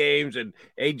key games and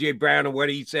A.J. Brown and what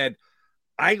he said.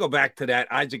 I go back to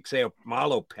that Isaac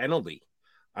Seumalo penalty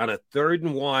on a 3rd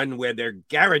and 1 where they're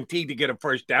guaranteed to get a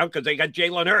first down because they got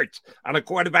Jalen Hurts on a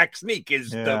quarterback sneak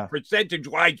is the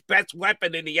percentage-wise best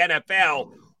weapon in the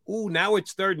NFL. Ooh, now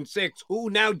it's 3rd and 6. Ooh,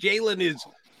 now Jalen is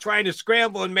trying to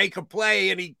scramble and make a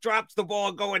play, and he drops the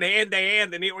ball going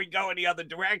hand-to-hand, and here we go in the other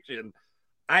direction.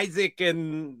 Isaac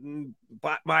and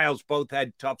Miles both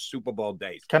had tough Super Bowl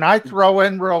days. Can I throw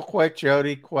in real quick,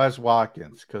 Jody, Quez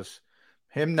Watkins, because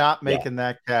him not making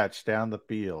that catch down the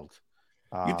field.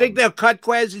 You think they'll cut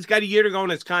Quez? He's got a year to go on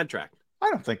his contract. I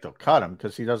don't think they'll cut him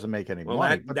because he doesn't make any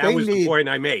money. That was the point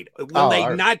I made. Will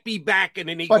they not be back in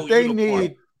an Eagle But they uniform?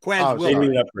 need. They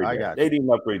need an upgrade there. They need an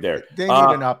upgrade there. They need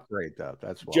an upgrade, though.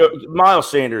 That's why.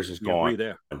 Miles Sanders is gone.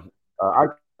 I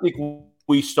think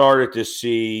we started to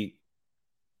see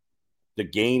the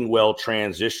Gainwell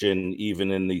transition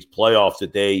even in these playoffs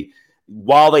that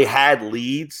while they had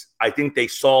leads, I think they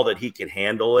saw that he could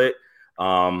handle it.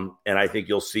 And I think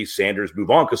you'll see Sanders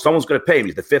move on because someone's going to pay him.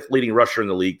 He's the 5th leading rusher in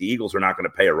the league. The Eagles are not going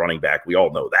to pay a running back. We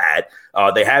all know that.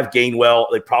 They have Gainwell.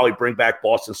 They probably bring back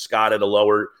Boston Scott at a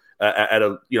lower at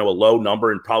a low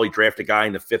number and probably draft a guy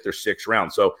in the 5th or 6th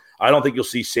round. So I don't think you'll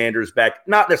see Sanders back,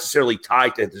 not necessarily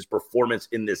tied to his performance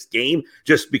in this game,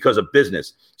 just because of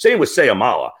business. Same with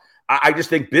Seumalo. I just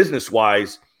think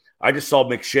business-wise, I just saw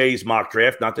McShay's mock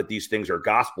draft. Not that these things are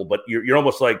gospel, but you're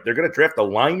almost like they're going to draft a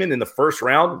lineman in the 1st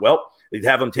round. Well, they'd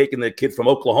have him taking the kid from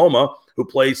Oklahoma who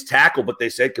plays tackle, but they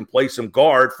said can play some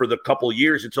guard for the couple of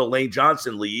years until Lane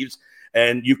Johnson leaves.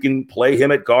 And you can play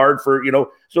him at guard for,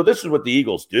 so this is what the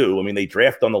Eagles do. I mean, they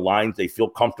draft on the lines. They feel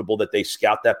comfortable that they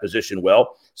scout that position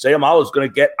well. Seumalo is going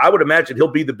to I would imagine he'll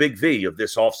be the big V of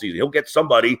this offseason. He'll get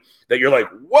somebody that you're like,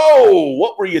 whoa,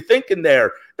 what were you thinking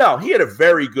there? No, he had a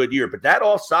very good year, but that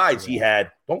offsides he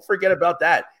had, don't forget about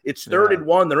that. It's 3rd and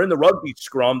 1. They're in the rugby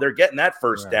scrum. They're getting that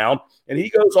first down, and he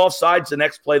goes offsides the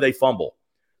next play they fumble.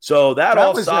 So that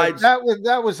offsides.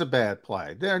 That was a bad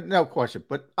play. There, no question.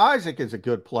 But Isaac is a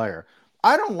good player.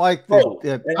 I don't like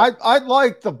I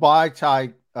like the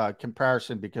Baitai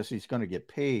comparison because he's going to get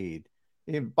paid.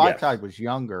 Baitai was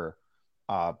younger,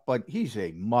 but he's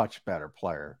a much better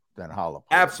player than Halapoulivaati.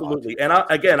 Absolutely. And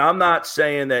I'm not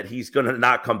saying that he's going to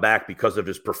not come back because of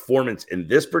his performance in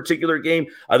this particular game.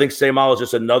 I think Seumalo is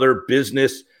just another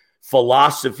business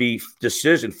philosophy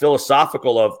decision,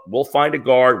 philosophical of we'll find a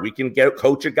guard, we can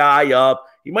coach a guy up.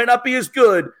 He might not be as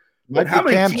good. But how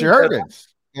many Cam Jurgens?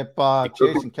 If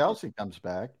Jason Kelce comes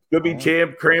back. Could be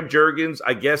Cam Jurgens.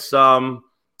 I guess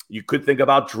you could think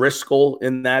about Driscoll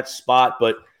in that spot.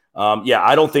 But,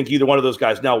 I don't think either one of those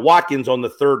guys. Now, Watkins on the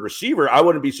 3rd receiver, I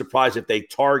wouldn't be surprised if they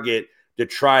target to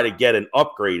try to get an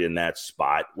upgrade in that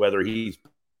spot, whether he's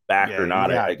back or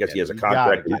not. I guess he has a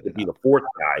contract to be the 4th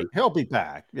guy. He'll be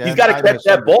back. Yeah, he's got to catch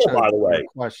that ball, by the way.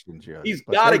 Questions, he's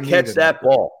got to catch that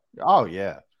ball. Oh,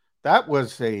 yeah. That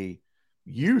was a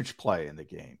huge play in the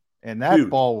game. And that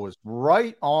ball was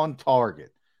right on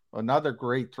target. Another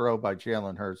great throw by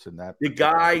Jalen Hurts in that. The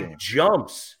guy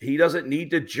jumps. He doesn't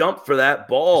need to jump for that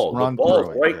ball. The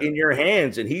ball's right in your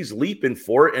hands, and he's leaping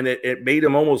for it, and it made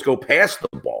him almost go past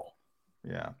the ball.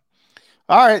 Yeah.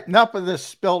 All right, enough of this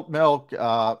spilt milk,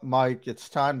 Mike. It's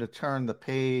time to turn the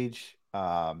page.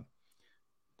 The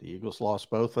Eagles lost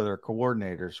both of their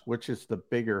coordinators. Which is the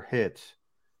bigger hit?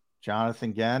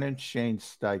 Jonathan Gannon, Shane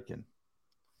Steichen?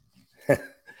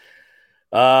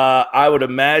 I would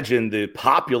imagine the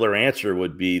popular answer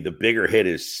would be the bigger hit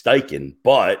is Steichen,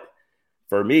 but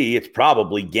for me, it's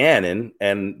probably Gannon,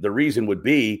 and the reason would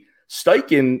be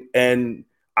Steichen, and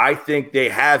I think they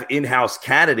have in-house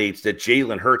candidates that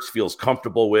Jalen Hurts feels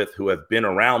comfortable with who have been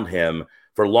around him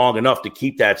for long enough to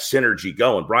keep that synergy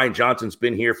going. Brian Johnson's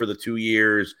been here for the 2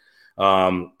 years.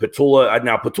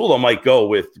 Petula might go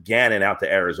with Gannon out to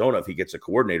Arizona if he gets a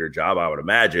coordinator job, I would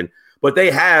imagine, but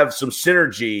they have some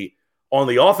synergy on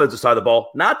the offensive side of the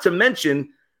ball, not to mention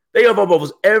they have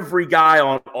almost every guy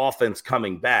on offense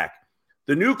coming back.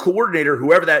 The new coordinator,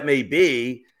 whoever that may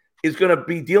be, is going to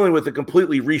be dealing with a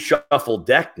completely reshuffled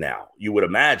deck now, you would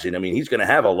imagine. I mean, he's going to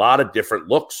have a lot of different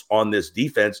looks on this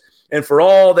defense. And for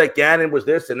all that Gannon was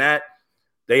this and that,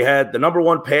 they had the number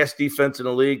 1 pass defense in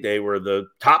the league. They were the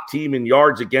top team in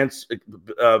yards against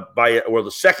the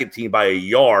 2nd team by a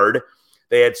yard.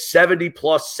 They had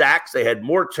 70-plus sacks. They had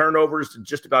more turnovers than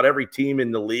just about every team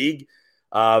in the league.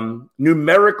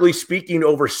 Numerically speaking,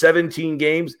 over 17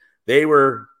 games, they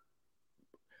were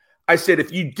 – I said,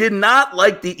 if you did not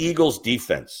like the Eagles'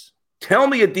 defense, tell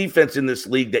me a defense in this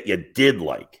league that you did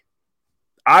like.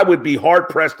 I would be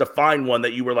hard-pressed to find one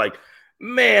that you were like,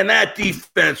 man, that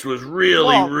defense was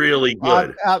really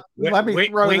good. Let me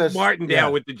throw Wink this.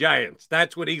 Martindale with the Giants.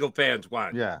 That's what Eagle fans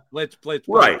want. Yeah. Let's.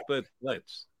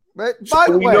 But by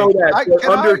the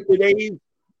way,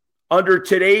 under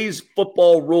today's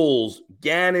football rules,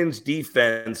 Gannon's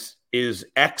defense is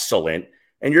excellent,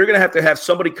 and you're going to have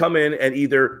somebody come in and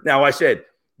either. Now, I said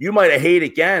you might have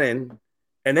hated Gannon,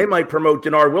 and they might promote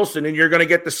Denard Wilson, and you're going to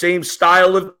get the same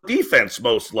style of defense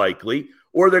most likely,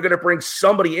 or they're going to bring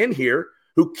somebody in here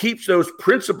who keeps those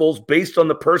principles based on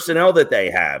the personnel that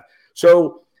they have.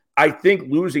 So I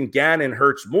think losing Gannon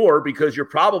hurts more because you're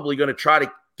probably going to try to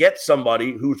get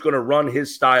somebody who's going to run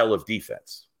his style of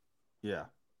defense. Yeah.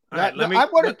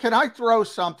 Can I throw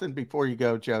something before you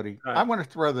go, Jody? I want to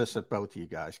throw this at both of you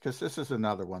guys because this is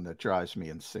another one that drives me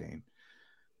insane.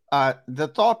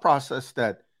 The thought process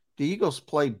that the Eagles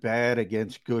play bad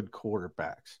against good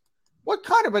quarterbacks. What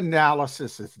kind of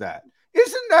analysis is that?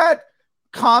 Isn't that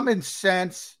common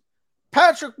sense?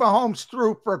 Patrick Mahomes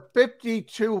threw for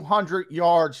 5,200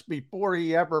 yards before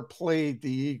he ever played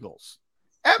the Eagles.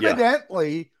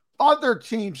 Evidently, other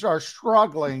teams are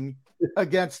struggling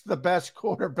against the best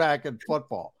quarterback in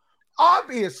football.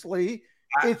 Obviously,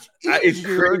 it's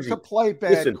easier to play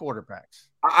bad quarterbacks.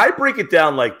 I break it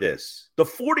down like this. The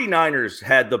 49ers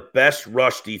had the best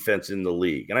rush defense in the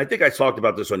league. And I think I talked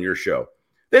about this on your show.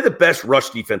 They had the best rush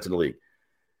defense in the league.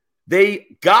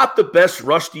 They got the best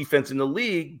rush defense in the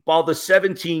league by the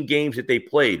 17 games that they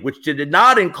played, which did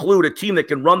not include a team that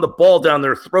can run the ball down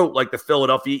their throat like the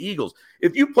Philadelphia Eagles.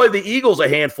 If you play the Eagles a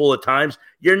handful of times,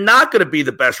 you're not going to be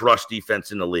the best rush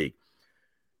defense in the league.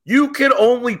 You can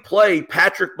only play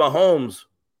Patrick Mahomes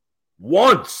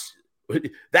once.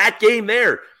 That game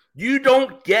there, you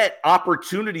don't get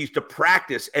opportunities to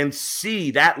practice and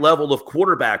see that level of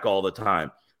quarterback all the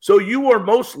time. So you are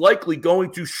most likely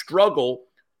going to struggle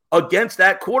against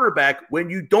that quarterback when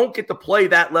you don't get to play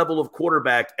that level of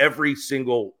quarterback every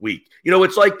single week. You know,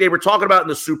 it's like they were talking about in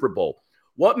the Super Bowl.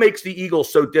 What makes the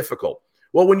Eagles so difficult?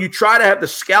 Well, when you try to have the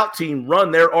scout team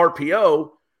run their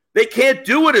RPO, they can't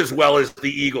do it as well as the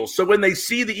Eagles. So when they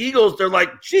see the Eagles, they're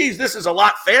like, geez, this is a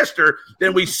lot faster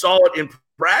than we saw it in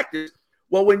practice.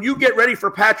 Well, when you get ready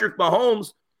for Patrick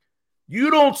Mahomes,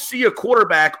 you don't see a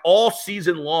quarterback all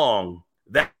season long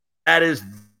that is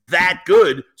that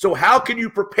good. So how can you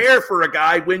prepare for a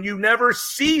guy when you never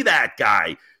see that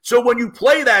guy? So when you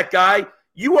play that guy,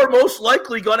 you are most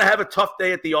likely going to have a tough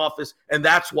day at the office. And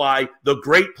that's why the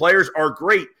great players are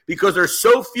great, because there's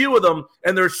so few of them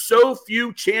and there's so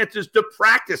few chances to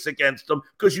practice against them,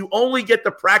 because you only get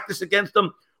to practice against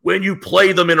them when you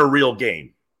play them in a real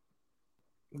game.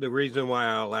 The reason why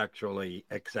I'll actually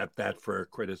accept that for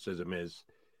criticism is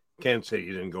Kansas City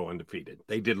didn't go undefeated.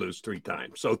 They did lose 3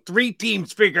 times. So 3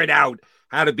 teams figured out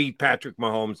how to beat Patrick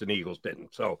Mahomes and the Eagles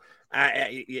didn't. So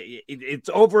it's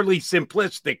overly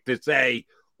simplistic to say,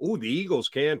 oh, the Eagles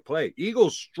can't play.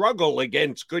 Eagles struggle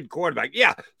against good quarterback.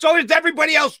 Yeah, so does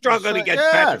everybody else struggling against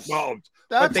Patrick Mahomes.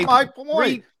 That's my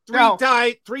point.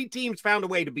 Three teams found a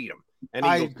way to beat him. And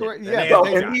I agree.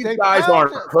 And these guys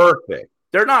aren't perfect.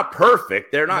 They're not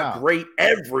perfect. They're not great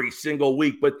every single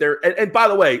week, but they're and by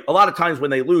the way, a lot of times when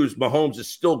they lose, Mahomes is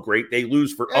still great. They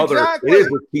lose for other.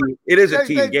 It is a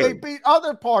team game. They beat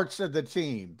other parts of the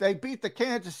team. They beat the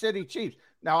Kansas City Chiefs.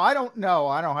 Now, I don't know.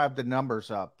 I don't have the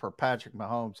numbers up for Patrick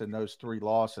Mahomes in those 3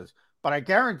 losses, but I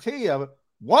guarantee you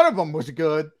one of them was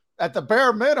good at the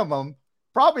bare minimum,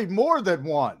 probably more than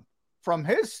one from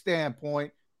his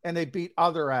standpoint, and they beat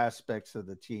other aspects of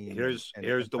the team. Here's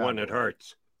the one that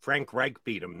hurts. Frank Reich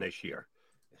beat him this year.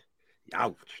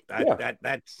 Ouch!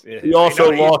 That's. He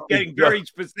also lost. Getting very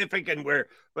specific, and we're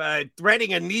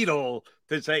threading a needle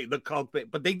to say the Colts,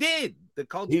 but they did. The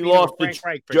Colts. He lost to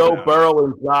Joe Burrow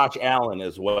and Josh Allen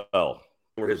as well.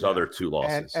 Were his other 2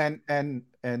 losses. And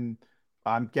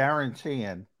I'm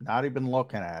guaranteeing, not even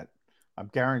looking at,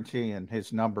 I'm guaranteeing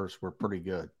his numbers were pretty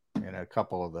good in a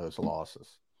couple of those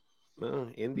losses. Well,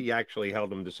 Indy actually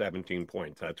held him to 17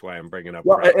 points. That's why I'm bringing up.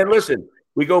 Well, and listen,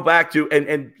 we go back to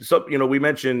and so we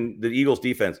mentioned the Eagles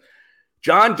defense.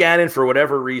 John Gannon, for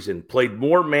whatever reason, played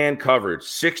more man coverage,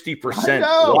 60%.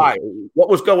 Why? What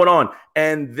was going on?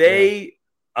 And they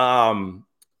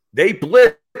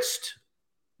blitzed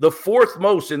the 4th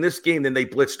most in this game than they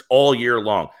blitzed all year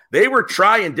long. They were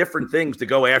trying different things to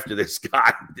go after this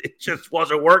guy. It just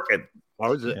wasn't working.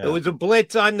 It was a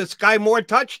blitz on the Sky Moore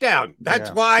touchdown.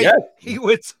 That's why he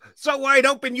was so wide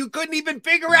open. You couldn't even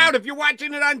figure out if you're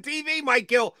watching it on TV, Mike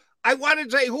Gill. I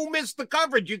wanted to say who missed the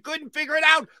coverage. You couldn't figure it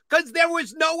out because there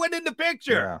was no one in the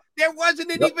picture. Yeah. There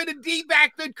wasn't even a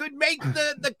D-back that could make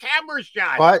the camera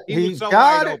shot. But he's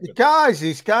got it, guys.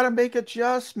 He's got to make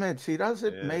adjustments. He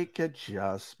doesn't make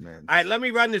adjustments. All right, let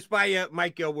me run this by you,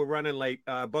 Mike Gill. We're running late,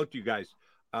 both you guys.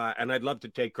 And I'd love to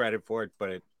take credit for it, but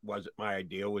it wasn't my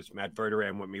idea. It was Matt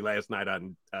Verderam with me last night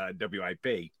on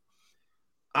WIP.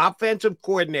 Offensive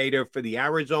coordinator for the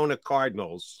Arizona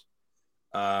Cardinals,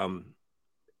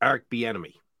 Eric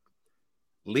Bieniemy,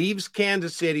 leaves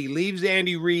Kansas City, leaves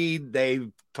Andy Reid. They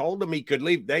told him he could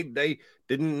leave. They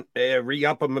didn't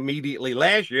re-up him immediately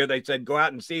last year. They said, go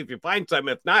out and see if you find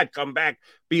something. If not, come back,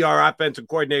 be our offensive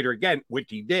coordinator again, which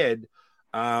he did.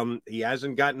 He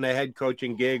hasn't gotten a head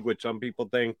coaching gig, which some people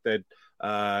think that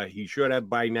he should have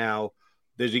by now.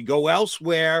 Does he go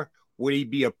elsewhere? Would he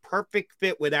be a perfect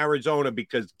fit with Arizona?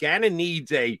 Because Gannon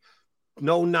needs a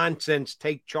no-nonsense,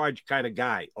 take-charge kind of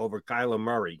guy over Kyler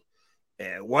Murray.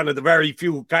 One of the very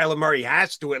few Kyler Murray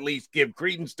has to at least give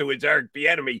credence to is Eric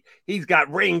Bieniemy. He's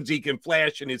got rings he can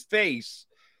flash in his face.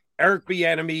 Eric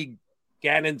Bieniemy,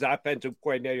 Gannon's offensive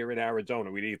coordinator in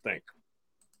Arizona. What do you think?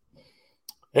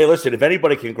 Hey, listen, if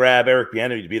anybody can grab Eric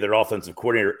Bieniemy to be their offensive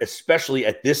coordinator, especially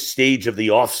at this stage of the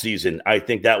offseason, I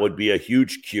think that would be a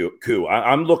huge coup.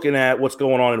 I'm looking at what's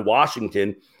going on in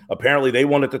Washington. Apparently, they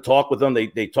wanted to talk with them.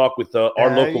 They talked with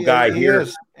our local guy here.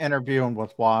 Is interviewing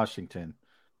with Washington.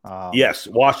 Yes,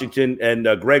 Washington, and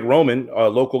Greg Roman, a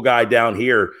local guy down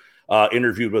here,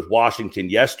 interviewed with Washington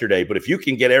yesterday. But if you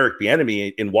can get Eric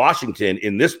Bieniemy in Washington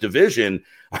in this division,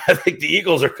 I think the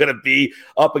Eagles are going to be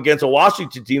up against a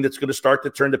Washington team that's going to start to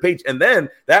turn the page. And then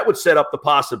that would set up the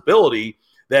possibility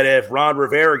that if Ron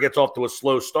Rivera gets off to a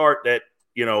slow start, that,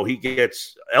 you know, he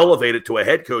gets elevated to a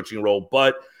head coaching role.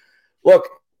 But look,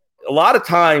 a lot of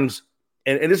times,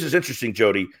 and this is interesting,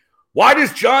 Jody, why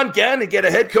does John Gannon get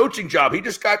a head coaching job? He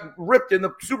just got ripped in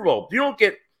the Super Bowl. You don't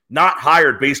get not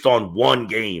hired based on one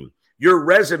game. Your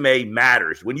resume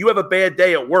matters. When you have a bad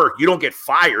day at work, you don't get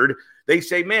fired. They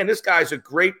say, man, this guy's a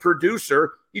great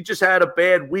producer. He just had a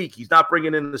bad week. He's not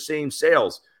bringing in the same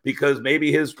sales because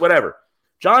maybe his whatever.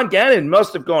 John Gannon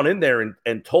must have gone in there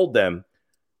and told them,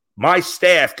 my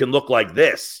staff can look like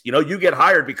this. You know, you get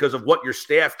hired because of what your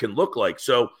staff can look like.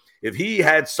 So if he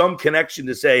had some connection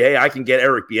to say, hey, I can get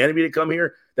Eric Bieniemy to come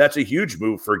here, that's a huge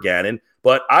move for Gannon.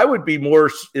 But I would be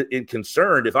more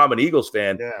concerned if I'm an Eagles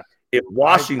fan, if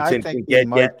Washington can get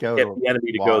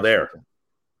Bieniemy to go there.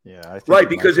 Yeah, right,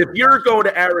 because if you're going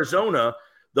to Arizona,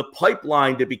 the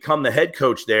pipeline to become the head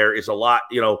coach there is a lot,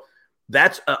 you know,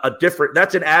 that's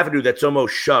that's an avenue that's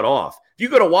almost shut off. If you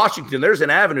go to Washington, there's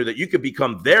an avenue that you could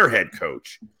become their head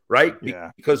coach, right? Yeah.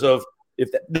 Because of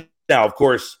now, of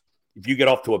course, if you get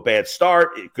off to a bad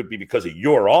start, it could be because of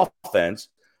your offense,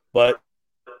 but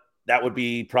that would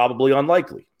be probably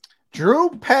unlikely. Drew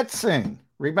Petzing,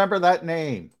 remember that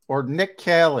name? Or Nick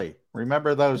Caley,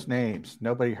 remember those names?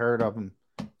 Nobody heard of them.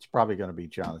 It's probably going to be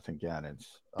Jonathan Gannon's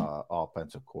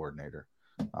offensive coordinator.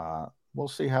 We'll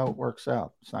see how it works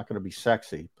out. It's not going to be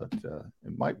sexy, but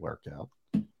it might work out.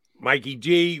 Mikey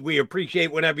G, we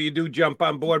appreciate whenever you do jump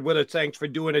on board with us. Thanks for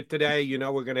doing it today. You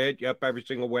know, we're going to hit you up every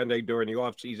single Wednesday during the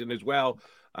off season as well.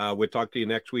 We'll talk to you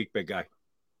next week, big guy.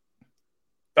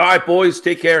 All right, boys.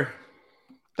 Take care.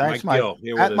 Thanks, Mike.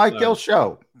 At Mike Gill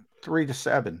Show, 3 to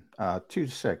 7, 2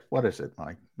 to 6. What is it,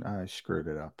 Mike? I screwed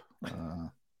it up.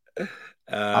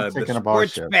 I'm thinking the about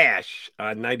Sports Bash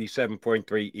on 97.3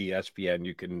 ESPN.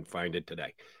 You can find it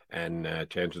today. And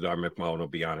chances are McMullen will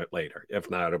be on it later. If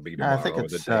not, it'll be tomorrow. I think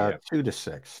it's 2 to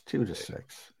 6. 2 to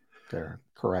 6. There,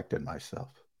 corrected myself.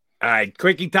 All right,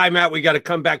 quickie timeout. We got to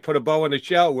come back, put a bow on the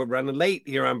show. We're running late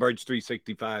here on Birds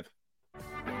 365.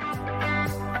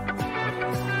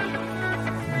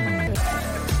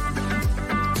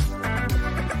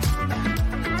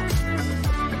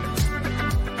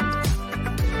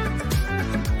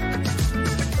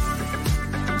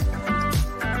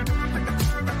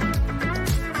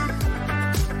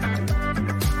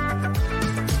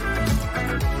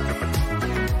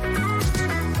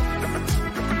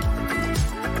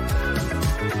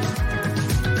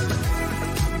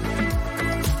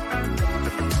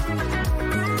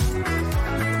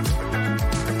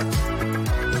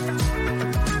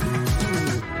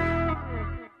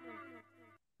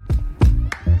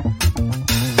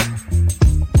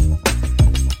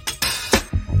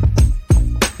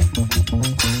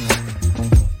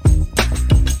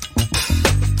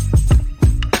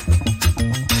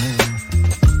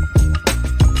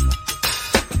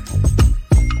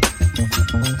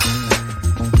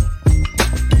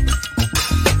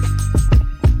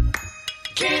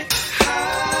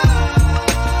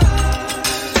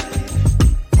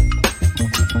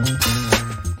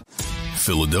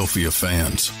 Philadelphia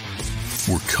fans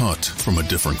were cut from a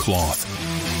different cloth.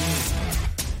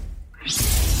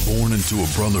 Born into a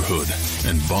brotherhood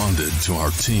and bonded to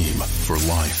our team for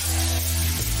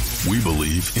life. We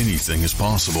believe anything is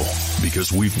possible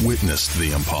because we've witnessed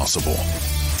the impossible.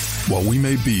 While we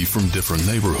may be from different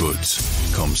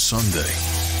neighborhoods, come Sunday,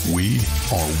 we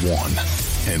are one,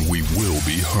 and we will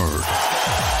be heard.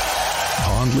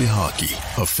 Pondley Hockey,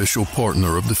 official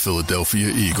partner of the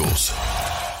Philadelphia Eagles.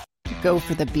 Go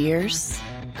for the beers,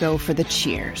 go for the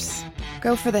cheers,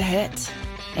 go for the hit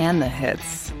and the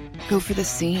hits, go for the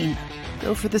scene,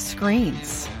 go for the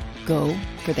screens, go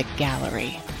for the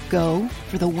gallery, go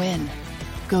for the win,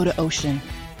 go to Ocean.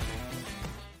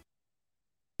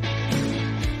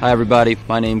 Hi everybody,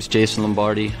 my name's Jason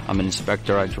Lombardi. I'm an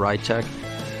inspector at DryTech.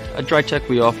 At DryTech,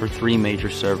 we offer 3 major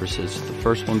services, the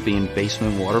first one being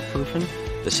basement waterproofing.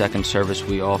 The second service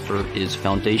we offer is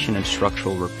foundation and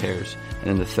structural repairs.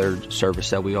 And then the third service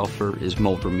that we offer is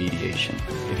mold remediation.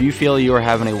 If you feel you are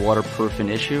having a waterproofing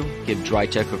issue, give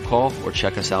DryTech a call or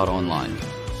check us out online.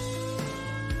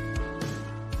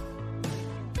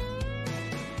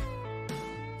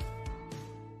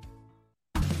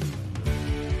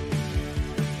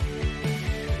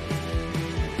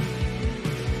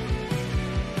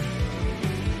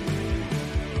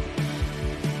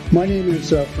 My name is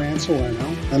Fran Salerno,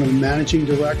 and I'm a managing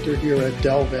director here at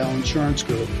Del Valle Insurance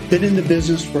Group. Been in the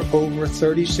business for over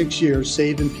 36 years,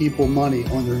 saving people money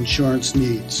on their insurance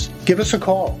needs. Give us a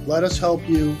call. Let us help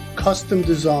you custom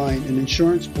design an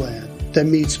insurance plan that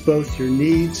meets both your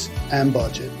needs and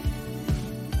budget.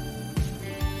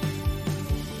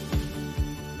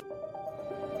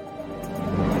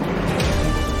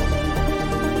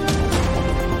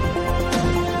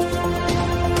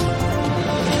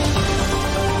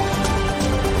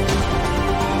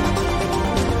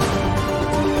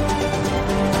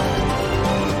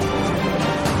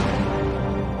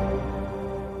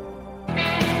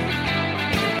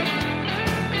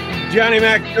 Johnny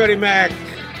Mac, Jody Mac.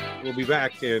 We'll be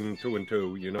back in 2 and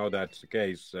 2. You know that's the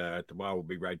case. Tomorrow we'll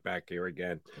be right back here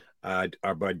again.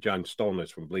 Our bud John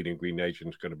Stolnis from Bleeding Green Nation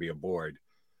is going to be aboard.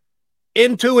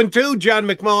 In 2 and 2, John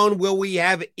McMullen, will we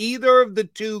have either of the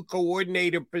 2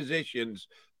 coordinator positions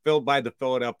filled by the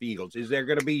Philadelphia Eagles? Is there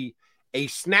going to be a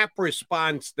snap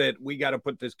response that we got to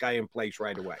put this guy in place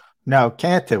right away? No,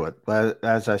 can't do it.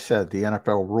 As I said, the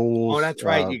NFL rules. Oh, that's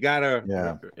right. You got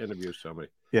to interview somebody.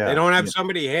 Yeah, they don't have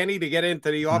somebody handy to get into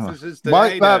the offices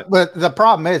today. But the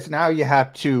problem is now you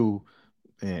have to.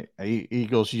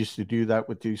 Eagles used to do that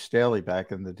with Deuce Staley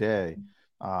back in the day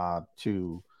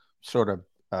to sort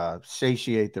of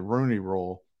satiate the Rooney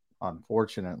Rule.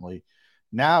 Unfortunately,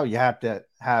 now you have to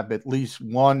have at least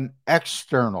one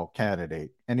external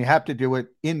candidate, and you have to do it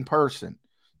in person.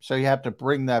 So you have to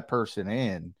bring that person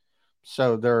in.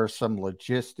 So there are some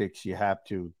logistics you have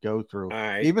to go through.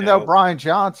 Even though Brian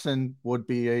Johnson would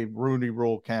be a Rooney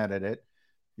Rule candidate,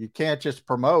 you can't just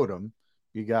promote him.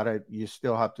 You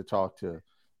still have to talk to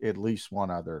at least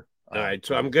one other. All right.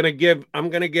 So I'm gonna give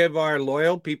our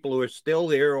loyal people who are still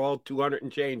here, all 200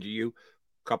 and change of you,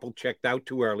 a couple checked out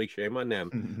too early, shame on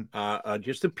them.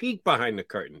 Just a peek behind the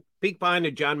curtain. Peek behind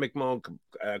the John McMullen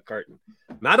curtain.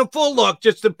 Not a full look,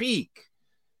 just a peek.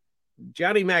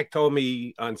 Johnny Mac told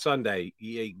me on Sunday,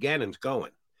 Gannon's going.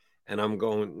 And I'm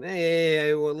going,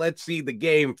 well, let's see the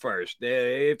game first.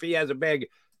 If he has a bag.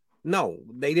 No,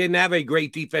 they didn't have a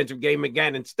great defensive game.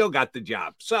 Gannon still got the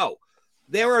job. So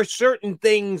there are certain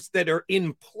things that are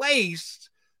in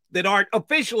place that aren't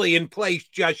officially in place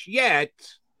just yet.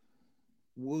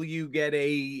 Will you get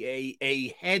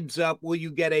a heads up? Will you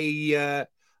get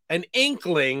an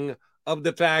inkling of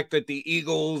the fact that the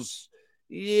Eagles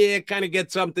kind of get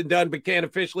something done, but can't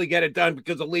officially get it done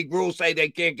because the league rules say they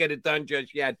can't get it done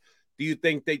just yet? Do you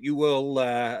think that you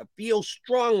will feel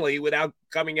strongly without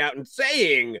coming out and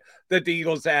saying that the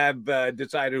Eagles have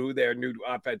decided who their new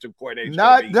offensive coordinator is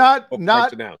going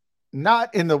to be?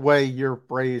 Not in the way you're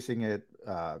phrasing it.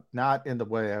 Not in the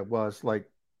way I was.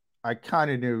 Like, I kind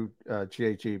of knew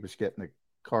JG was getting the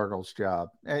Cardinals job.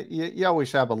 You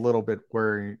always have a little bit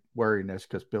wariness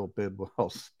because Bill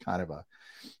Bidwell's kind of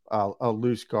a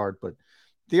loose guard, but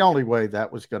the only way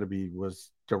that was going to be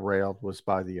derailed was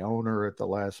by the owner at the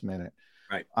last minute.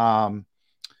 Right.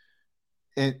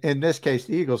 In this case,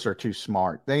 the Eagles are too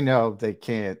smart. They know they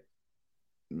can't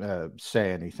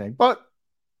say anything, but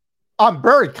I'm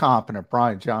very confident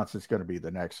Brian Johnson's going to be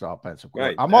the next offensive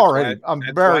coordinator.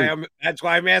 Right. That's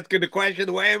why I'm asking the question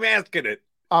the way I'm asking it.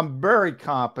 I'm very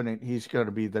confident he's going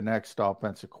to be the next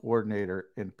offensive coordinator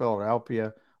in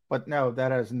Philadelphia. But no,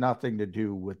 that has nothing to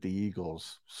do with the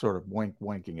Eagles sort of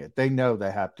winking it. They know they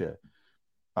have to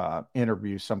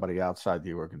interview somebody outside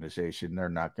the organization. They're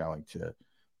not going to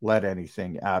let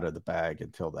anything out of the bag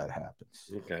until that happens.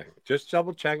 Okay. Just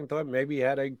double checking. Thought maybe you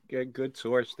had a good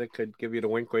source that could give you the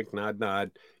wink,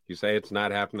 nod. You say it's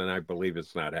not happening. I believe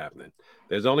it's not happening.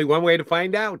 There's only one way to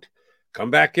find out. Come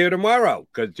back here tomorrow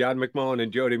because John McMullen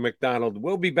and Jody McDonald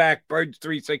will be back. Birds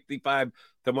 365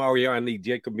 tomorrow here on the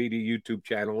Jacob Media YouTube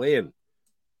channel in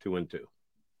 2 and 2.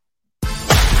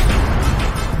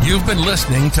 You've been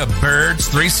listening to Birds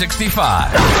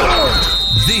 365.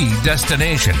 the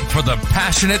destination for the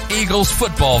passionate Eagles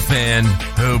football fan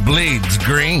who bleeds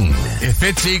green. If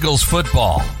it's Eagles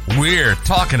football, we're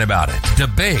talking about it.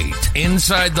 Debate,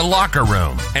 inside the locker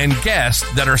room, and guests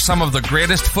that are some of the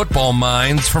greatest football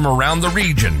minds from around the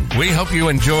region. We hope you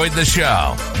enjoyed the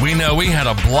show. We know we had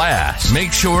a blast.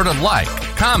 Make sure to like,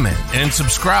 comment, and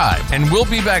subscribe, and we'll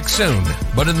be back soon.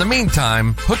 But in the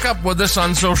meantime, hook up with us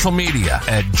on social media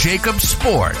at Jacob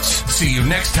Sports. See you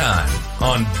next time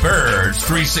on Birds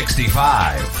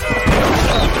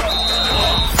 365.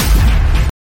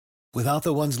 Without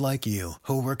the ones like you,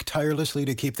 who work tirelessly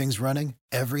to keep things running,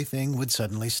 everything would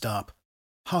suddenly stop.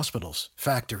 Hospitals,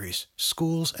 factories,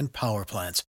 schools, and power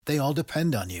plants, they all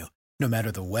depend on you. No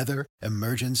matter the weather,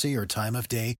 emergency, or time of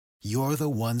day, you're the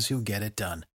ones who get it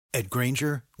done. At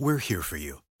Grainger, we're here for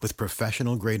you with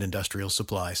professional-grade industrial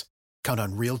supplies. Count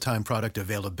on real-time product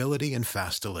availability and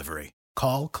fast delivery.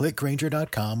 Call,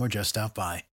 clickgrainger.com, or just stop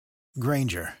by.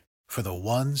 Grainger, for the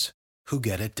ones who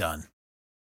get it done.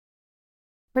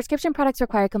 Prescription products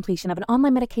require completion of an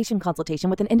online medication consultation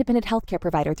with an independent healthcare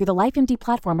provider through the LifeMD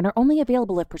platform and are only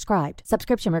available if prescribed.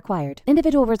 Subscription required.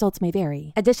 Individual results may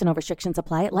vary. Additional restrictions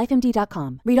apply at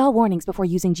lifemd.com. Read all warnings before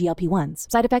using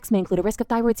GLP-1s. Side effects may include a risk of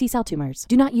thyroid C-cell tumors.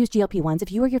 Do not use GLP-1s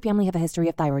if you or your family have a history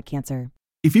of thyroid cancer.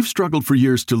 If you've struggled for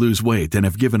years to lose weight and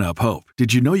have given up hope,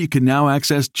 did you know you can now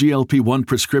access GLP-1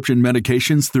 prescription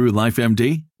medications through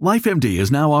LifeMD? LifeMD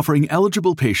is now offering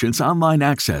eligible patients online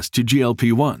access to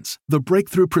GLP-1s, the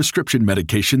breakthrough prescription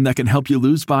medication that can help you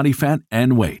lose body fat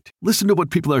and weight. Listen to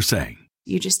what people are saying.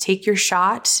 You just take your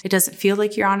shot. It doesn't feel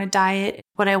like you're on a diet.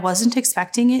 What I wasn't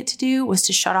expecting it to do was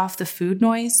to shut off the food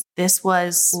noise. This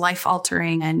was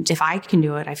life-altering, and if I can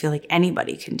do it, I feel like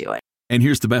anybody can do it. And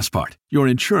here's the best part. Your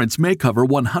insurance may cover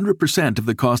 100% of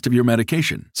the cost of your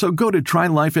medication. So go to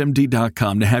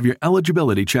TryLifeMD.com to have your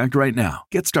eligibility checked right now.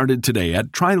 Get started today at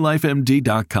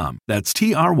TryLifeMD.com. That's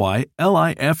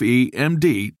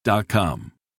TryLifeMD.com.